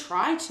I'm gonna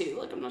try to.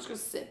 Like, I'm not just gonna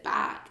sit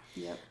back."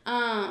 Yep.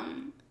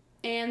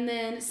 And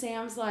then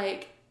Sam's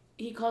like,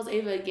 he calls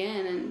Ava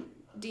again, and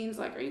Dean's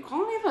like, "Are you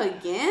calling Ava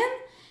again?"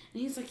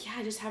 And he's like, "Yeah,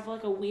 I just have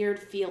like a weird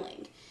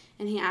feeling."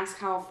 And he asks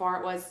how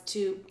far it was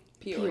to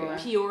Peoria.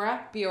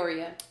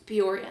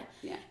 Peoria.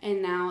 Yeah.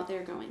 And now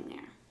they're going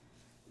there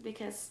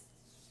because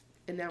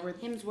And now we're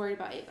him's worried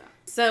about Ava.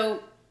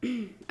 So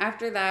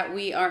after that,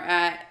 we are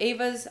at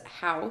Ava's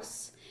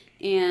house,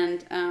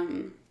 and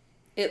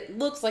it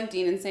looks like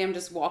Dean and Sam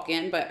just walk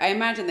in, but I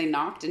imagine they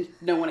knocked and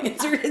no one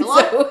answered.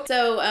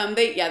 So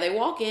they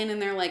walk in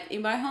and they're like,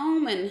 "Anybody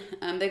home?"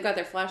 And they've got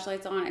their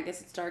flashlights on. I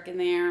guess it's dark in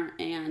there,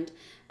 and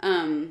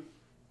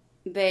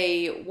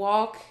they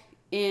walk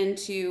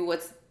into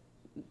what's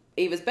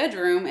Ava's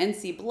bedroom and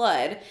see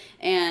blood,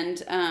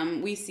 and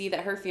we see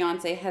that her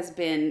fiance has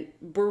been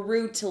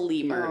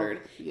brutally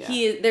murdered.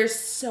 There's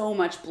so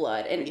much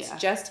blood, and it's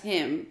just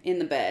him in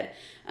the bed.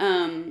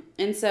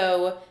 And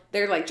so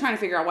they're like trying to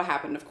figure out what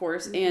happened, of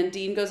course. And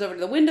Dean goes over to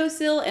the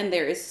windowsill, and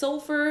there is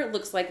sulfur. It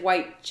looks like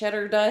white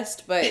cheddar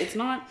dust, but it's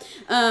not.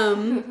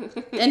 And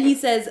he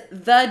says,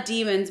 "The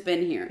demon's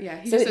been here." Yeah,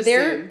 he so just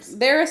assumes.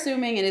 they're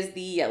assuming it is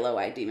the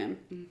yellow-eyed demon.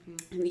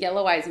 And the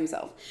yellow eyes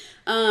himself.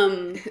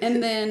 And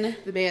then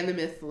the man, the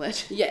myth, the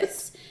legend.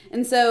 Yes.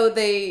 And so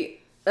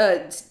they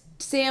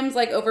Sam's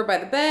like over by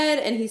the bed,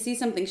 and he sees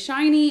something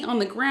shiny on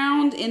the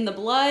ground in the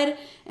blood,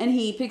 and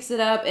he picks it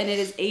up, and it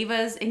is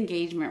Ava's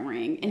engagement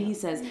ring, and he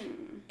says,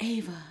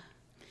 "Ava."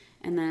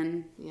 And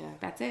then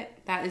that's it.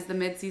 That is the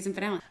mid-season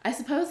finale. I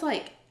suppose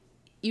like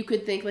you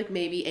could think like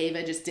maybe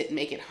Ava just didn't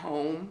make it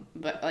home,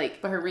 but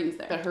her ring's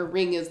there. But her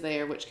ring is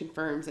there, which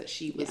confirms that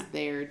she was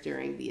there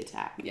during the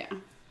attack. Yeah.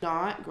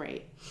 Not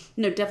great.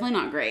 No, definitely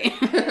not great.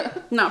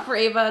 Not for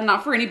Ava,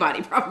 not for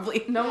anybody,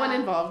 probably. No one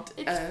involved.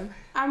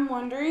 I'm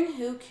wondering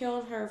who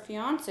killed her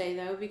fiance,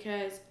 though,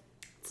 because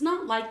it's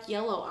not like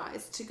Yellow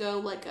Eyes to go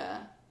like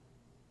a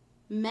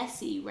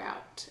messy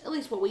route. At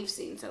least what we've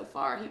seen so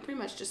far. He pretty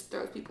much just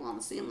throws people on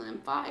the ceiling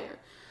and fire.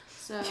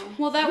 So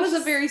Well, that was a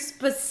very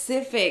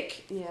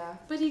specific... Yeah.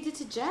 But he did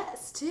to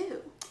Jess,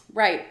 too.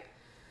 Right.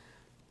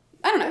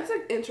 I don't know. That's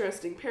an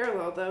interesting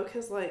parallel, though,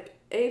 because, like,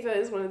 Ava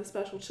is one of the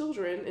special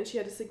children, and she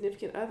had a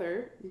significant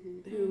other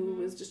who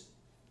was just,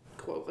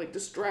 quote, like,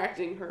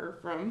 distracting her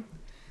from,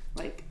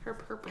 like... Her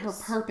purpose.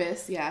 Her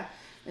purpose, yeah.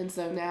 And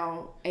so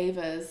now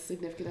Ava's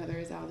significant other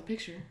is out of the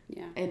picture.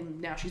 Yeah.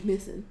 And now she's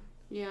missing.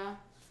 Yeah.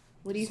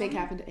 What do you think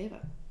happened to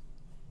Ava?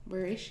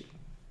 Where is she?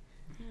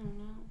 I don't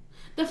know.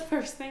 The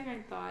first thing I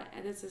thought,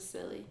 and this is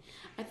silly,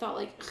 I thought,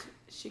 like,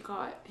 she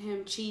caught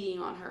him cheating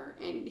on her,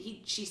 and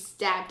she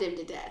stabbed him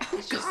to death.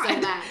 And she's so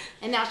mad.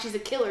 And now she's a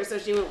killer, so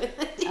she went with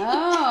it.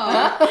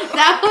 Oh.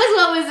 That was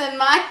what was in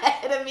my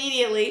head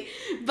immediately.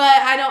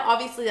 But I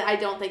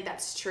don't think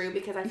that's true,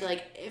 because I feel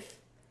like if,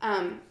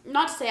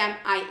 not to say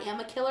I am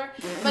a killer,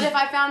 but if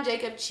I found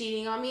Jacob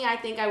cheating on me, I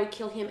think I would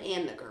kill him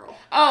and the girl.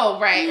 Oh,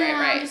 right.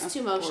 I'm just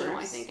too emotional,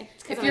 I think.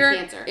 It's because I have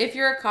cancer. If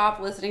you're a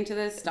cop listening to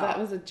this, stop. That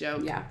was a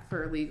joke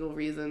for legal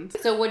reasons.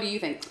 So what do you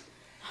think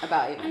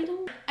about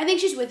Ava? I think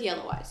she's with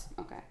Yellow Eyes.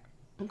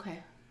 Okay.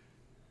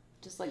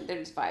 Just like they're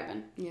just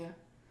vibing. Yeah.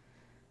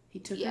 He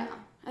took her?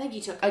 I think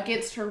he took her.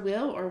 Against her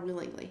will or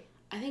willingly?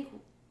 I think,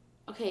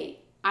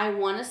 I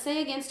want to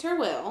say against her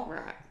will.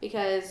 Right.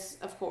 Because,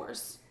 of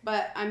course.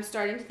 But I'm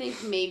starting to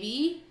think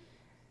maybe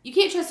you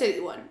can't trust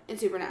anyone in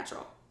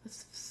Supernatural.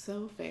 That's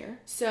so fair.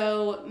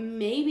 So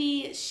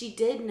maybe she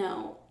did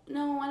know.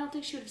 No, I don't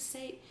think she would have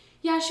saved.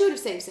 Yeah, she would have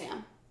saved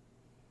Sam.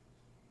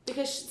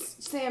 Because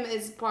Sam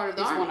is part of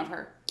the army. One of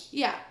her.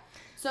 Yeah.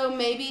 So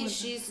maybe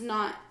she's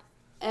not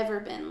ever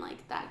been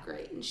like that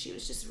great, and she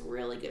was just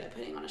really good at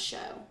putting on a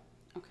show.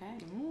 Okay.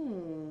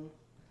 Oh.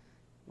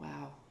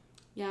 Wow.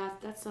 Yeah,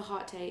 that's a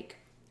hot take.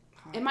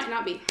 It might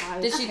not be.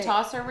 Did she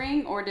toss her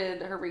ring, or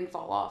did her ring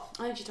fall off?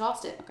 I think she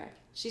tossed it. Okay.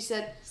 She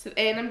said,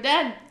 and I'm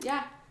dead.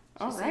 Yeah.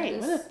 All right.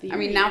 What a theory. I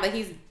mean, now that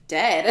he's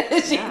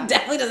dead, she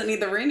definitely doesn't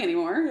need the ring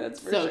anymore. That's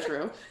for so sure.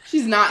 true.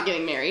 She's not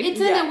getting married. It's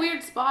in a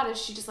weird spot if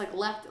she just like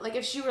left. Like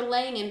if she were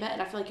laying in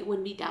bed, I feel like it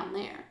wouldn't be down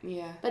there.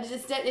 Yeah. But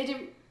it's dead. It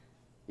didn't.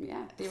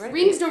 Yeah.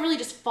 Rings don't really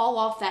just fall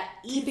off that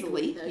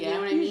easily. Though, yeah. You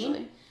know what I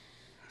mean?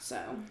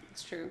 So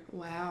it's true.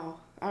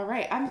 Wow. All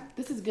right.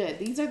 This is good.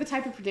 These are the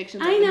type of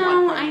predictions I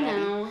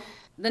know.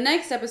 The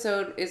next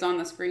episode is on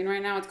the screen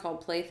right now. It's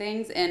called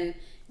Playthings, and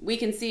we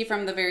can see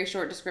from the very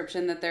short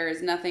description that there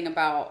is nothing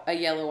about a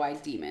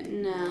yellow-eyed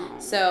demon. No.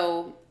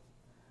 So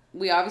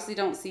we obviously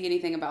don't see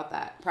anything about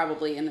that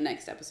probably in the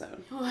next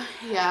episode.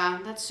 Yeah,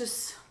 that's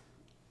just...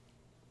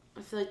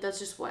 I feel like that's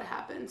just what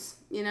happens,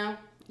 you know?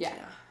 Yeah.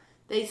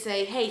 They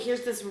say, hey,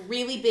 here's this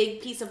really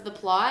big piece of the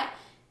plot.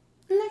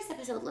 Next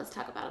episode, let's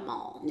talk about them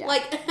all. Yeah.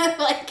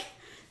 Like...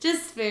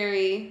 Just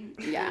very...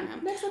 Yeah.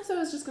 Next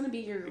episode is just going to be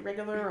your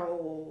regular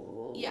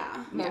old...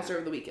 Monster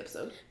of the Week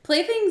episode.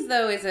 Playthings,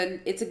 though, it's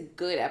a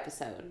good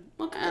episode.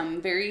 Okay.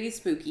 Very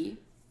spooky.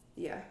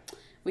 Yeah.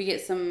 We get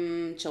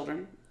some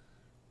children,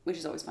 which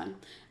is always fun.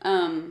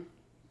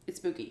 It's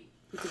spooky.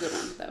 It's a good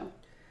one, though,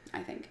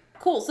 I think.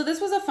 Cool. So this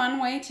was a fun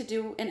way to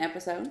do an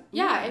episode.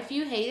 Yeah. If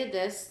you hated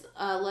this,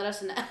 let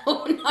us know.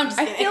 No, I'm just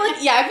kidding.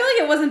 I feel like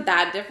it wasn't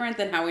that different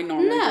than how we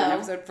normally do an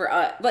episode. For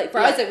us,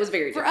 us, it was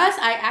very different. For us,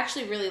 I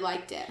actually really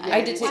liked it.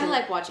 I did too. I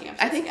like watching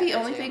episodes. I think the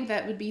only thing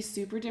that would be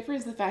super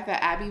different is the fact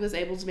that Abby was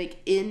able to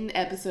make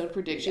in-episode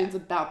predictions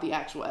about the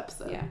actual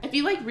episode. Yeah. If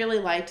you really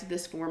liked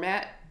this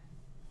format,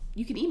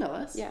 you can email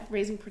us. Yeah.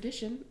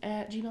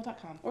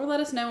 raisingperdition@gmail.com. Or let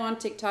us know on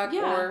TikTok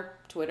or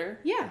Twitter.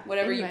 Yeah.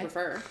 Whatever you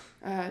prefer.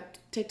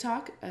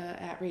 TikTok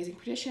at Raising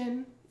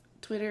Perdition,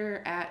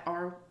 Twitter at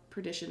Our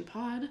Perdition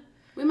Pod.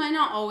 We might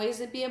not always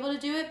be able to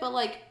do it, but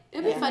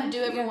it'd be fun to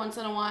do every once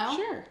in a while.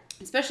 Sure.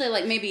 Especially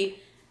maybe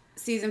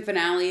season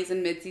finales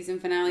and mid-season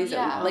finales,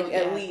 Yeah.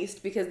 at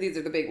least, because these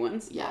are the big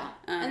ones. Yeah.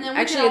 And then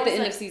actually, at the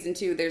end of season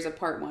 2, there's a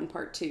part 1,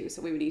 part 2,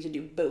 so we would need to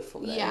do both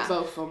of those. Yeah.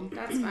 Both of them.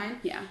 That's fine.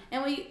 Yeah.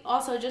 And we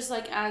also, just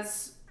like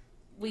as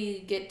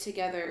we get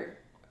together,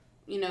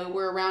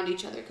 we're around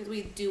each other because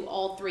we do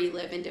all 3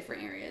 live in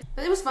different areas.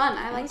 But it was fun.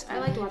 I liked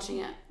watching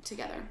it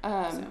together.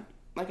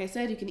 Like I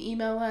said, you can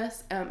email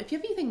us. If you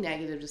have anything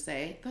negative to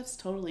say, that's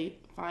totally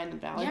fine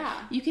and valid.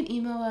 Yeah. You can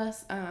email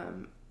us,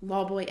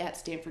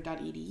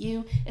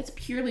 lawboy@stanford.edu. It's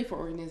purely for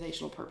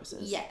organizational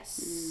purposes.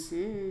 Yes.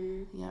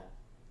 Mm-hmm. Yep.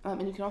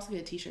 And you can also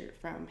get a t-shirt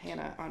from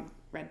Hannah on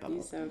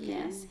Redbubble. So good.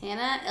 Yes.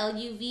 Hannah,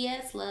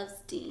 LUVS, loves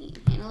Dean.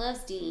 Hannah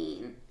loves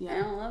Dean.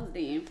 Yeah. I love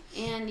Dean.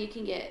 And you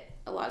can get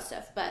a lot of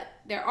stuff. But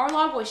there are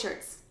Lawboy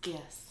shirts.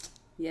 Yes.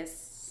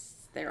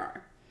 Yes, there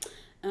are.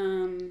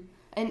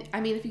 And I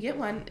mean, if you get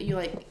one,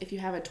 if you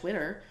have a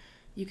Twitter,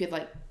 you could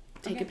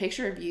take a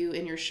picture of you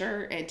in your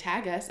shirt and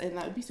tag us, and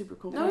that would be super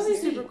cool. That would be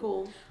super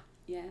cool.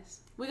 Yes.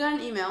 We got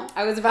an email.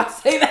 I was about to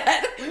say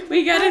that.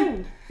 We got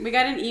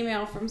an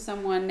email from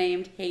someone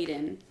named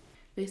Hayden.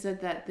 They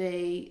said that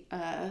they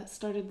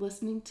started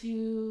listening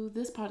to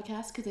this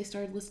podcast because they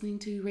started listening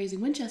to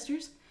Raising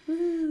Winchesters,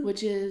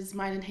 which is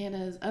mine and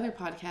Hannah's other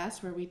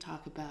podcast where we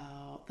talk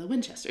about the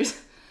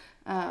Winchesters.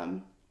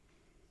 So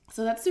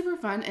that's super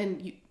fun.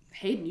 And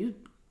Hayden, you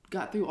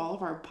got through all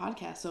of our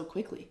podcasts so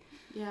quickly.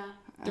 Yeah.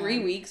 3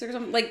 weeks or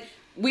something.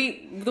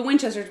 The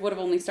Winchesters would have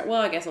only started,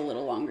 well, I guess a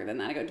little longer than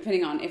that,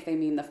 depending on if they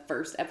mean the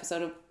first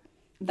episode of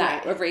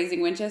that, of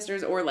Raising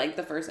Winchesters, or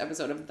the first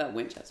episode of The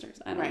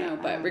Winchesters. I don't know.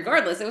 But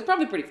regardless, it was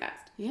probably pretty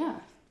fast. Yeah.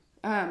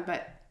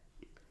 But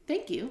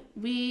thank you.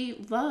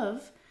 We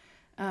love,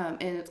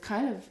 and it's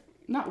kind of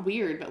not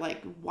weird, but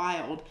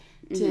wild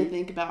to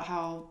think about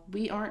how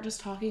we aren't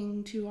just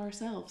talking to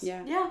ourselves.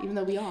 Yeah. Yeah. Even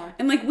though we are.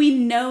 And we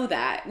know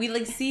that.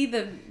 We see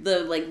the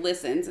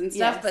listens and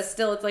stuff, Yes. but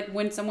still it's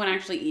when someone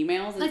actually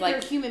emails, it's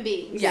They're human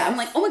beings. yeah, I'm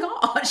oh my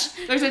gosh.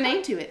 There's a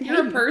name to it. You're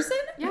Hayden. a person?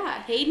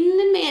 Yeah. Hayden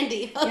and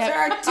Mandy. Those Yep. are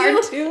our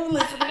Our 2. 2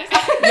 listeners.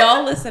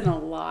 Y'all listen a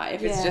lot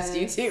if it's just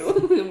you Yes.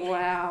 2.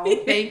 Wow.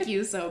 Thank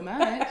you so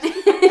much. Thank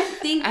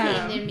you,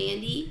 Hayden and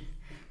Mandy.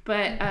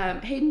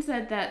 But Hayden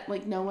said that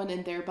no one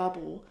in their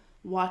bubble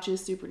watches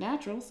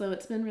Supernatural, so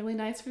it's been really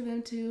nice for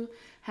them to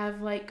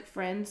have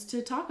friends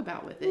to talk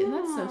about with it, and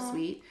that's so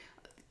sweet.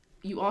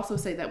 You also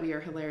say that we are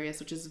hilarious,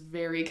 which is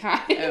very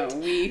kind. Oh,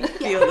 we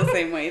feel the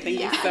same way. Thank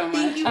you so much.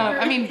 Thank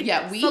you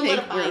for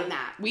solidifying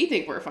that. we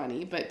think we're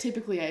funny, but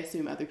typically I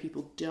assume other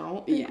people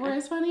don't think we're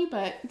as funny,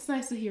 but it's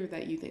nice to hear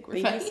that you think we're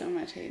funny. Thank you so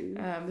much, Hayden.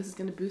 This is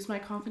going to boost my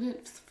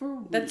confidence for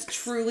weeks. That's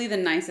truly the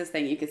nicest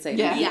thing you could say to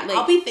Yeah. me. Yeah,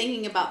 I'll be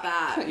thinking about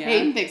that. Yeah.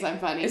 Hayden thinks I'm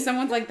funny. If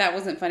someone's that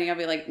wasn't funny, I'll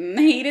be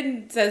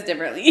Hayden says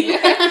differently.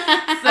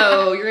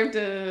 So you're going to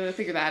have to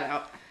figure that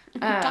out.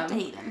 Talk to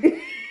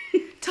Hayden.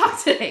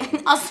 Talk to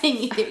Hayden. I'll send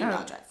you their email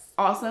address.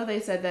 Also, they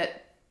said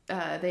that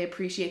they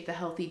appreciate the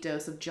healthy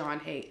dose of John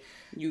hate.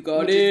 You got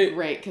which it. is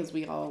great because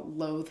we all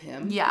loathe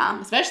him. Yeah.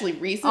 Especially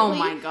recently. Oh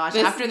my gosh,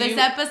 this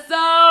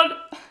episode.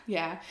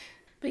 Yeah.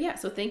 But yeah,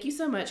 so thank you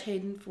so much,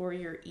 Hayden, for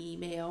your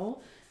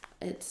email.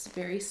 It's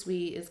very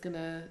sweet. It's going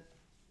to...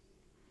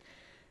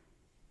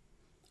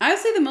 I would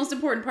say the most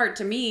important part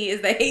to me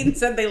is that Hayden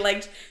said they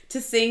liked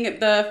to sing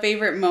the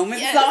favorite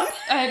moment Yes. song.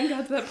 I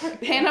got that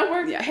part.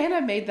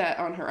 Hannah made that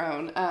on her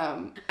own.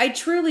 I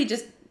truly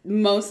just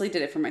mostly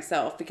did it for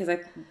myself because I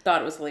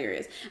thought it was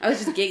hilarious. I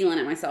was just giggling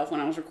at myself when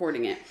I was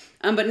recording it.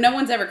 But no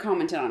one's ever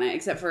commented on it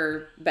except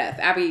for Beth.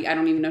 Abby, I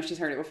don't even know if she's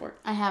heard it before.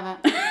 I haven't.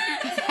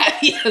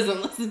 Abby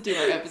doesn't listen to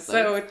our episodes.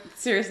 So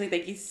seriously,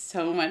 thank you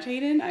so much,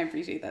 Hayden. I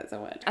appreciate that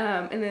so much.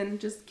 And then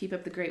just keep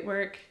up the great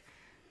work.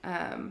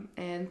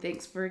 And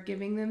thanks for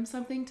giving them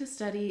something to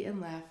study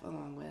and laugh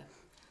along with.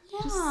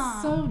 Yeah.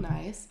 Just so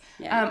nice.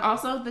 Yeah.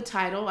 Also, the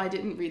title, I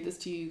didn't read this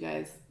to you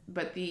guys,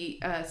 but the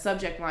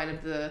subject line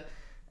of the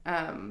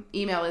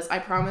email is, I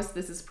promise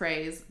this is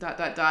praise, ...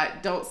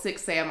 Don't sick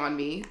Sam on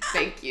me.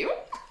 Thank you.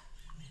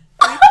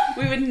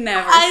 We would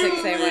never sick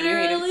Sam on you,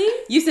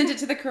 Hayden. You sent it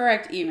to the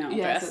correct email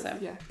address. So.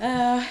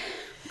 Yeah.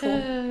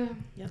 Cool.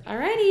 Yep.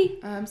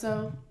 Alrighty.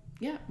 So,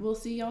 yeah, we'll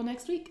see y'all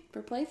next week.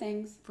 For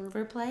playthings. For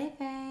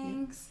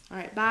playthings. All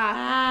right, bye.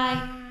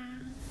 Bye.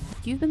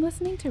 You've been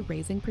listening to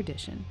Raising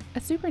Perdition,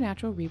 a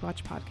Supernatural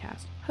rewatch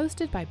podcast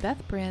hosted by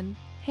Beth Bryn,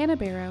 Hannah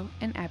Barrow,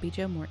 and Abby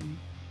Jo Morton.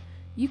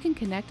 You can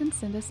connect and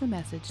send us a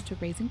message to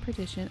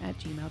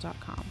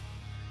raisingperdition@gmail.com.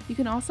 You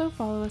can also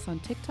follow us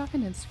on TikTok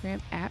and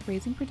Instagram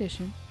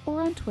 @raisingperdition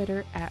or on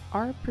Twitter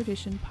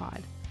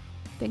 @ourperditionpod.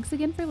 Thanks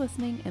again for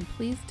listening, and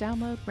please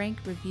download, rank,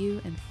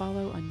 review, and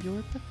follow on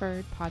your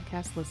preferred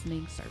podcast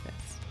listening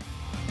service.